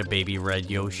find a baby red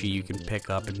Yoshi you can pick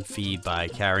up and feed by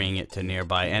carrying it to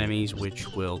nearby enemies, which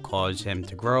will cause him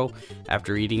to grow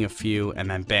after eating a few, and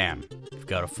then bam, you've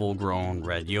got a full-grown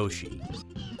red Yoshi.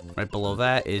 Right below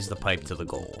that is the pipe to the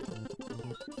goal.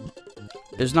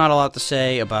 There's not a lot to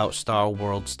say about Star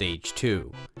World Stage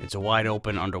 2. It's a wide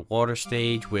open underwater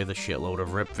stage with a shitload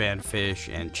of Rip Van Fish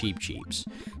and Cheep Cheeps,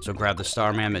 so grab the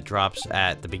Starman that drops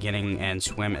at the beginning and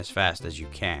swim as fast as you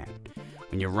can.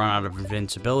 When you run out of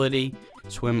invincibility,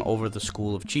 swim over the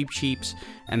school of Cheep Cheeps,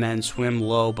 and then swim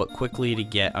low but quickly to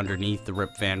get underneath the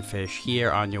Rip Van Fish here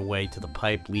on your way to the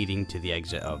pipe leading to the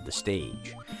exit of the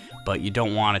stage. But you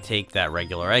don't want to take that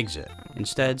regular exit.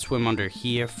 Instead, swim under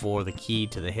here for the key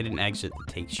to the hidden exit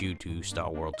that takes you to Star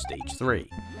World Stage 3.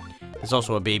 There's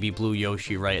also a baby blue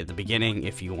Yoshi right at the beginning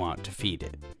if you want to feed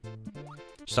it.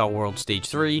 Star World Stage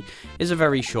 3 is a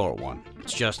very short one.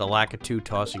 It's just a Lakitu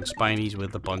tossing Spinies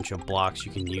with a bunch of blocks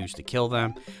you can use to kill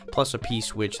them, plus a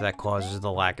P-switch that causes the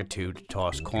Lakitu to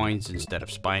toss coins instead of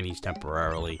Spinies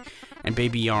temporarily, and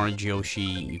baby orange Yoshi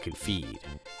you can feed.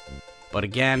 But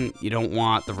again, you don't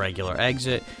want the regular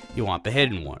exit, you want the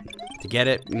hidden one. To get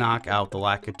it, knock out the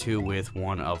Lakitu with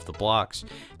one of the blocks,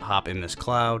 hop in this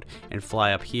cloud, and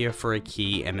fly up here for a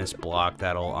key and this block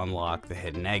that'll unlock the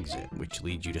hidden exit, which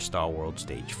leads you to Star World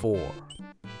Stage 4.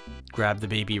 Grab the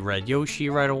baby red Yoshi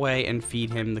right away and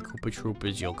feed him the Koopa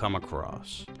Troopers you'll come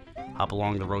across. Hop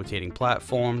along the rotating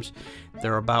platforms.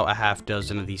 There are about a half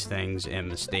dozen of these things in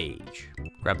the stage.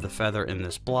 Grab the feather in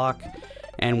this block,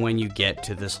 and when you get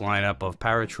to this lineup of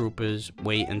paratroopers,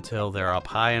 wait until they're up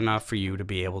high enough for you to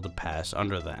be able to pass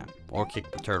under them, or kick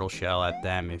the turtle shell at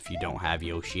them if you don't have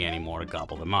Yoshi anymore to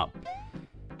gobble them up.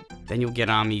 Then you'll get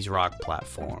on these rock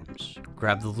platforms.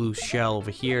 Grab the loose shell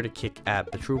over here to kick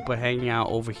at the trooper hanging out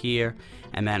over here,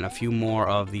 and then a few more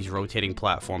of these rotating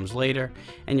platforms later,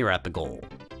 and you're at the goal.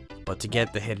 But to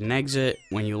get the hidden exit,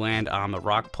 when you land on the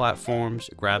rock platforms,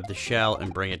 grab the shell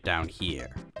and bring it down here.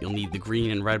 You'll need the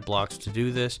green and red blocks to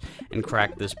do this, and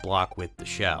crack this block with the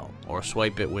shell, or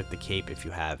swipe it with the cape if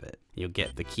you have it. You'll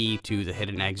get the key to the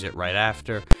hidden exit right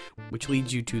after, which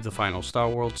leads you to the final Star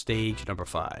World stage, number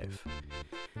 5.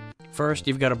 First,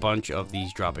 you've got a bunch of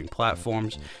these dropping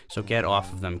platforms, so get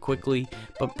off of them quickly,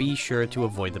 but be sure to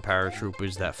avoid the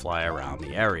paratroopers that fly around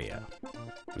the area.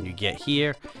 When you get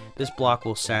here, this block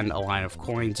will send a line of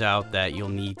coins out that you'll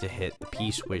need to hit the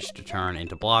P-switch to turn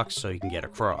into blocks so you can get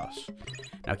across.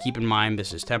 Now keep in mind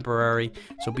this is temporary,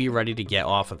 so be ready to get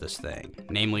off of this thing,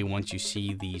 namely once you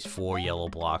see these 4 yellow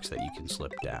blocks that you can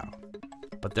slip down.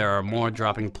 But there are more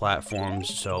dropping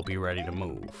platforms, so be ready to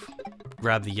move.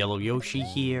 Grab the yellow Yoshi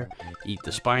here, eat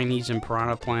the Spinies and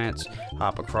Piranha Plants,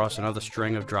 hop across another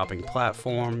string of dropping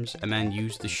platforms, and then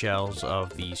use the shells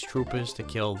of these troopers to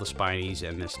kill the Spinies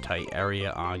in this tight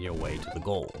area on your way to the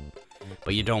goal.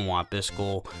 But you don't want this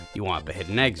goal, you want the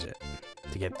hidden exit.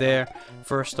 To get there,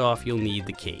 first off you'll need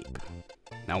the cape.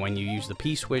 Now when you use the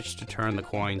P-switch to turn the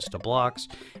coins to blocks,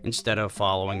 instead of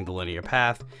following the linear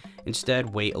path,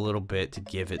 instead wait a little bit to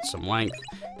give it some length,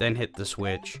 then hit the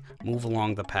switch, move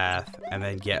along the path, and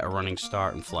then get a running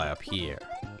start and fly up here.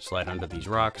 Slide under these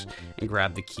rocks, and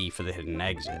grab the key for the hidden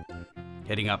exit.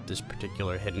 Hitting up this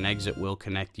particular hidden exit will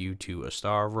connect you to a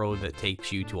star road that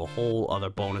takes you to a whole other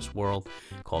bonus world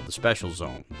called the Special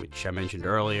Zone, which I mentioned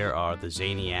earlier are the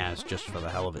zany-ass just for the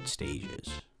hell of it stages.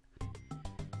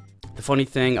 The funny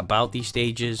thing about these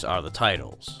stages are the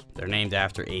titles. They're named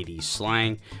after 80s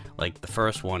slang, like the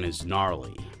first one is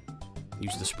Gnarly.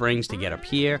 Use the springs to get up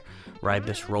here, ride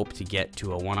this rope to get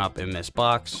to a 1-up in this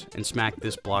box, and smack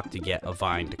this block to get a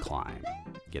vine to climb.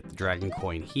 Get the dragon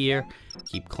coin here,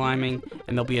 keep climbing,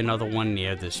 and there'll be another one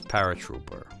near this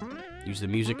paratrooper. Use the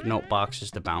music note boxes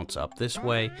to bounce up this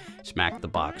way, smack the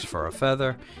box for a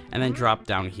feather, and then drop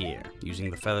down here,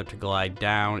 using the feather to glide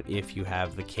down if you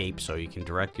have the cape so you can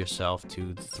direct yourself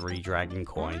to the 3 dragon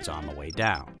coins on the way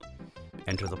down.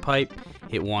 Enter the pipe,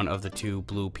 hit one of the 2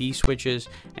 blue P-switches,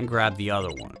 and grab the other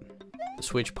one. The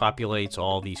switch populates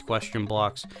all these question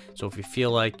blocks, so if you feel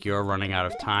like you're running out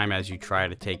of time as you try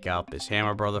to take out this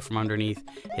hammer brother from underneath,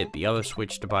 hit the other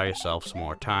switch to buy yourself some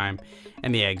more time,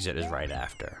 and the exit is right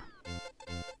after.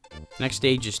 Next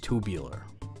stage is Tubular.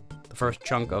 The first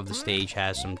chunk of the stage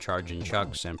has some charging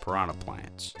chucks and piranha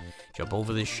plants. Jump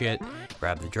over this shit,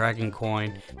 grab the dragon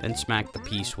coin, then smack the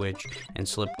P switch, and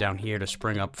slip down here to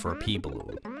spring up for a P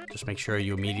balloon. Just make sure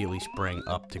you immediately spring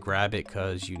up to grab it,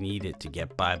 cause you need it to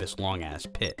get by this long ass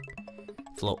pit.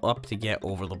 Float up to get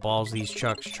over the balls these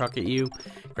chucks chuck at you.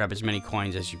 Grab as many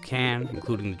coins as you can,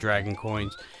 including the dragon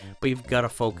coins, but you've got to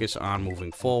focus on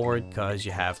moving forward because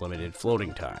you have limited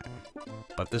floating time.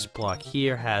 But this block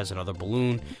here has another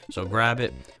balloon, so grab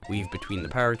it, weave between the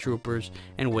paratroopers,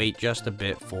 and wait just a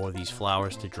bit for these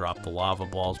flowers to drop the lava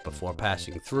balls before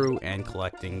passing through and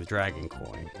collecting the dragon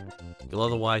coin. You'll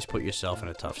otherwise put yourself in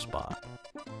a tough spot.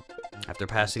 After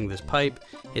passing this pipe,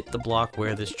 hit the block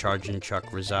where this charging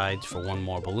chuck resides for one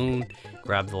more balloon,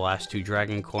 grab the last 2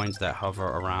 dragon coins that hover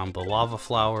around the lava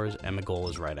flowers, and the goal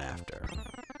is right after.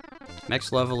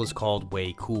 Next level is called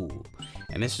Way Cool,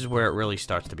 and this is where it really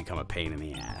starts to become a pain in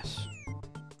the ass.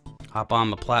 Hop on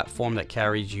the platform that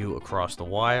carries you across the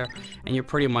wire, and you're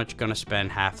pretty much going to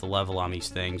spend half the level on these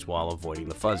things while avoiding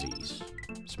the fuzzies.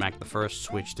 Smack the first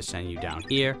switch to send you down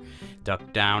here,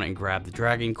 duck down and grab the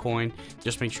dragon coin,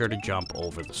 just make sure to jump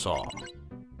over the saw.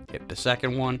 Hit the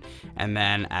second one, and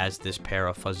then as this pair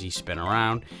of fuzzies spin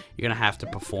around, you're going to have to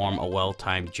perform a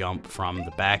well-timed jump from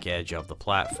the back edge of the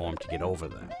platform to get over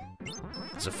them.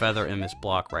 There's a feather in this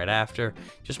block right after,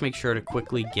 just make sure to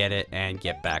quickly get it and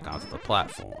get back onto the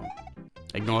platform.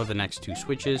 Ignore the next 2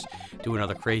 switches, do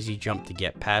another crazy jump to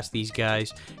get past these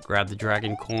guys, grab the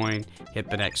dragon coin, hit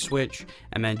the next switch,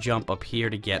 and then jump up here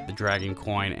to get the dragon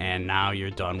coin, and now you're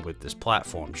done with this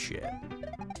platform shit.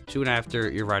 Soon after,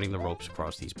 you're riding the ropes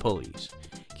across these pulleys.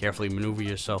 Carefully maneuver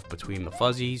yourself between the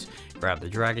fuzzies, grab the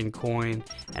dragon coin,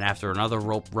 and after another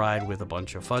rope ride with a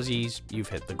bunch of fuzzies, you've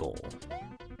hit the goal.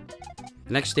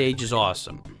 The next stage is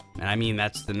awesome, and I mean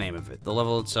that's the name of it. The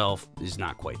level itself is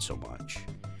not quite so much.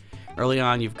 Early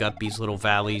on, you've got these little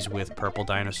valleys with purple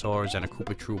dinosaurs and a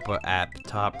Koopa Troopa at the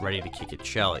top ready to kick its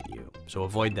shell at you, so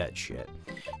avoid that shit.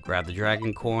 Grab the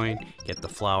dragon coin, get the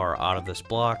flower out of this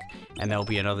block, and there'll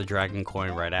be another dragon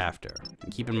coin right after.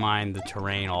 And keep in mind the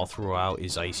terrain all throughout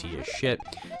is icy as shit,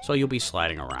 so you'll be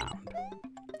sliding around.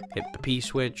 Hit the P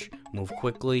switch, move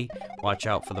quickly, watch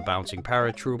out for the bouncing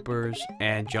paratroopers,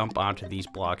 and jump onto these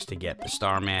blocks to get the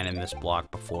Starman in this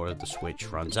block before the switch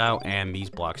runs out and these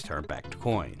blocks turn back to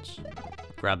coins.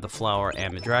 Grab the flower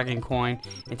and the dragon coin,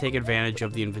 and take advantage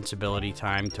of the invincibility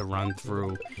time to run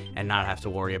through and not have to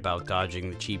worry about dodging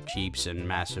the cheap cheeps and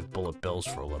massive bullet bills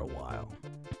for a little while.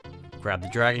 Grab the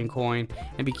dragon coin,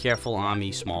 and be careful on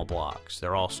these small blocks,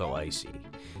 they're also icy,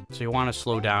 so you want to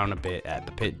slow down a bit at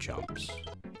the pit jumps.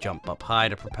 Jump up high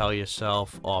to propel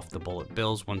yourself off the bullet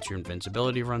bills once your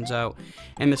invincibility runs out,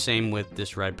 and the same with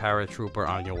this red paratrooper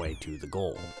on your way to the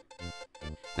goal.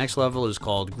 Next level is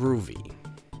called Groovy.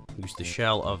 Use the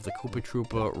shell of the Koopa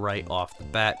Troopa right off the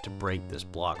bat to break this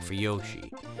block for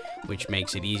Yoshi, which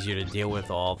makes it easier to deal with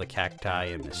all the cacti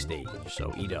in this stage,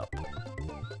 so eat up.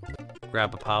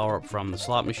 Grab a power-up from the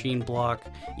slot machine block,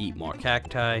 eat more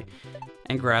cacti,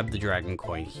 and grab the dragon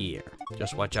coin here.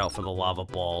 Just watch out for the lava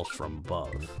balls from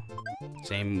above.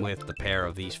 Same with the pair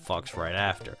of these fucks right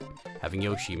after. Having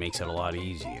Yoshi makes it a lot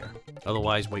easier.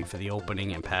 Otherwise, wait for the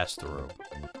opening and pass through.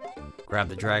 Grab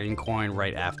the dragon coin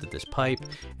right after this pipe,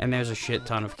 and there's a shit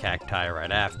ton of cacti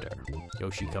right after.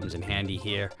 Yoshi comes in handy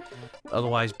here.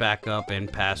 Otherwise, back up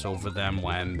and pass over them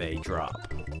when they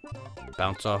drop.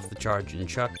 Bounce off the charging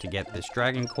chuck to get this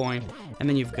dragon coin, and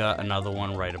then you've got another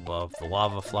one right above the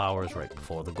lava flowers right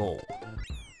before the goal.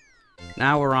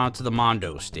 Now we're on to the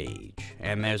Mondo stage,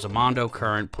 and there's a Mondo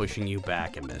current pushing you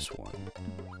back in this one.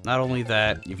 Not only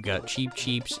that, you've got cheap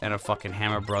cheeps and a fucking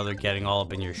hammer brother getting all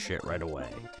up in your shit right away.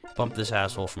 Bump this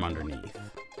asshole from underneath.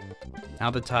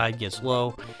 Now the tide gets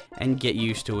low, and get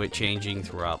used to it changing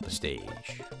throughout the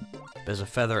stage. There's a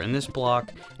feather in this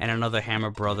block, and another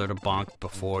hammer brother to bonk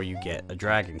before you get a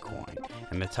dragon coin,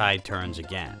 and the tide turns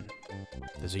again.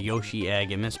 There's a Yoshi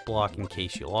egg in this block in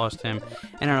case you lost him,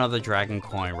 and another dragon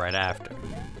coin right after.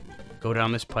 Go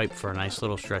down this pipe for a nice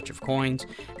little stretch of coins,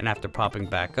 and after popping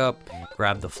back up,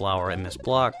 grab the flower in this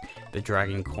block, the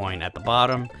dragon coin at the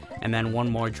bottom, and then one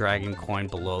more dragon coin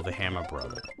below the hammer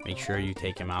brother. Make sure you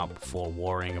take him out before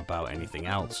worrying about anything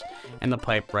else, and the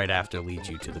pipe right after leads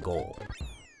you to the goal.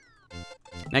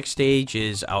 Next stage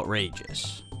is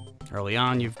Outrageous. Early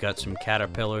on, you've got some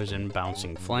caterpillars and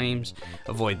bouncing flames.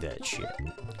 Avoid that shit.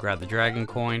 Grab the dragon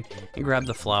coin, and grab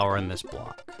the flower in this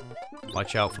block.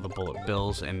 Watch out for the bullet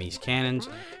bills and these cannons.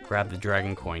 Grab the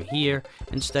dragon coin here,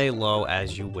 and stay low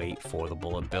as you wait for the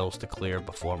bullet bills to clear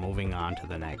before moving on to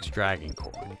the next dragon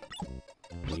coin.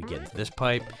 When you get to this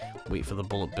pipe, wait for the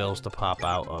bullet bills to pop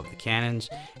out of the cannons,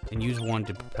 and use one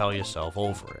to propel yourself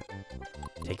over it.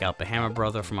 Take out the Hammer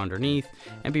Brother from underneath,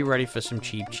 and be ready for some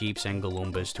Cheep Cheeps and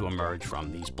Galoombas to emerge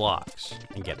from these blocks,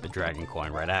 and get the Dragon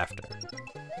Coin right after.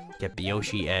 Get the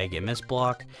Yoshi egg in this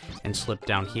block, and slip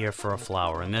down here for a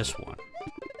flower in this one.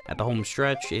 At the home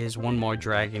stretch is one more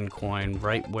Dragon Coin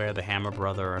right where the Hammer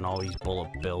Brother and all these bullet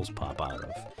bills pop out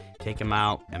of. Take him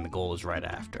out, and the goal is right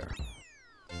after.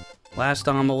 Last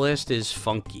on the list is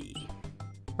Funky.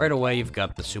 Right away you've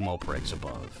got the sumo pricks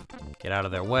above. Get out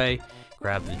of their way,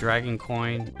 grab the Dragon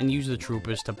Coin, and use the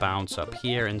troopers to bounce up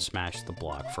here and smash the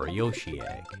block for a Yoshi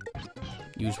egg.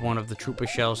 Use one of the trooper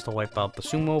shells to wipe out the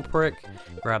sumo prick,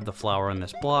 grab the flower in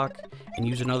this block, and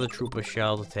use another trooper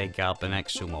shell to take out the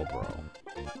next sumo bro.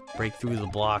 Break through the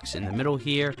blocks in the middle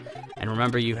here, and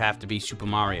remember you have to be Super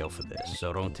Mario for this,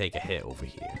 so don't take a hit over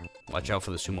here. Watch out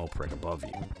for the sumo prick above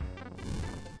you.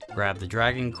 Grab the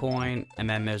Dragon Coin, and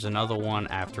then there's another one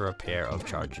after a pair of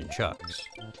Charging Chucks.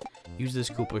 Use this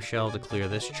Koopa shell to clear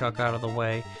this Chuck out of the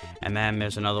way, and then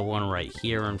there's another one right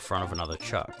here in front of another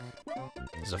Chuck.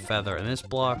 There's a feather in this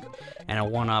block, and a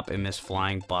 1-up in this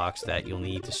flying box that you'll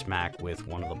need to smack with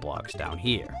one of the blocks down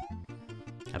here.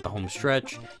 At the home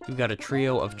stretch, you've got a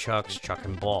trio of Chucks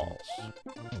chucking balls.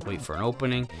 Wait for an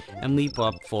opening, and leap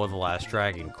up for the last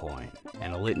Dragon Coin,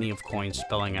 and a litany of coins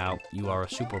spelling out "You are a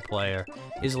super player"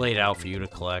 is laid out for you to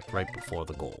collect right before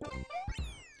the goal.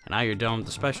 And now you're done with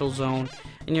the special zone,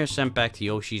 and you're sent back to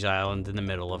Yoshi's Island in the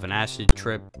middle of an acid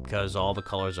trip because all the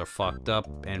colors are fucked up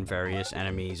and various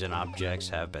enemies and objects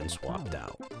have been swapped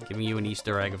out, giving you an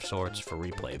Easter egg of sorts for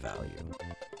replay value.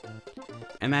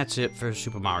 And that's it for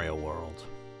Super Mario World.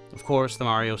 Of course, the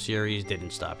Mario series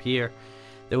didn't stop here.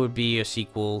 There would be a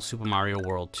sequel, Super Mario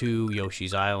World 2,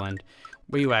 Yoshi's Island,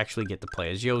 where you actually get to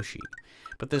play as Yoshi,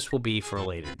 but this will be for a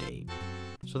later date.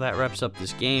 So that wraps up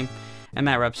this game, and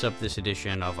that wraps up this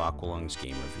edition of Aqualung's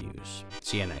Game Reviews.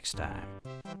 See you next time.